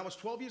 Dotsie, when I was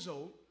 12 years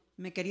old,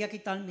 me quería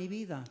quitar mi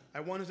vida.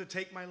 I wanted to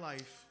take my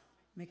life.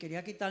 Me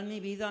quería quitar mi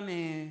vida,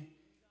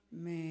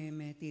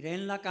 me tiré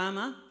en la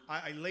cama.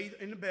 I laid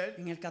in the bed.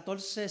 En el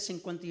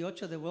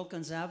 1458 de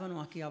Wilkins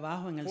Avenue, aquí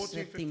abajo, en el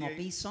 1458 séptimo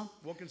piso.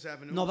 Wilkins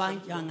Avenue. No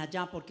vayan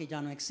allá porque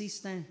ya no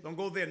existe. Don't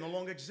go there, no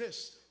longer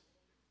exists.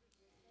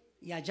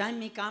 Y allá en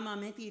mi cama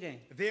me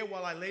tiré. There,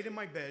 while I laid in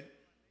my bed,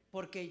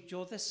 Porque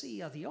yo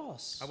decía,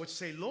 Dios, I would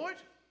say, Lord,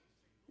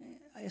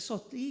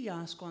 esos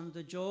días cuando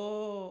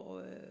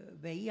yo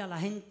veía a la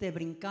gente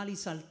brincar y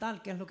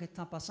saltar, ¿qué es lo que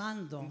está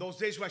pasando? in those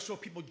days where I saw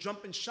people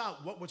jump and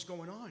shout, what was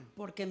going on?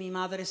 Porque mi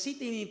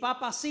madrecita y mi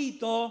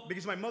papacito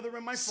Because my mother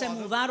and my se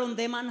father, mudaron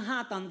de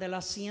Manhattan, de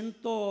la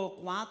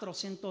 104,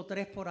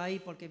 103 por ahí,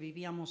 porque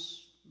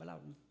vivíamos, ¿verdad?,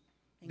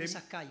 en They-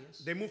 esas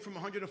calles. they moved from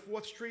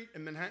 104th Street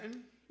in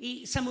Manhattan.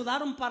 Y se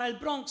mudaron para el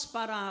Bronx,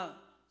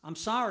 I'm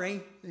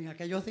sorry, en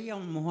aquellos días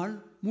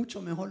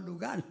mucho mejor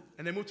lugar.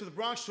 And they moved to the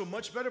Bronx, to a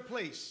much better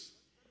place.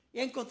 Y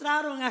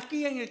encontraron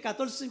aquí en el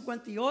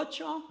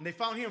 1458 And they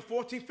found here in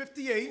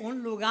 1458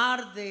 un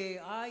lugar de,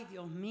 ay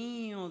Dios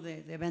mío,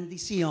 de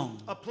bendición.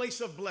 a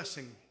place of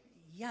blessing.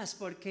 Yes,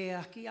 porque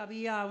aquí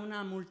había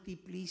una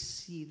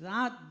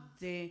multiplicidad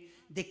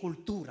de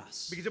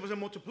culturas. Because there was a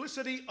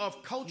multiplicity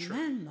of culture.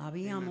 Amen.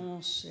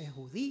 Habíamos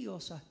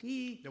judíos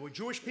aquí. There were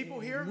Jewish people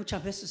here.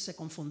 Muchas veces se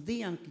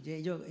confundían, que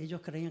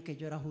ellos creían que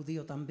yo era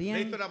judío They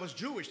también. thought I was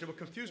Jewish. They would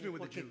confuse me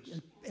with the Porque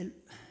Jews.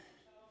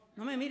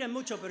 no me miren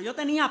mucho, pero yo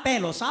tenía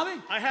pelo, ¿saben?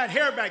 I had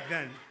hair back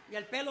then. Y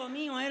el pelo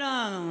mío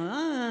era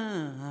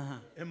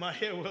And my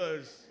hair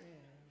was,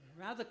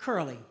 rather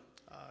curly.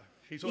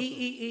 he's also,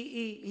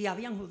 Y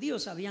habían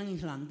judíos, habían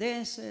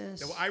islandeses.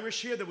 there were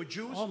Irish here, there were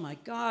Jews, Oh my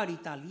God,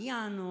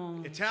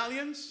 italianos.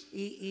 Italians,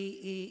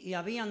 Y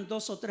habían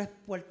 2 o 3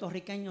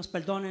 puertorriqueños,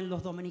 perdonen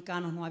los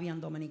dominicanos, no habían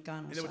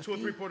dominicanos. and there were 2 or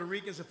aquí. 3 Puerto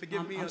Ricans, and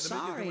forgive me, I'm the Dominicans,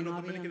 sorry, there were no no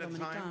habían Dominican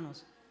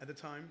dominicanos. at the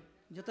time.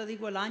 Yo te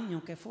digo el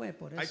año que fue,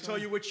 por I eso. tell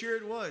you which year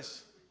it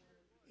was.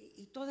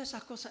 Y todas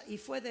esas cosas, y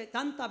fue de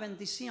tanta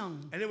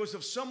bendición. And it was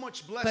of so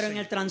much Pero en blessing.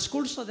 el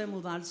transcurso de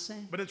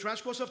mudarse, But in the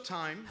transcourse of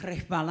time,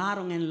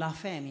 resbalaron en la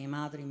fe mi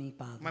madre y mi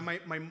padre.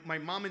 my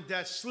mom and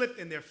dad slipped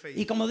in their faith.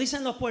 Y como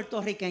dicen los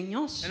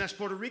puertorriqueños, And as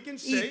Puerto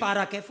Ricans ¿y say,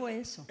 para qué fue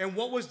eso? and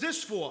what was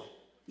this for?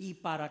 ¿Y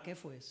para qué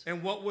fue eso?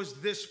 And what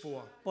was this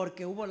for?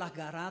 Porque hubo las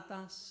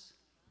garatas,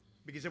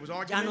 Because there was ya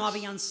arguments. no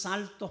habían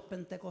saltos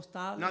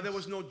pentecostales, Now there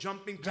was no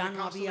jumping ya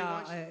no Pentecostal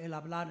había wise. el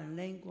hablar en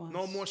lenguas,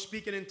 No more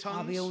speaking in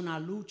tongues. había una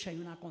lucha y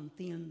una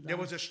contienda. There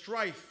was a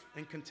strife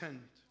and contend.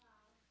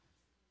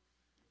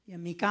 Y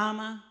en mi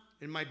cama,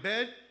 In my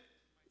bed,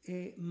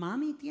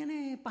 mami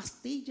tiene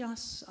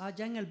pastillas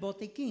allá en el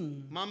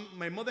botiquín.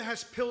 my mother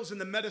has pills in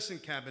the medicine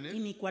Y cabinet,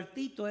 mi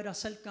cuartito era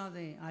cerca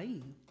de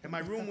ahí. and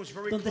my room was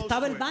very Donde close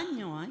estaba to el it,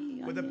 baño,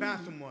 ahí. where the ahí,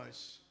 bathroom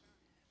was.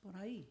 por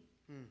ahí.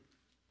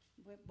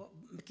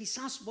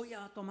 Quizás voy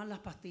a tomar las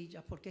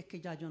pastillas porque es que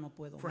ya yo no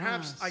puedo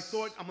Perhaps más. I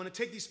thought I'm going to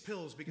take these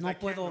pills because I No can't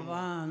puedo no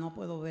more. no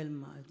puedo ver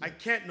más. I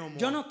can't no more.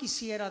 Yo no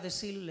quisiera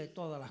decirle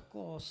todas las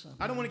cosas.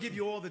 I don't want to give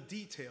you all the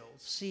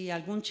details. Si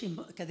algún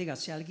chisme, que diga,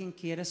 si alguien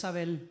quiere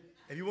saber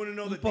If you want to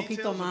know un the poquito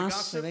details of the más,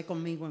 se gossip, ve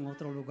conmigo en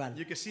otro lugar.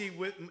 you can see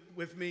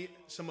with me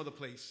some other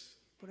place.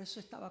 Por eso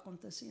estaba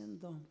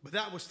aconteciendo. But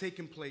that was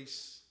taking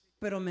place.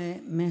 Pero me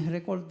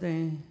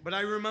recordé, But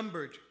I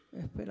remembered,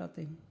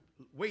 espérate,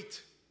 wait,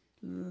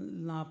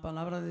 la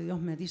palabra de Dios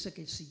me dice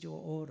que si yo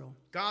oro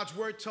God's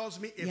word tells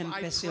me if y I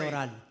empecé a pray,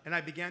 orar, and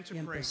I began to y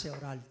pray, empecé a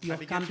orar, I Dios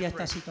began cambia to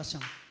pray. esta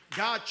situación.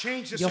 God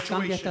changed the Dios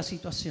cambia esta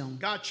situation. situación.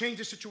 God changed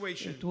the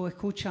situation. Tú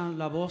escuchas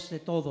la voz de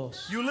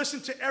todos. You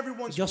listen to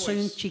everyone's Yo soy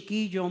un voice.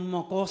 chiquillo, un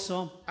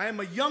mocoso, I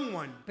am a young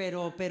one,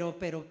 pero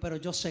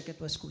yo sé que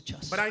tú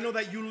escuchas. but I know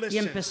that you Y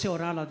listen. empecé a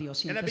orar a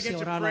Dios, y And I empecé a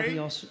began to orar a pray.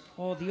 Dios.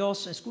 Oh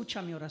Dios,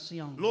 escucha mi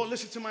oración. Lord,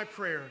 listen to my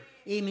prayer.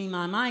 Y mi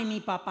mamá y mi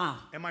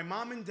papá And my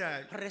mom and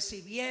dad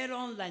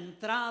recibieron la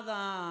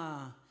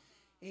entrada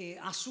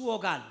a su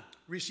hogar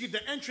received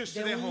the entrance to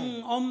de their un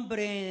home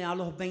hombre a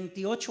los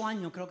 28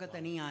 años, creo que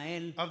tenía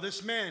él, of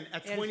this man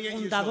at el 28 years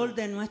fundador old,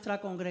 de nuestra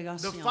the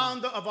congregación.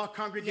 founder of our Y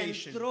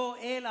congregation. entró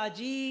él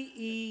allí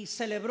y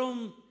celebró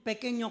un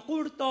pequeño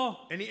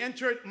culto. And he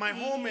entered my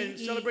home and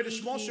celebrated a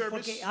small service.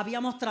 Porque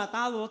habíamos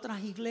tratado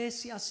otras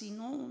iglesias y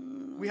no.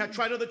 We had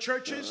tried other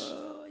churches.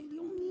 Ay,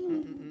 Dios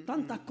mío,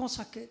 tantas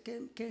cosas que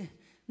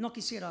no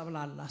quisiera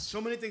hablarlas.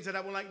 So many things that I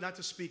would like not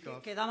to speak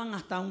of. Que daban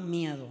hasta un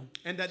miedo.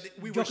 And that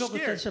we Yo were creo que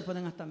ustedes scared. se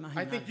pueden hasta I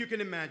imaginar. think you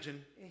can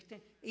imagine.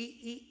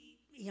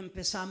 Y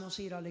empezamos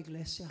a ir a la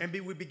iglesia. And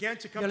we began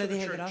to come Yo to le the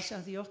dije church. gracias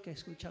a Dios que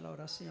escucha la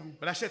oración.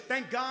 But I said,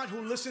 thank God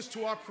who listens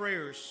to our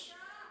prayers.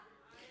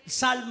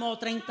 Salmo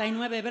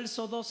 39,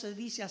 verso 12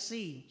 dice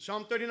así.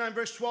 Psalm 39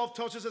 verse 12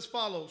 tells us as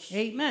follows.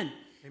 Amen.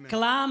 Amen.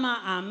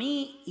 Clama a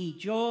mí y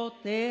yo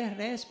te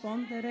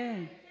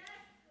responderé.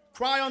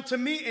 Cry unto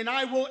me and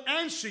I will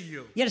answer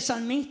you. Y el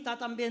salmista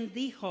también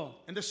dijo,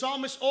 And the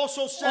psalmist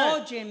also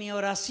said, oye mi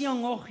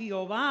oración, oh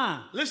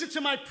Jehová, listen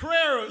to my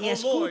prayer, y O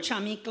Lord,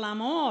 escucha mi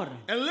clamor.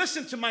 and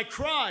listen to my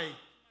cry.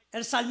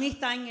 El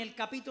salmista en el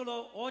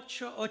capítulo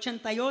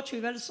 88 y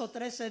verso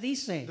 13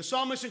 dice, The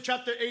psalmist in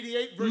chapter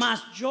 88, verse,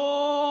 mas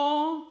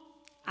yo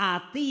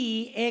a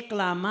ti he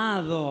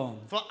clamado.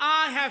 for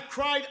I have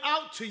cried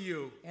out to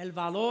you. El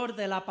valor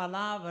de la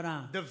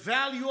palabra. The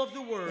value of the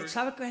word.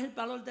 ¿Sabes qué es el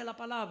valor de la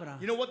palabra?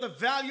 You know what the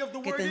value of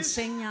the Que word te is?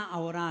 enseña a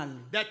orar.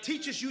 That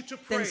teaches you to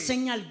Te pray.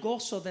 enseña el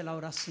gozo de la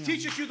oración.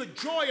 Teaches you the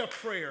joy of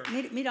prayer.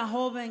 Mira,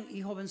 joven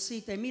y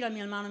jovencita, y mira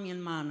mi hermano y mi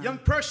hermana. Young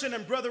person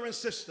and brother and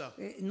sister.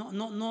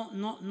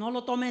 No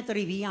lo tome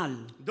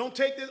trivial. Don't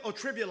take this or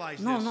trivialize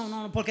No, this.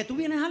 no, porque tú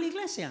vienes a la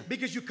iglesia.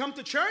 Because you come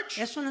to church,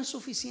 Eso no es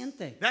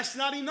suficiente. that's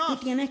not Tú enough.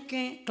 tienes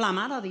que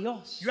clamar a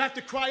Dios. You have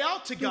to cry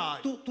out to God.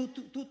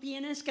 Tú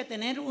tienes que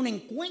tener un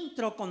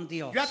encuentro con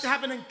Dios. You have to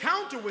have an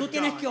encounter Tú with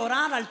tienes que God.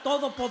 orar al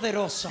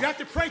Todopoderoso. You have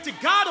to pray to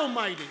God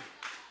Almighty.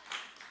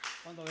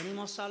 Cuando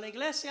venimos a la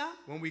iglesia,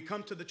 When we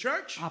come to the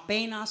church,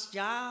 apenas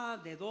ya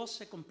de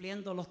 12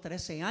 cumpliendo los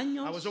 13 I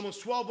años, was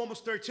almost 12,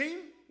 almost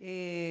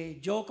 13.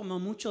 yo como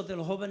muchos de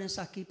los jóvenes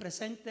aquí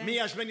presentes, Me,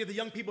 as many of the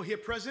young people here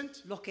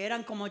present, los que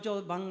eran como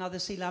yo van a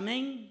decir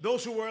amén,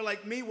 those who were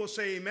like me will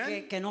say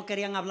amen. que no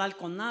querían hablar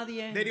con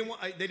nadie, They didn't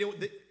want, I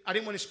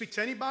didn't want to speak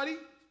to anybody.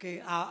 que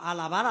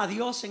alabar a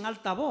Dios en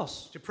alta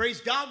voz, To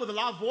praise God with a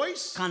loud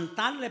voice.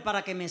 cantarle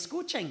para que me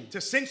escuchen. To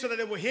sing so that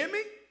they would hear me.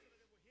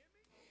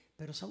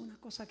 Pero ¿sabe una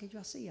cosa que yo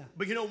hacía?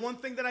 But you know one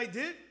thing that I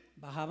did?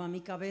 Bajaba mi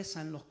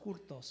cabeza en los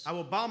cultos. I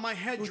will bow my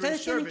head during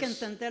Ustedes tienen que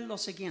service. entender lo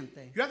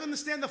siguiente. You have to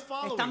understand the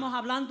following. Estamos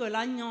hablando del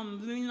año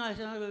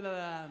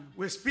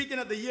We're speaking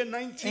of the year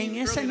 19, en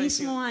ese early 19.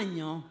 mismo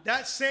año,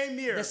 That same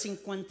year, de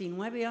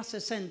 59 a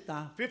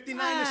 60,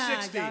 59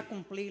 to 60. ya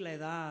cumplí la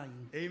edad.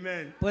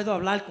 Amen. Puedo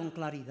hablar con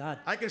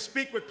claridad. I can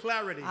speak with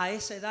clarity. A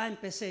esa edad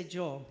empecé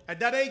yo At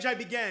that age, I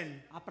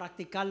began a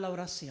practicar la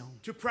oración.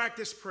 to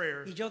practice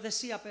prayer. Y yo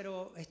decía,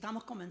 pero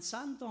estamos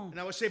comenzando. And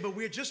I would say, but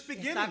we're just Está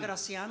beginning.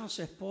 Graciano,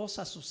 su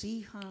esposa, sus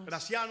hijas.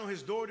 Graciano,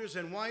 his daughters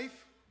and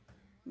wife,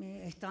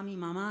 Está mi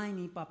mamá y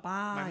mi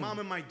papá. my mom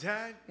and my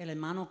dad, El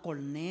hermano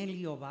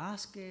Cornelio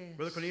Vázquez.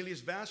 Brother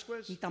Cornelius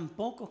Vasquez, Y tan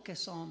pocos que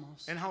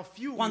somos. and how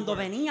few Cuando we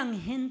were.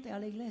 venían gente a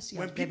la iglesia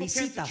When de people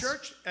came to visitas,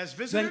 church as yo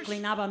visitors,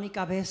 inclinaba mi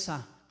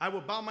cabeza I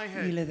would bow my y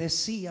head. le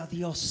decía,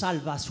 Dios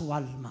salva su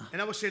alma.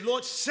 And I would say,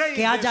 Lord, save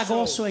Que haya their soul.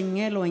 gozo en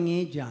él o en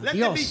ella. Let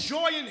there be Dios,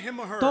 joy in him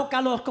or her.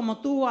 tócalos como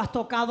tú has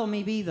tocado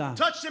mi vida.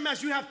 Touch them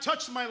as you have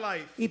touched my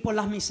life. Y por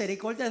las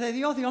misericordias de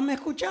Dios, Dios me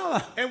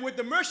escuchaba. And with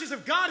the mercies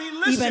of God, he Y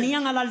listened.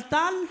 venían al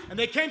altar And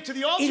they came to the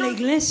y la altar,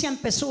 iglesia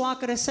empezó a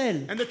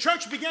crecer. and the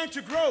church began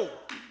to grow.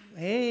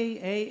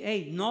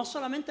 No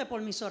solamente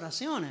por mis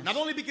oraciones. Not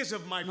only because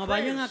of my No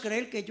vayan a prayers.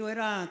 creer que yo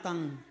era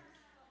 ¿verdad?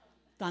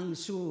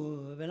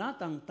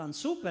 Tan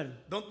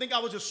súper. Don't think I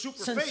was a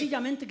super faith.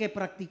 Sencillamente que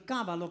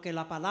practicaba lo que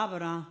la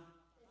palabra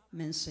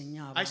me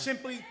enseñaba. I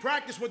simply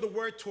practiced what the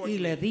word taught Y me.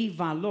 le di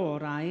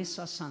valor a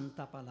esa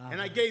santa palabra.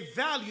 And I gave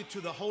value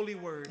to the holy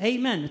word.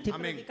 Amen. Estoy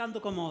Amén.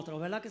 predicando como otro,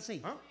 ¿verdad que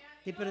sí? Huh?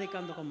 Estoy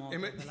predicando como otro,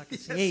 Amen. ¿verdad que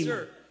sí? Yes, Amen.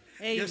 sir.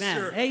 Amen. Yes,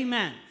 sir.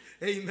 Amen.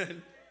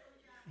 Amen.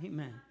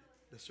 Amen.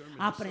 The sermon is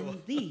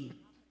Aprendí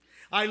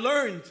I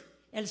learned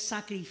el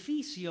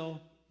sacrificio,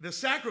 the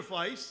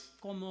sacrifice,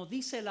 como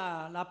dice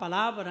la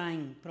palabra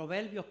en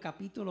Proverbios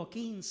capítulo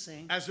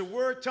 15, as the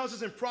word tells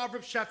us in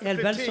Proverbs chapter el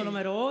verso 15,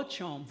 número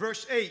 8.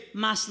 verse 8.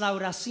 Mas la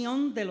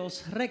oración de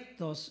los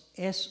rectos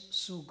es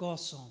su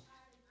gozo.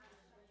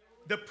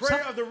 The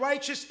prayer of the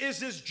righteous is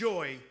his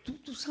joy.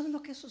 ¿Tú sabes lo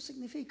que eso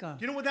significa?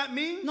 You know what that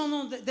means?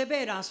 No, de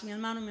veras, mi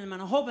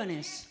hermano,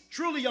 jóvenes.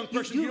 Truly, young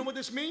person, you know what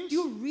this means? Do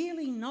you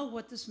really know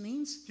what this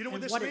means? You know what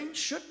and this what means? it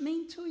should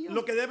mean to you?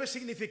 Lo que debe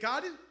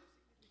significar,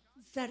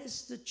 That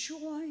is the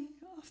joy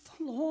of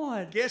the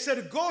Lord. que es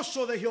el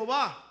gozo de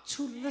Jehová.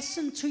 To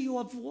listen to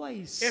your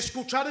voice.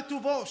 Escuchar tu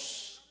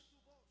voz.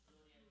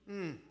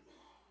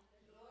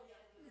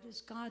 It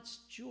is God's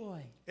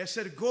joy Es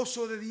el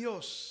gozo de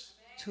Dios.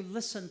 to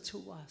listen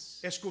to us.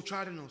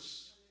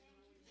 Escucharnos.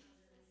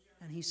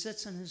 And He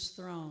sits on His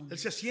throne Él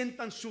se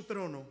sienta en su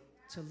trono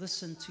to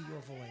listen to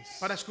your voice.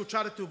 para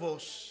escuchar tu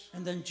voz.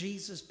 And then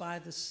Jesus by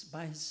His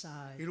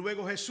side. Y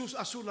luego Jesús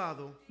a su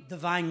lado.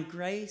 Divine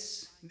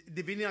grace,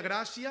 Divina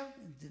gracia,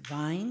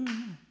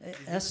 divine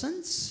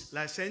essence.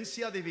 la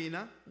esencia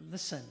divina.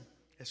 Listen,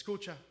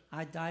 Escucha.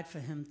 I died for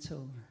Him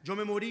too. Yo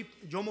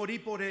morí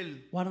por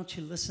él. Why don't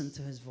you listen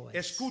to His voice?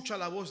 Escucha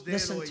la voz de él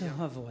Listen o to ella.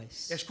 her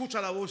voice.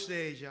 Escucha la voz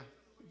de ella.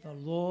 The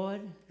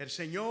Lord El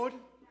Señor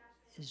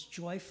is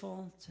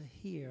joyful to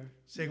hear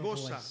se your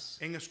goza voice.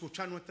 en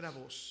escuchar nuestra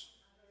voz.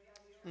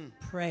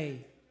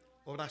 Pray.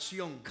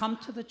 Oración. Come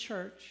to the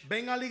church.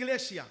 Ven a la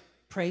iglesia.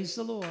 Praise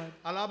the Lord.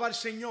 Alaba al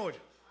Señor.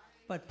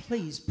 But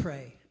please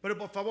pray. Pero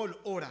por favor,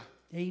 ora.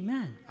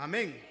 Amen.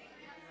 Amén.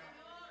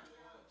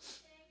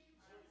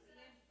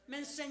 Me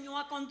enseñó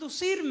a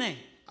conducirme.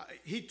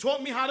 He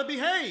taught me how to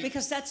behave.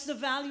 Because that's the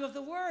value of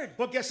the word.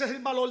 Porque ese es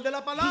el valor de la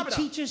He palabra.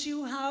 teaches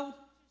you how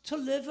to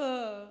live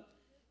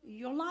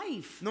your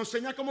life. Nos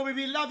enseña cómo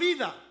vivir la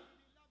vida.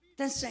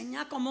 Te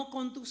enseña cómo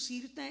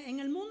conducirte en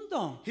el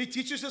mundo. He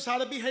teaches us how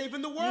to behave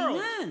in the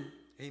world. Amen.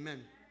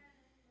 Amen.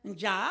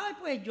 Ya,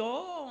 pues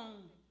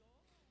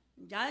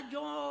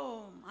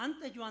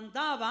antes yo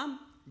andaba,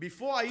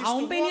 Before I used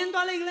aún to viniendo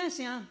walk, a la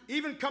iglesia.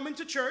 even coming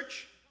to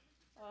church.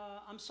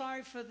 I'm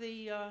sorry for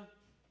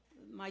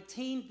my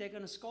team. They're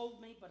going to scold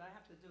me, but I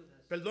have to do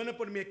this. Perdone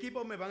por mi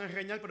equipo, me van a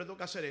regañar, pero tengo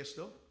que hacer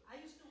esto. I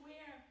used to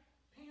wear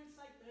pants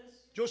like this,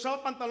 Yo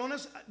usaba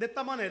pantalones de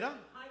esta manera,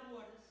 high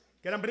waters,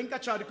 que eran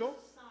brincacharco.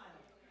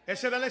 style.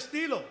 Ese era el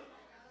estilo.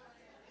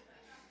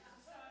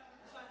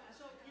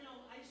 So,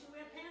 I used to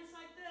wear pants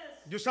like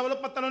this, Yo usaba los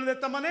pantalones de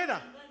esta manera.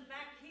 and then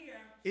back here,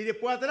 Y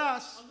después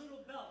atrás, a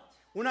little belt.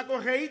 una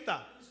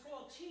correíta. It was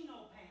called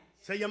chino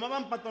pants. Se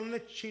llamaban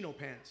pantalones chino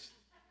pants.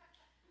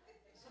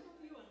 Some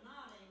of you are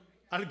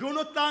nodding,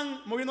 Algunos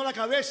están moviendo la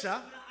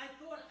cabeza, but I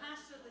thought,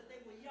 Pastor, that they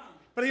were young.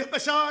 pero yo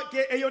pensaba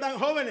que ellos eran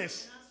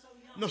jóvenes. Not so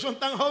young. No son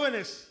tan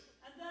jóvenes.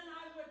 And then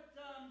I would,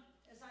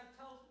 as I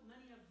tell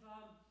many of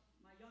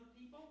my young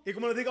people, Y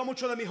como les digo a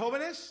muchos de mis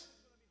jóvenes,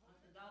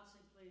 Dr. Dodson,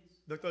 please,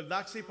 Dr.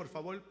 Daxi, por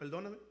favor,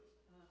 perdóname.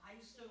 I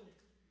used to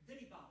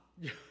diddy bop.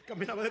 Yo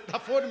caminaba de esta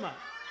forma.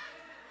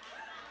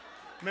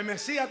 Me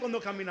mecía cuando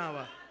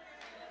caminaba.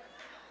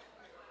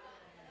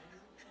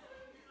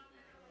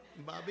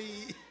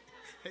 Bobby.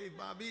 Hey,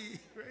 Bobby.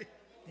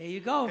 There you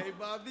go. Hey,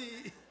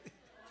 Bobby.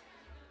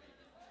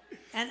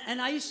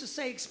 And I used to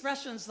say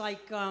expressions like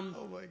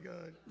Oh, my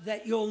God.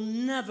 that you'll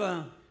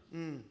never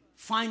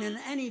find in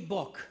any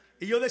book.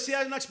 Y yo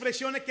decía unas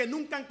expresiones que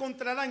nunca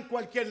encontrará en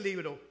cualquier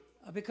libro.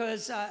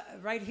 Because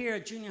right here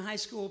at junior high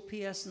school,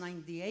 PS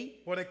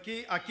 98, Por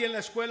aquí en la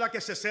escuela que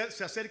se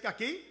acerca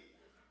aquí,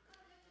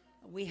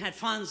 we had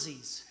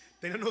fanzines.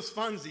 teníamos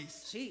fanzines.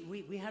 See,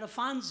 we had a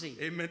fanzine.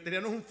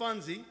 Teníamos un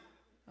fanzine.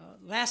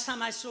 Last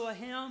time I saw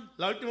him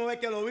La última vez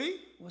que lo vi,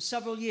 was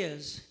several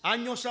years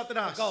años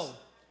atrás. ago.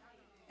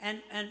 And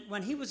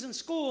when he was in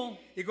school,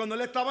 Y cuando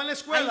él estaba en la I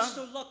escuela, used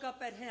to look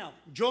up at him.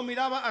 yo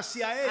miraba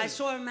hacia I él.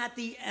 saw him at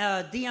the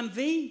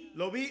DMV,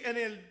 Lo vi en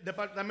el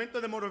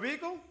departamento de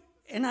Morovico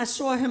and I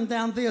saw him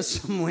down there y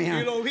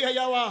somewhere. lo vi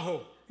allá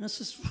abajo. And I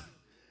says,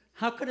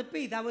 how could it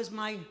be? That was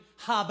my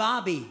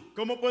hababi.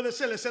 ¿Cómo puede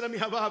ser? Ese era mi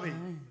jababi.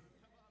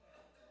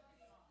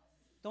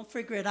 Don't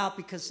figure it out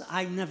because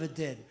I never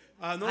did.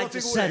 No I lo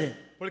just said it.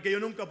 figuré, porque yo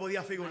nunca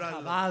podía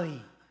figurarlo. Hababi.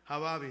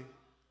 Jababi.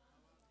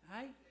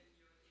 Right?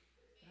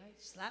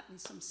 Slap me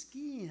some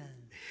skin.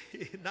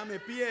 Dame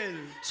piel.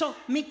 So,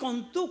 mi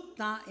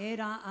conducta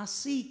era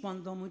así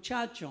cuando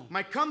muchacho.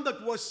 My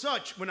conduct was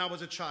such when I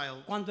was a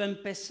child. Cuando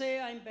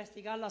empecé a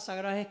investigar las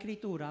Sagradas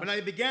Escrituras When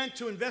I began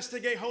to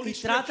investigate Holy y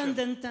traten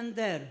de Scripture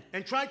entender,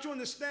 and try to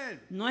understand,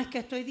 no es que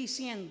estoy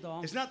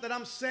diciendo it's not that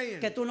I'm saying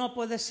que tú no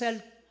puedes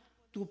ser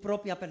tu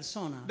propia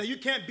persona. that you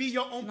can't be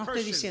your own No estoy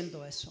person.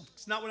 diciendo eso.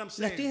 It's not what I'm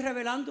Le estoy saying.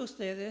 revelando a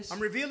ustedes I'm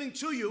revealing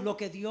to you lo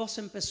que Dios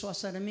empezó a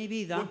hacer en mi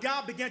vida what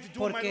God began to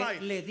do in my porque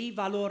life le di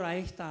valor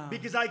a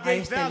because I a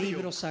gave este value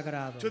libro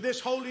sagrado. to this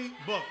holy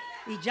book.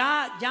 Y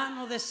ya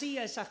no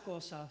decía esas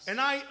cosas. And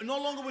I no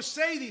longer would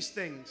say these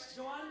things.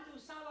 Yo antes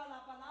usaba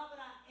la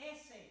palabra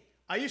ese.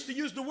 I used to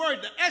use the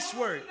word, the S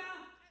word.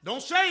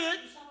 Don't say it.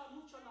 Usaba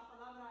mucho la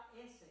palabra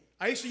ese.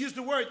 I used to use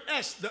the word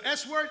S. The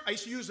S word, I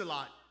used to use a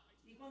lot.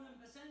 Y cuando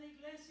empecé en la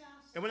iglesia,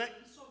 And when I- se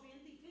hizo bien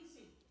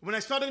difícil When I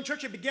started in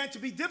church, it began to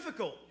be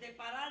difficult de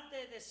parar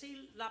de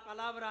decir la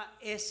palabra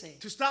ese.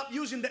 to stop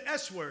using the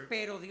S word.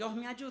 Pero Dios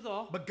me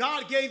ayudó But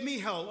God gave me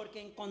help porque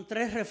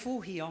encontré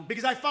refugio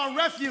because I found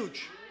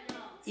refuge.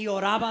 y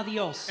oraba a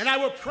Dios. And I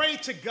would pray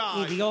to Y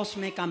God. Dios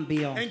me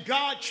cambió. And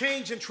God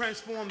changed and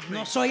transformed me.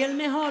 No soy el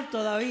mejor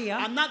todavía.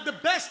 I'm not the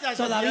best as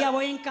of Todavía yet.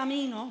 voy en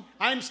camino.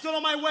 I'm still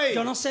on my way.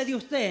 Yo no sé de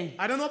usted.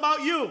 I don't know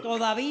about you.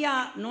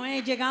 Todavía no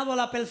he llegado a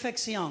la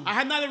perfección. I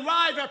have not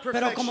arrived at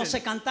Pero como se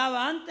perfection.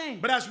 cantaba antes,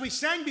 But as we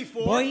sang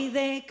before, voy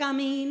de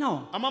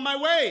camino. I'm on my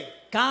way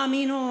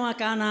Camino a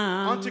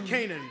Canaán. onto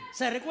Canaan.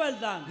 ¿Se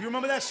recuerdan? Do you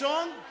remember that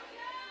song?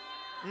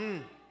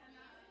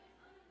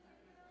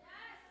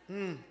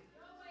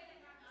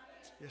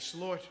 Yes,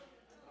 Lord.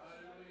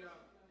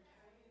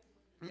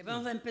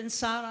 Debemos de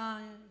empezar a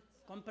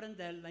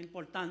comprender la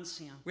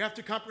importancia We have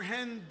to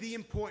comprehend the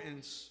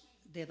importance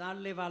de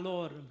darle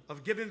valor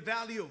of giving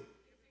value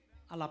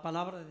a la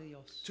palabra de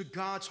Dios. to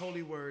God's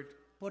holy word.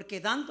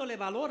 Porque dándole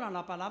valor a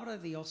la palabra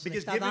de Dios, le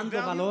Because está giving dando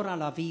value- valor a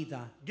la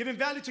vida. Giving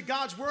value to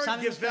God's word ¿Saben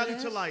gives value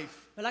ustedes? to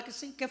life. ¿Verdad que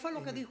sí? ¿Qué fue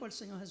lo que dijo el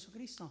Señor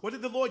Jesucristo? What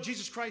did the Lord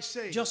Jesus Christ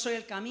say? Yo soy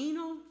el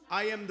camino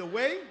I am the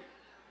way,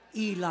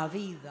 y la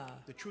vida.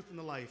 the truth, and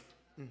the life.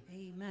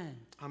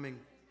 Amen. Amen.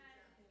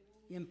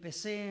 Y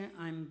empecé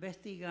a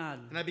investigar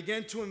And I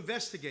began to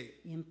investigate.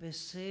 y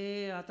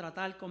empecé a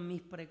tratar con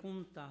mis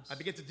preguntas. I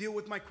began to deal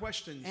with my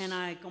questions. And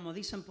I, como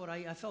dicen por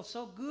ahí, I felt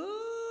so good.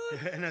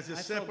 And as I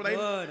I said felt por ahí,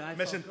 good. I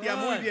me felt sentía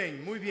muy good.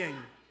 bien, muy bien.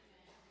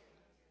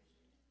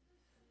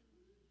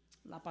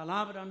 La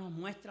palabra nos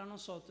muestra a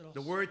nosotros The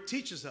word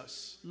teaches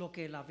us lo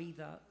que la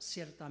vida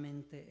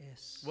ciertamente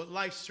es. what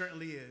life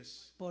certainly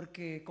is.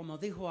 Porque como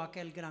dijo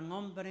aquel gran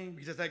hombre,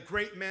 Because as that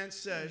great man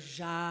said,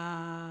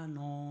 ya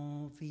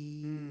no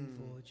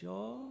vivo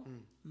yo,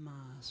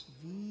 mas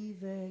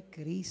vive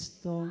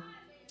Cristo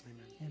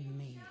en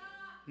mí.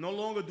 no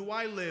longer do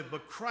I live,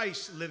 but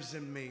Christ lives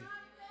in me.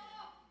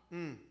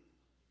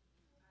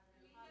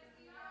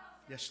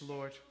 Yes,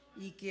 Lord.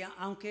 Y que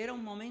aunque era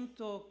un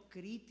momento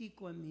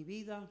crítico en mi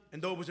vida,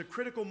 And though it was a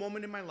critical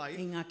moment in my life,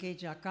 en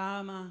aquella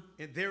cama,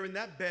 and there in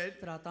that bed,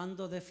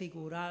 tratando de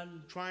figurar,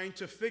 trying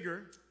to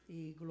figure,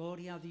 y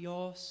gloria a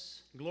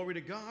Dios, glory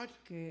to God,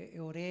 que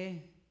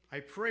oré I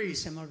y prayed,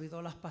 se me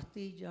olvidó las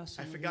pastillas,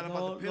 se I me forgot olvidó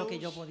about the lo que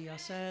yo pills, podía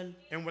hacer.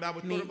 and what I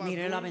would thought about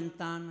Miré la doing,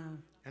 ventana,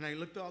 and I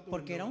looked out the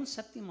porque era window. un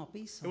séptimo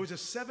piso. It was a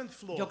 7th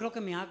floor. Yo creo que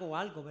me hago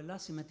algo, ¿verdad?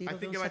 Si me I tiro de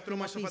think un if I threw séptimo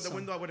myself out the piso.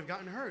 window, I would have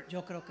gotten hurt.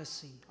 Yo creo que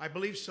sí. I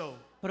believe so.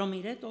 Pero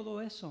miré todo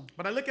eso.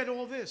 But I look at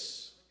all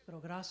this, Pero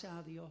gracias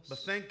a Dios but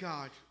thank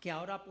God que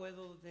ahora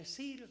puedo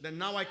decir, that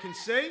now I can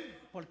say,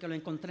 porque lo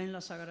encontré en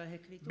las Sagradas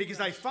because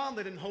I Escrituras, found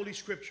it in Holy que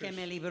Scriptures,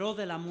 me libró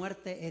de la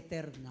muerte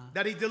eterna.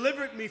 that He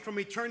delivered me from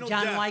eternal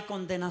Ya death. no hay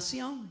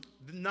condenación,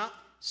 Not,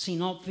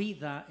 sino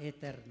vida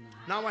eterna.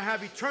 now I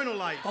have eternal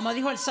life. Como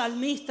dijo el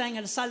salmista en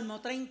el Salmo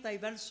 30 y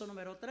verso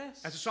número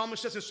 3. As the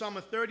psalmist says in Psalm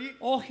 30,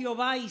 Oh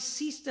Jehová,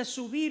 hiciste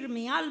subir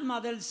mi alma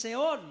del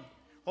Seol.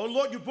 Oh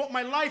Lord, you brought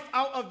my life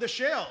out of the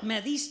shell.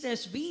 Me diste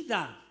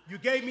vida You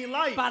gave me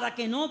life para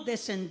que no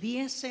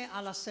descendiese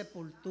a la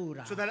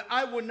sepultura. so that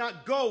I would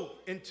not go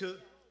into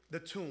the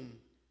tomb.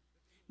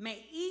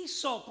 Me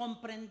hizo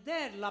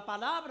comprender la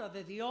palabra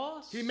de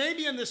Dios, He made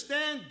me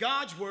understand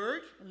God's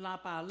word,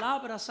 la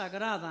palabra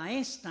sagrada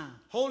esta.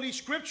 Holy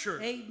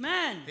Scripture.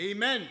 Amen.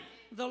 Amen.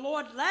 The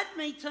Lord led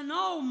me to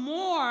know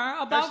more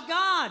about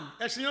God.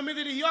 El Señor me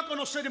dirigió a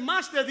conocer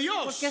más de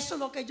Dios. Porque eso es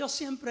lo que yo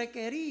siempre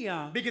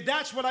quería. Because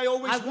that's what I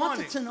always I wanted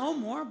wanted. to know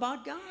more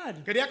about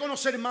God. Quería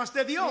conocer más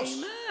de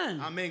Dios.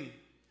 Amen. Amén.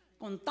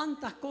 Con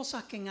tantas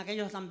cosas que en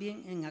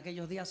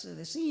aquellos días se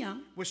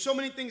decían, With so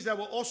many things that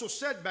were also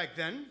said back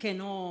then, que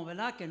no,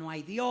 ¿verdad? Que no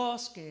hay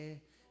Dios, que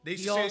They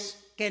used to Dios, say-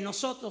 que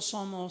nosotros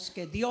somos,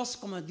 que Dios,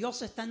 como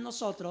Dios está en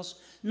nosotros,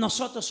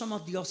 nosotros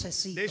somos they used to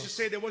diosesitos.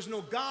 say there was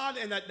no God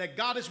and that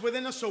God is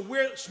within us, so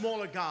we're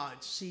smaller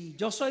gods. Si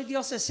yo soy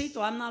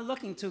diosesito, I'm not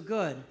looking too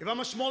good. If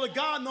I'm a smaller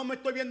God, no me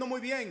estoy viendo muy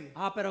bien.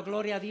 Pero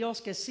gloria a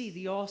Dios que sí,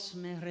 Dios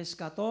me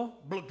rescató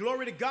But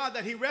glory to God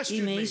that He y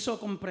rescued me me. hizo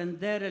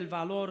comprender el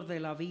valor de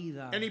la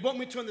vida And He brought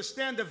me to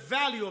understand the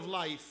value of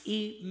life.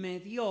 y me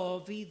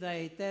dio vida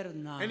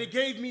eterna. And He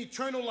gave me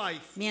eternal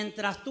life.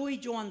 Mientras tú y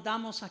yo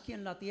andamos aquí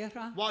en la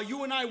tierra, While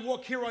you and I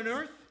walk here on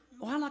earth,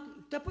 ojalá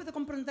usted pueda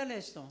comprender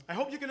esto. I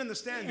hope you can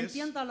understand this.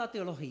 Entienda la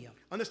teología.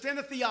 Understand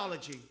the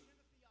theology.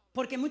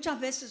 Porque muchas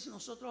veces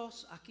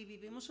nosotros aquí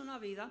vivimos una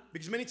vida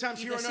Because many times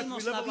y here on earth we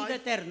decimos live la a vida life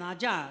eterna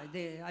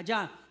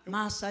allá,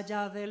 más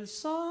allá del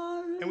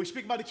sol, and we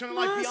speak about eternal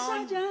life más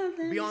allá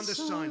del beyond the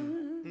sol.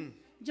 sun.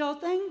 Yo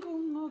tengo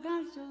un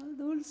hogar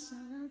dulce,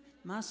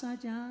 más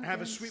allá I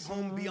have a del sweet sol.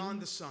 home beyond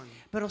the sun.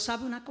 Pero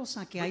sabe una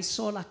cosa, que hay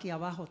sol aquí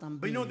abajo But you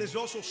también. know there's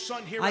also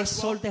sun here Hay as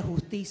sol well. de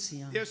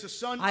justicia. There's a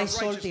sun Hay of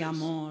sol de righteousness,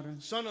 amor.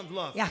 sun of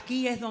love. Y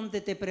aquí es donde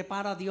te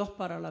prepara Dios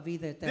para la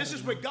vida eterna. This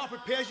is where God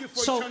prepares you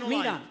for So, eternal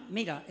life.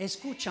 mira,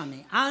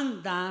 escúchame.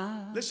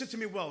 Anda. Listen to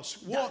me well.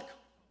 Walk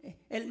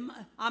El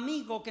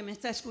amigo que me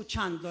está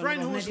escuchando en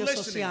Friend los who is medios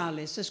listening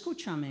sociales,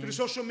 escúchame. through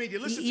social media.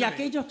 Listen Y to me.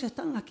 aquellos que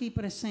están aquí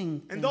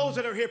presentes, And those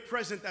that are here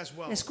present as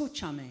well.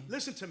 escúchame.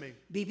 Listen to me.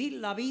 Vivir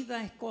la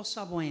vida es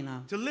cosa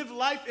buena, To live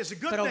life is a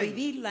good pero thing.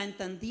 vivirla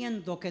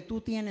entendiendo que tú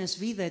tienes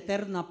vida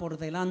eterna por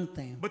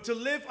delante. But to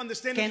live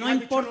understanding Que you no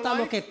have importa eternal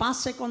lo life, que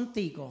pase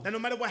contigo, that no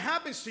matter what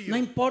happens to you, no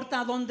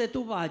importa dónde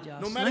tú vayas,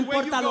 No no matter where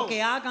importa you lo go,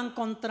 que hagan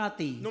contra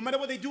ti, no matter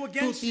what they do tú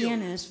against you,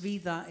 tienes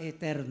vida you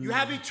eterna.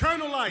 have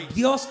eternal life.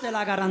 Dios te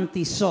la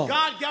garantizó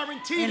God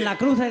guaranteed en la it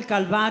cruz del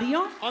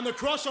Calvario, on the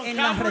cross on en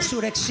la Calvary,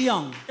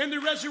 resurrección. in the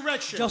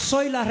resurrection. Yo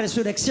soy la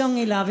resurrección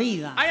y la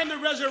vida. I am the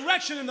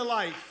resurrection and the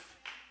life.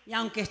 Y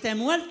aunque esté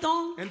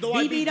muerto, And though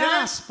I be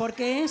vivirás,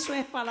 porque eso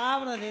es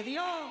palabra de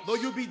Dios. Though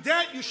you be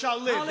dead, you shall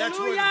live. That's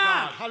word of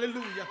Hallelujah. God.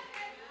 Hallelujah.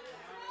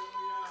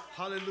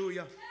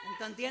 Hallelujah.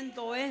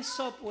 Entendiendo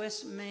eso,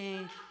 pues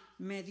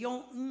me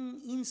dio un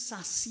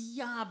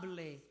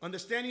insaciable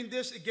Understanding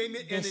this, it gave me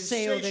an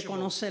deseo de insatiable,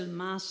 conocer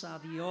más a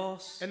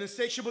Dios, an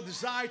insatiable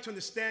desire to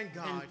understand de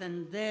God,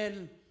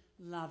 entender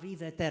la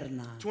vida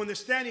eterna. to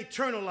understand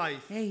eternal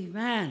life.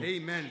 Amen.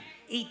 Amen.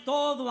 Y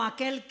todo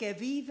aquel que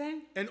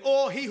vive, And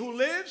all he who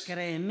lives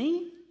cree en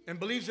mí, and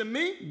believes in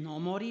me no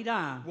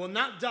morirá will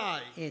not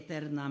die,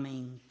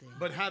 eternamente.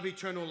 but have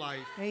eternal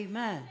life.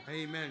 Amen.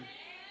 Amen.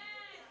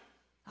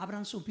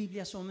 Abran sus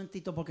Biblias un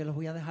momentito porque los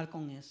voy a dejar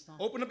con esto.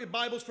 Open up your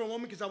Bibles for a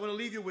moment because I want to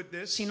leave you with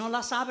this. Si no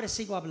las abres,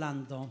 sigo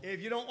hablando.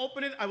 If you don't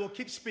open it, I will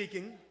keep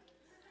speaking.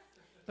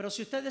 Pero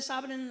si ustedes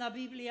abren la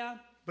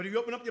Biblia But if you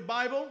open up your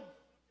Bible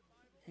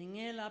en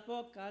el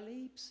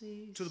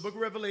Apocalipsis, to the book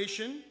of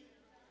Revelation,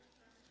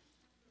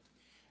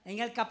 En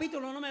el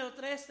capítulo número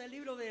 3 del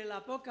libro del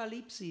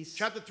Apocalipsis,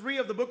 chapter 3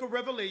 of the book of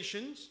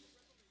Revelations,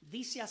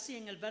 dice así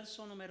en el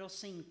verso número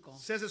 5.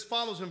 says as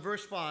follows in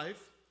verse 5.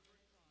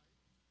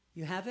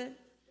 You have it?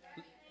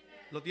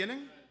 ¿Lo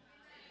tienen?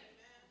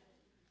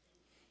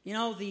 You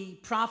know, the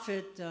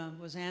prophet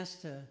was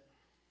asked to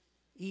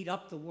eat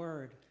up the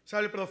word.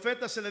 Sabe, el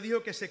profeta se le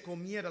dijo que se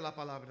comiera la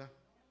palabra.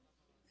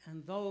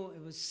 And though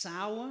it was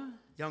sour,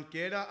 Y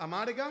aunque era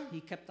amarga,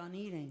 he kept on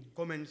eating.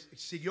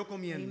 siguió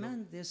comiendo.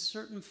 Amen. There's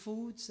certain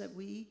foods that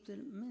we eat that,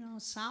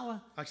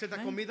 sour. Hay ciertas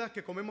right? comidas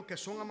que comemos que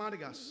son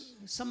amargas.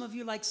 Some of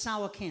you like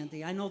sour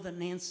candy. I know that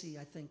Nancy,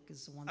 I think,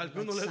 is the one that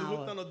Algunos likes les sour.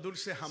 gustan los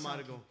dulces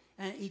amargos.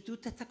 Y tú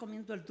te estás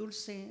comiendo el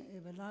dulce,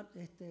 ¿verdad?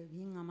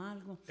 Bien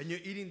amargo. And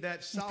you're eating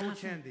that sour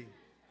candy.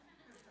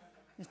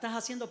 Estás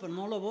haciendo, pero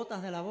no lo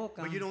botas de la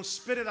boca. But you don't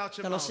spit it out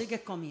your Te lo mouth.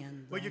 sigues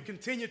comiendo. But you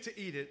continue to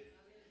eat it.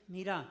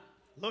 Mira,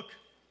 Look,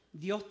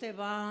 Dios te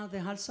va a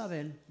dejar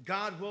saber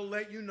God will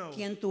let you know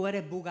quién tú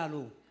eres,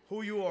 bugalú.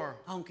 who you are.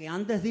 Aunque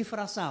andes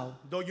disfrazado,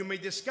 Though you may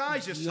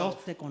disguise Dios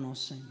yourself, te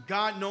conoce.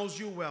 God knows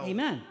you well.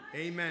 Amen.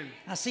 Amen.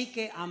 Así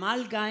que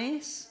amarga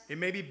es, It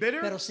may be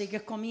bitter, pero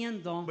sigues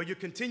comiendo, but you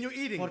continue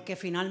eating. porque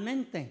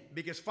finalmente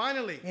Because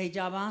finally,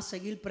 ella va a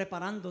seguir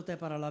preparándote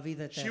para la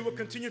vida she will eterna.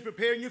 continue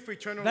preparing you for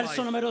eternal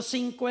Verso life. número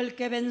 5, el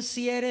que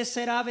venciere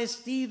será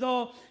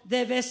vestido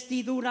de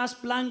vestiduras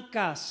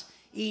blancas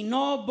y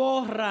no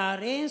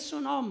borraré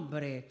su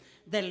nombre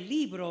del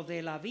libro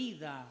de la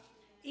vida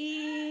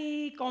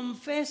y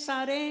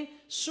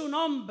confesaré su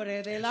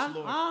nombre de la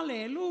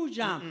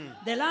aleluya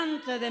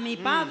delante de mi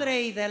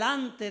Padre y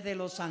delante de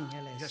los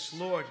ángeles. Yes,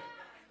 Lord.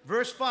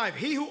 Verse 5,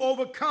 he who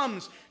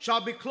overcomes shall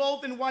be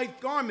clothed in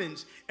white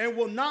garments and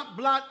will not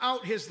blot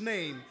out his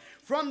name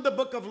from the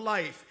book of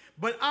life,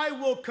 but I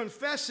will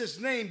confess his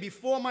name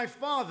before my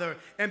Father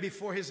and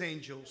before his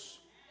angels.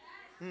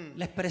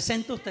 Les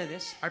presento a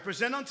ustedes I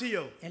present unto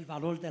you el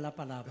valor de la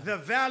palabra. the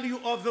value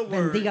of the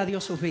word. Bendiga a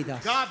Dios sus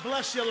vidas. God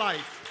bless your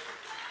life.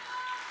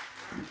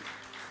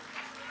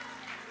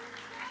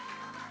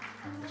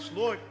 Yes,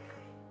 Lord.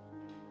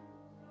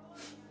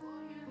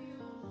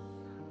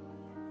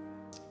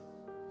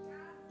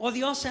 Oh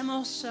Dios,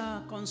 hemos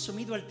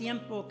consumido el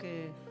tiempo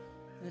que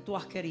tú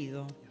has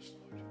querido.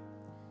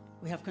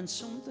 We have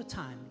consumed the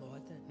time,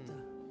 Lord, that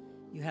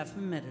you have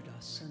permitted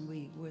us, and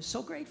we're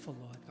so grateful,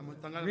 Lord.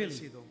 Estamos tan Really,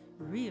 agradecidos.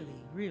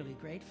 really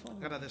grateful.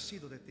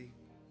 Agradecido de ti.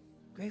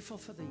 Grateful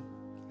for the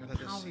power of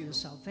Agradecido your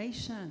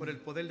salvation por el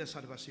poder de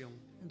salvación.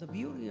 and the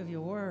beauty of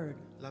your word.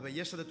 La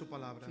belleza de tu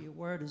palabra. For your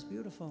word is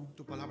beautiful.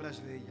 Tu palabra es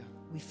bella.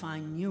 We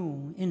find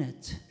you in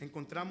it.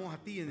 Encontramos a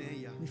ti en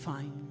ella. We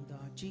find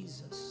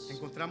Jesus.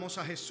 Encontramos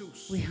a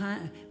Jesús.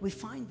 We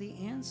find the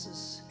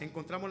answers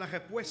Encontramos las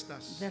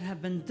respuestas that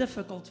have been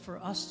difficult for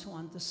us to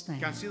understand.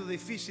 que han sido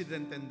difíciles de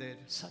entender.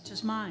 Such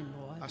as mine,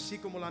 Lord. Así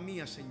como la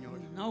mía, Señor.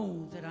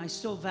 Know that I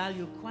still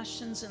value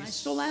questions and I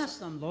still ask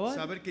them, Lord.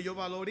 Saber que yo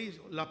valorizo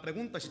las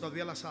preguntas y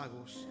todavía las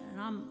hago. And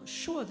I'm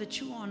sure that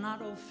you are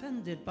not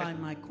offended by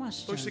my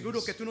questions. Estoy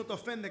seguro que tú no te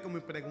ofendes con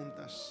mis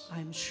preguntas.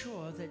 I'm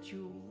sure that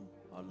you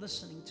are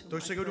listening to Estoy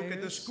my seguro que tú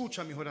prayers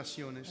escuchas mis as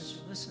oraciones.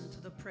 you listen to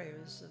the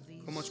prayers of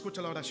these Como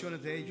escuchas las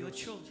oraciones de your ellos.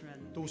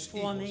 children Tus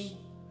before hijos. me,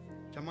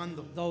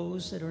 Llamando.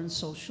 those that are in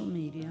social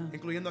media.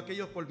 Incluyendo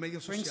aquellos por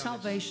medios Bring sociales.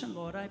 salvation,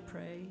 Lord, I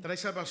pray. Trae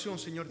salvación,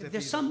 Señor, te If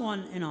there's pido.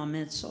 someone in our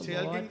midst, oh Si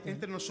hay Lord, alguien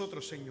entre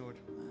nosotros, Señor,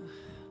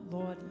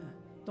 Lord,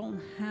 don't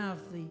have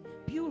the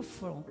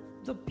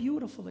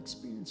beautiful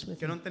experience with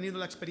que no you, han tenido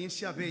la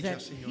experiencia bella,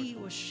 that Señor, he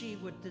or she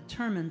would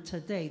determine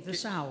today,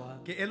 this hour,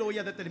 que él o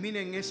ella determine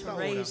en to esta hora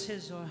raise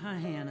his or her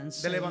hand and de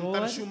say,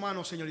 levantar Lord, su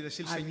mano, Señor, y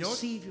decir, I Señor,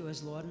 receive you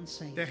as Lord and te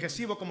Savior.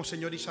 recibo como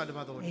Señor y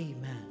Salvador.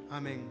 Amen.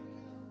 Amén.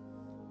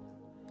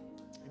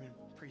 Amen.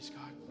 Praise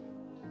God.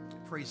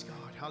 Praise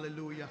God.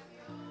 Hallelujah.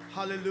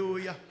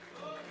 Hallelujah.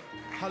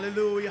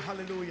 Hallelujah.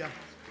 Hallelujah.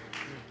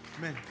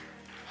 Amen.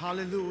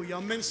 Hallelujah.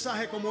 Un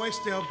mensaje como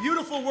este, a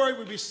beautiful word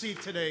we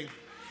received today.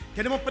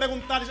 Queremos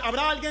preguntar,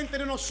 ¿habrá alguien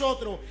entre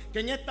nosotros que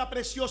en esta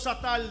preciosa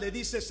tarde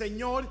dice,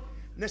 Señor,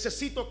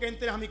 necesito que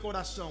entres a mi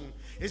corazón?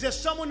 Is there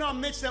someone in our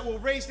midst that will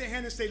raise their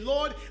hand and say,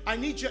 Lord, I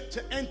need you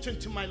to enter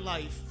into my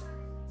life?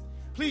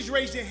 Please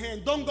raise your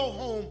hand. Don't go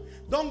home.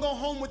 Don't go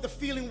home with the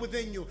feeling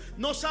within you.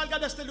 No salga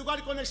de este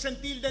lugar con el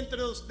sentir dentro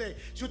de usted.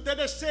 Si usted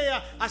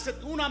desea hacer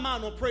una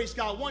mano, praise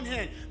God, one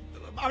hand.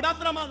 Habrá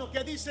otra mano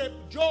que dice,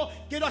 yo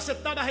quiero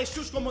aceptar a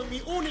Jesús como mi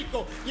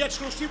único y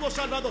exclusivo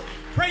Salvador.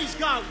 Praise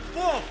God.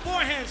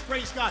 Four hands,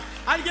 praise God.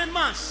 Alguien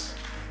más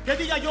que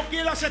diga, yo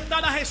quiero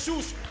aceptar a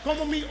Jesús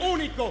como mi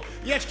único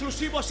y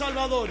exclusivo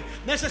Salvador.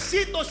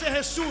 Necesito ese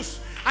Jesús.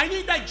 I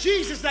need that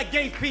Jesus that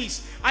gave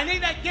peace. I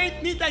need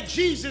that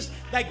Jesus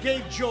that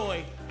gave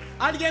joy.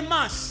 Alguien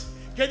más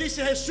que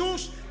dice,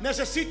 Jesús,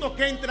 necesito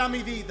que entre a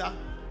mi vida.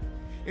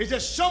 Is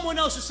there someone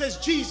else who says,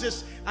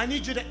 Jesus, I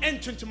need you to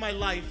enter into my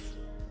life?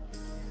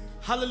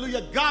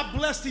 Hallelujah. God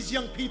bless these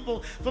young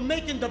people for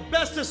making the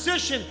best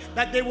decision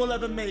that they will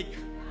ever make.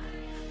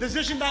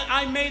 Decision that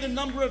I made a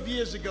number of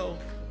years ago.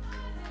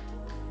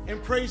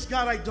 And praise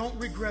God, I don't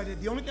regret it.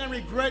 The only thing I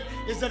regret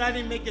is that I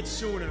didn't make it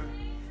sooner.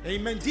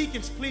 Amen.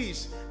 Deacons,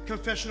 please,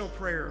 confessional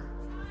prayer.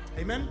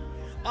 Amen.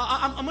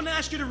 I'm going to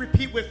ask you to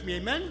repeat with me.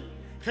 Amen.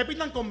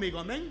 Repitan conmigo.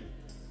 Amen.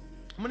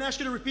 I'm going to ask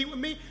you to repeat with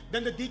me.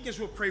 Then the deacons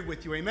will pray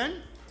with you.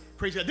 Amen.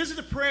 Praise God. This is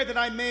a prayer that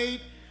I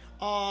made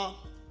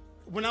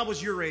when I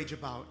was your age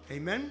about.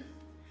 Amen.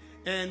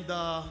 And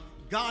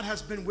God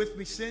has been with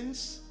me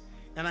since,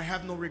 and I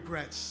have no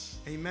regrets.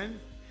 Amen.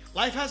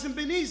 Life hasn't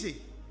been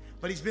easy,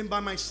 but He's been by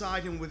my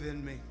side and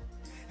within me.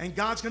 And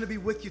God's going to be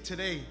with you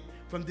today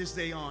from this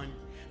day on.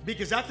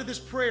 Because after this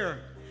prayer,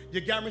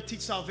 you're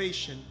guaranteed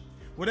salvation.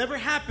 Whatever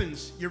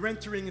happens, you're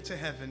entering into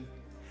heaven.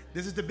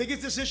 This is the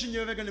biggest decision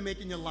you're ever going to make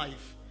in your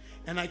life.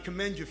 And I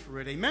commend you for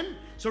it. Amen?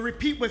 So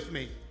repeat with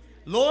me.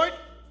 Lord,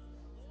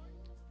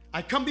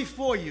 I come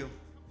before you,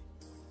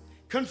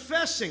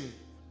 confessing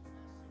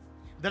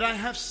that I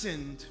have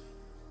sinned.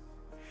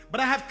 But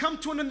I have come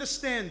to an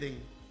understanding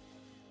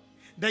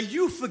that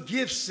you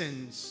forgive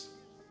sins.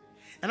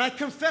 And I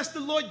confess the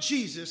Lord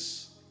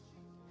Jesus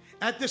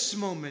at this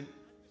moment.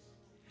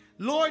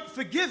 Lord,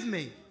 forgive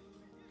me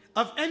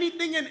of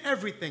anything and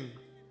everything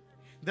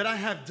that I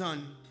have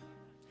done.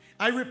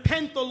 I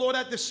repent, O Lord,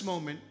 at this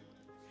moment.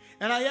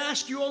 And I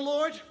ask you, O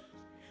Lord,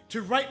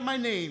 to write my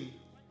name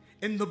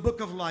in the book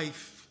of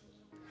life.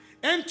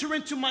 Enter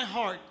into my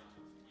heart.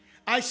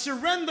 I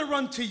surrender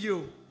unto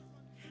you.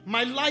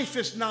 My life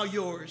is now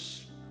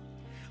yours.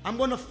 I'm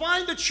going to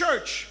find a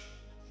church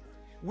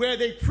where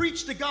they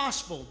preach the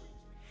gospel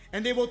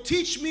and they will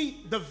teach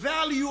me the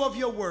value of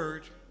your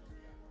word,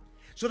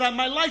 so that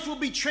my life will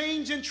be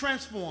changed and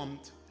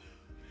transformed.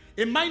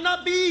 It might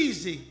not be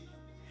easy,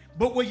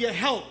 but with your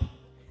help,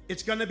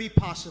 it's going to be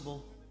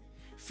possible.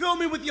 Fill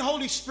me with your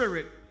Holy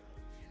Spirit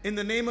in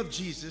the name of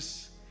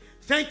Jesus.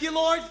 Thank you,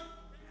 Lord,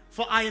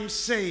 for I am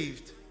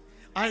saved.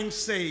 I am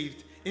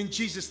saved in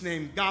Jesus'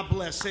 name. God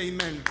bless.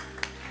 Amen.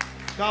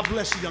 God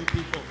bless you, young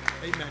people.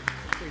 Amen.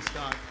 Praise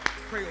God.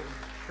 Pray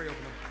over them.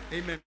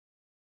 Amen.